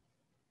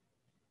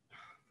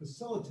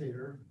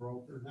facilitator,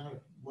 broker, not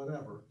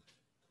whatever,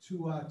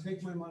 to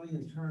take my money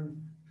and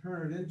turn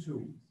it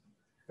into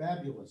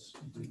fabulous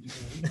returns?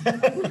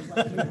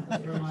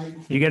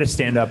 You got to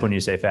stand up when you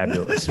say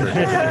fabulous.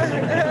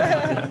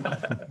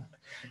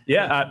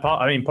 Yeah, Paul,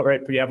 I mean,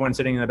 right, you have one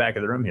sitting in the back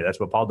of the room here. That's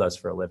what Paul does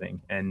for a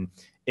living. And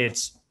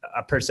it's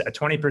a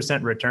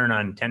 20% return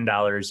on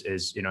 $10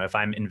 is, you know, if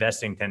I'm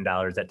investing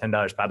 $10, that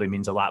 $10 probably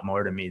means a lot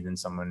more to me than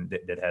someone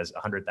that has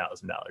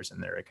 $100,000 in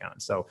their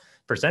account. So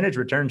percentage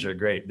returns are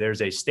great.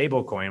 There's a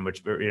stable coin,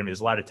 which, you know,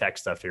 there's a lot of tech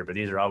stuff here, but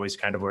these are always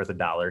kind of worth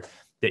 $1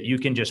 that you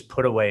can just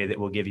put away that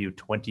will give you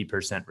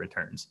 20%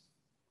 returns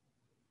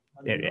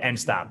and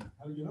stop.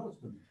 How do you know it's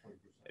going to be 20%?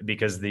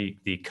 Because the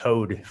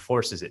code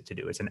forces it to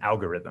do. It's an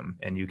algorithm,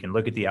 and you can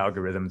look at the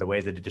algorithm, the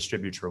way that it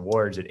distributes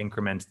rewards, it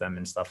increments them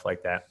and stuff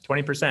like that.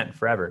 20%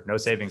 forever, no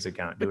savings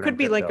account. It could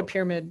be like a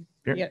pyramid.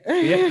 Yeah,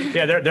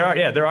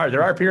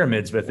 there are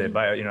pyramids with it.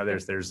 By, you know,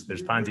 there's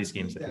Ponzi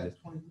schemes that do it.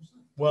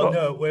 Well,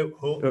 no,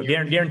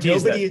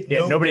 guarantees nobody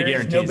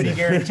guarantees. Nobody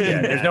guarantees.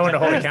 Yeah, there's no one to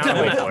hold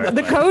accountable for it.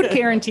 The code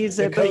guarantees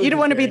it, but you don't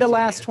want to be the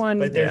last one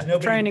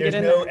trying to get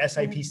in there. There's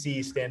no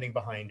SIPC standing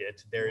behind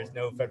it. There is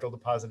no Federal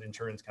Deposit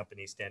Insurance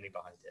Company standing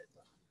behind it.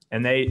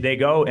 And they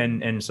go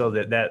and so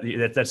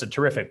that's a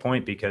terrific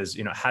point, because,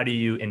 you know, how do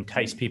you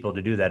entice people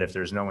to do that if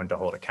there's no one to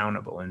hold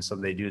accountable? And so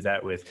they do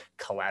that with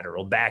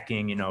collateral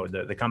backing. You know,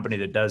 the company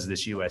that does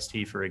this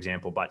UST, for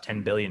example, bought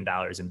 $10 billion in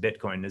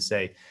Bitcoin to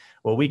say,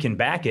 well, we can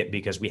back it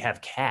because we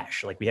have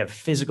cash, like we have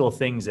physical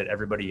things that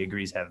everybody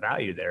agrees have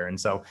value there. And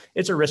so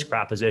it's a risk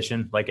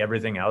proposition like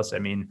everything else. I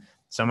mean,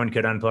 someone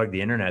could unplug the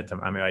internet.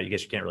 I mean, I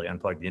guess you can't really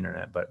unplug the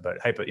internet, but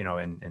you know,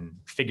 in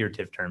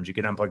figurative terms, you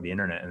could unplug the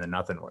internet and then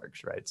nothing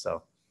works, right?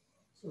 So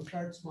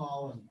start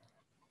small and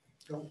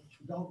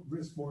don't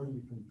risk more than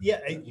you can. Yeah,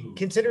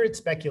 consider it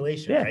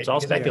speculation. Yeah, right? It's all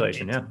Because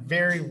speculation.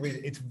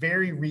 It's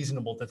very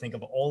reasonable to think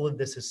of all of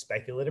this as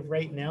speculative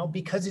right now,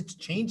 because it's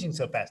changing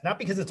so fast. Not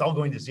because it's all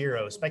going to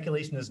zero.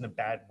 Speculation isn't a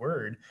bad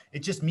word. It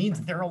just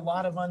means there are a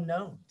lot of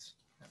unknowns.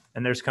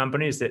 And there's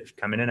companies that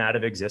come in and out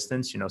of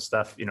existence, you know,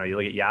 stuff, you know, you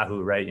look at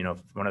Yahoo, right? You know,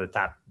 one of the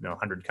top,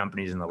 100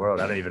 companies in the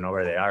world. I don't even know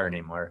where they are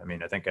anymore. I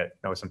mean, I think I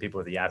know some people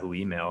with a Yahoo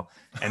email,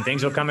 and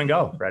things will come and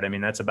go, right? I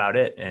mean, that's about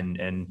it.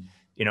 And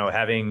you know,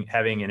 having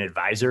an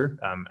advisor,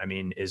 I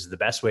mean, is the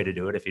best way to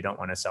do it if you don't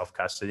want to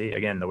self-custody.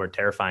 Again, the word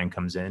terrifying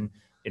comes in.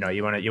 You know,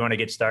 you want to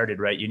get started,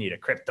 right? You need a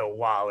crypto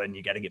wallet, and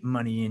you got to get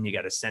money in, you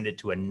got to send it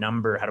to a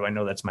number. How do I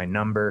know that's my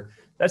number?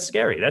 That's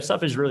scary. That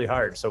stuff is really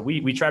hard. So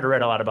we try to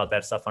write a lot about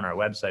that stuff on our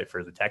website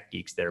for the tech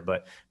geeks there,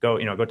 but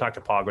go talk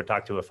to Paul, go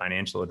talk to a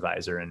financial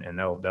advisor, and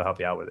they'll help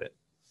you out with it.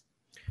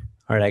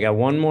 All right. I got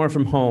one more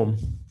from home.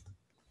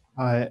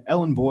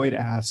 Ellen Boyd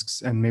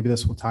asks, and maybe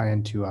this will tie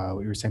into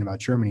what you were saying about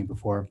Germany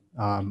before.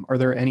 Are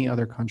there any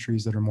other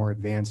countries that are more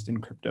advanced in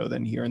crypto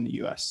than here in the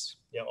US?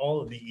 Yeah,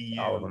 all of the EU.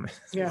 All of them.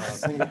 Yeah.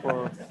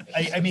 Singapore.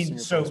 I mean,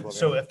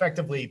 so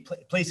effectively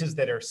places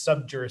that are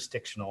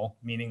sub-jurisdictional,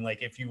 meaning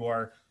like if you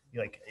are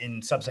like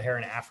in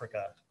sub-Saharan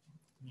Africa,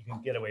 you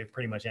can get away with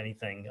pretty much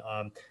anything.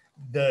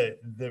 The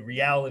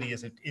reality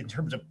is that in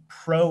terms of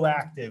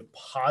proactive,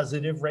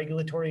 positive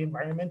regulatory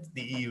environment,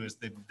 the EU is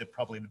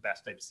probably the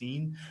best I've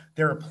seen.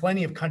 There are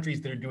plenty of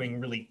countries that are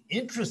doing really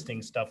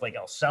interesting stuff like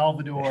El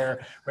Salvador,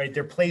 right?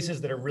 There are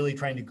places that are really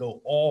trying to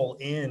go all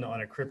in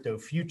on a crypto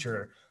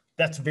future.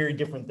 That's very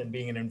different than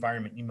being an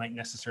environment you might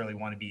necessarily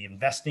want to be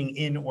investing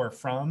in or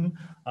from.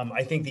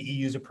 I think the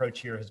EU's approach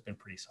here has been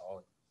pretty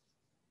solid.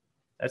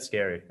 That's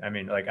scary. I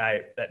mean, like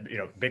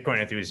Bitcoin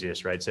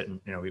enthusiasts, right?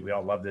 Sitting, we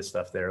all love this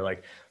stuff there.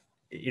 Like,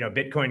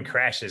 Bitcoin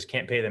crashes,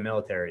 can't pay the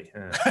military. I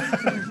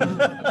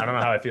don't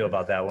know how I feel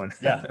about that one.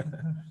 Yeah.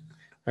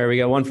 All right, we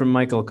got one from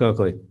Michael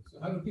Coakley.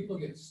 So how do people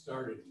get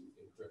started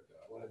in crypto?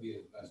 I want to be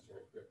an investor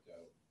in crypto.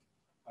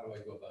 How do I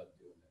go about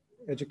doing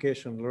that?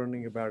 Education,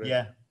 learning about it.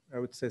 Yeah. I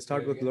would say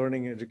start with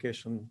learning,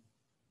 education,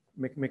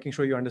 making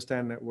sure you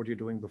understand what you're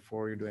doing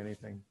before you do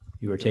anything.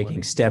 You are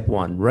taking step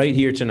one right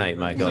here tonight,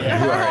 Michael.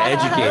 Yeah. You are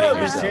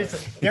educating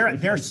yourself.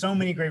 There are so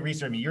many great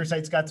research. I mean, your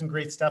site's got some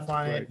great stuff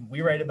on it.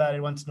 We write about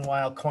it once in a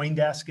while.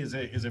 CoinDesk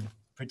is a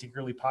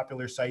particularly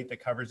popular site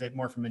that covers it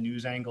more from a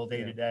news angle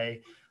day to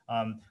day.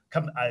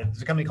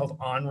 There's a company called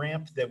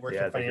OnRamp that works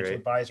with financial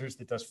advisors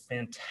that does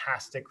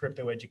fantastic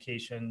crypto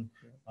education.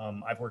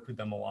 I've worked with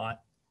them a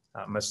lot.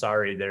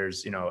 Masari,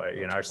 there's, in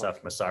our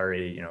stuff,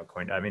 Masari,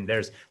 Coin. I mean,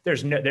 there's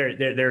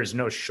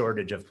no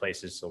shortage of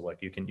places to look.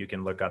 You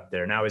can look up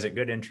there. Now, is it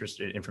good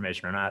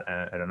information or not?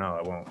 I don't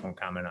know. I won't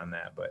comment on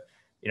that, but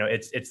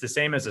it's the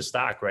same as a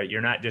stock, right?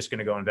 You're not just going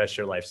to go invest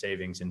your life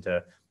savings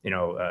into,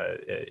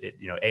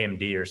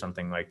 AMD or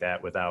something like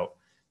that without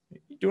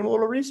doing a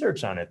little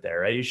research on it there,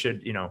 right? You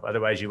should,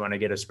 otherwise you want to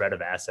get a spread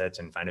of assets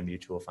and find a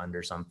mutual fund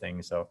or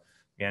something. So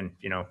again,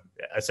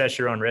 assess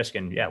your own risk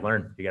and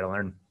learn. You got to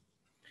learn.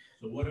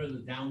 So what are the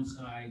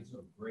downsides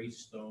of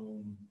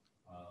grayscale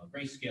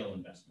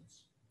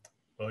investments?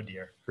 Oh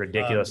dear.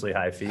 Ridiculously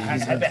high fees.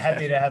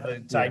 Happy to have a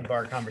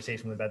sidebar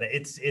conversation about that.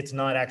 It's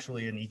not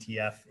actually an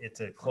ETF.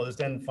 It's a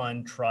closed-end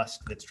fund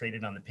trust that's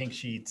traded on the pink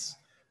sheets.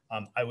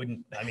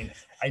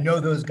 I know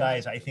those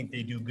guys. I think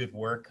they do good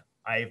work.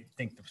 I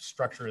think the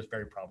structure is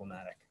very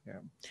problematic. Yeah.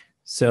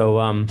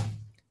 So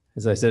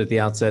as I said at the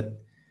outset,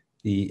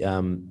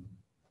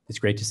 it's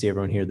great to see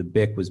everyone here. The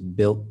BIC was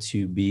built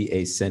to be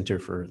a center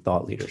for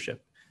thought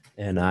leadership.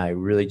 And I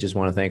really just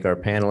want to thank our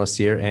panelists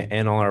here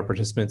and all our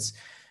participants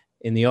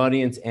in the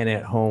audience and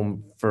at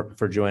home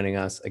for joining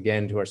us.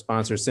 Again, to our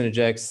sponsors,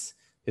 Synergex,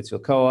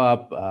 Pittsfield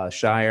Co-op,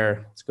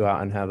 Shire, let's go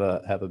out and have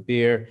a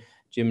beer,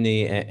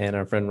 Jimny, and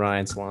our friend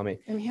Ryan Salami.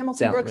 And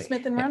Hamilton, Brooks,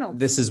 Smith, and Reynolds.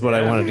 This is what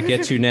I wanted to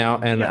get to now.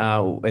 And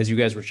as you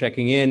guys were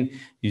checking in,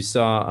 you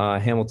saw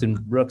Hamilton,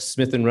 Brooks,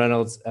 Smith, and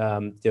Reynolds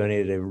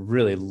donated a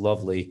really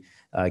lovely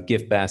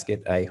gift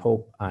basket. I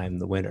hope I'm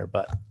the winner.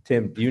 But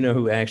Tim, do you know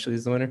who actually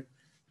is the winner?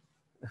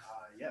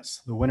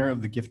 Yes, the winner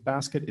of the gift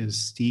basket is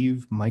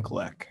Steve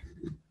Michalek.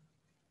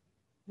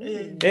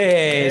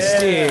 Hey,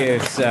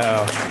 Steve.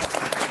 So.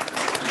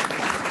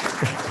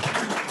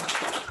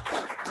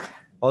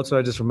 Also,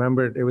 I just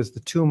remembered it was the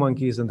 2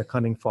 monkeys and the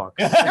cunning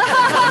fox.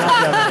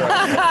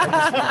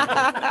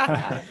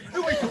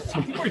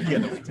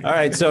 All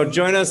right, so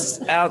join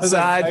us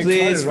outside,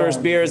 please.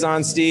 First beer is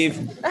on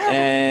Steve.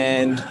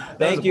 And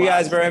thank you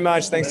guys very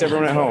much. Thanks to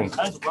everyone at home.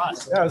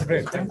 That was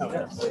great.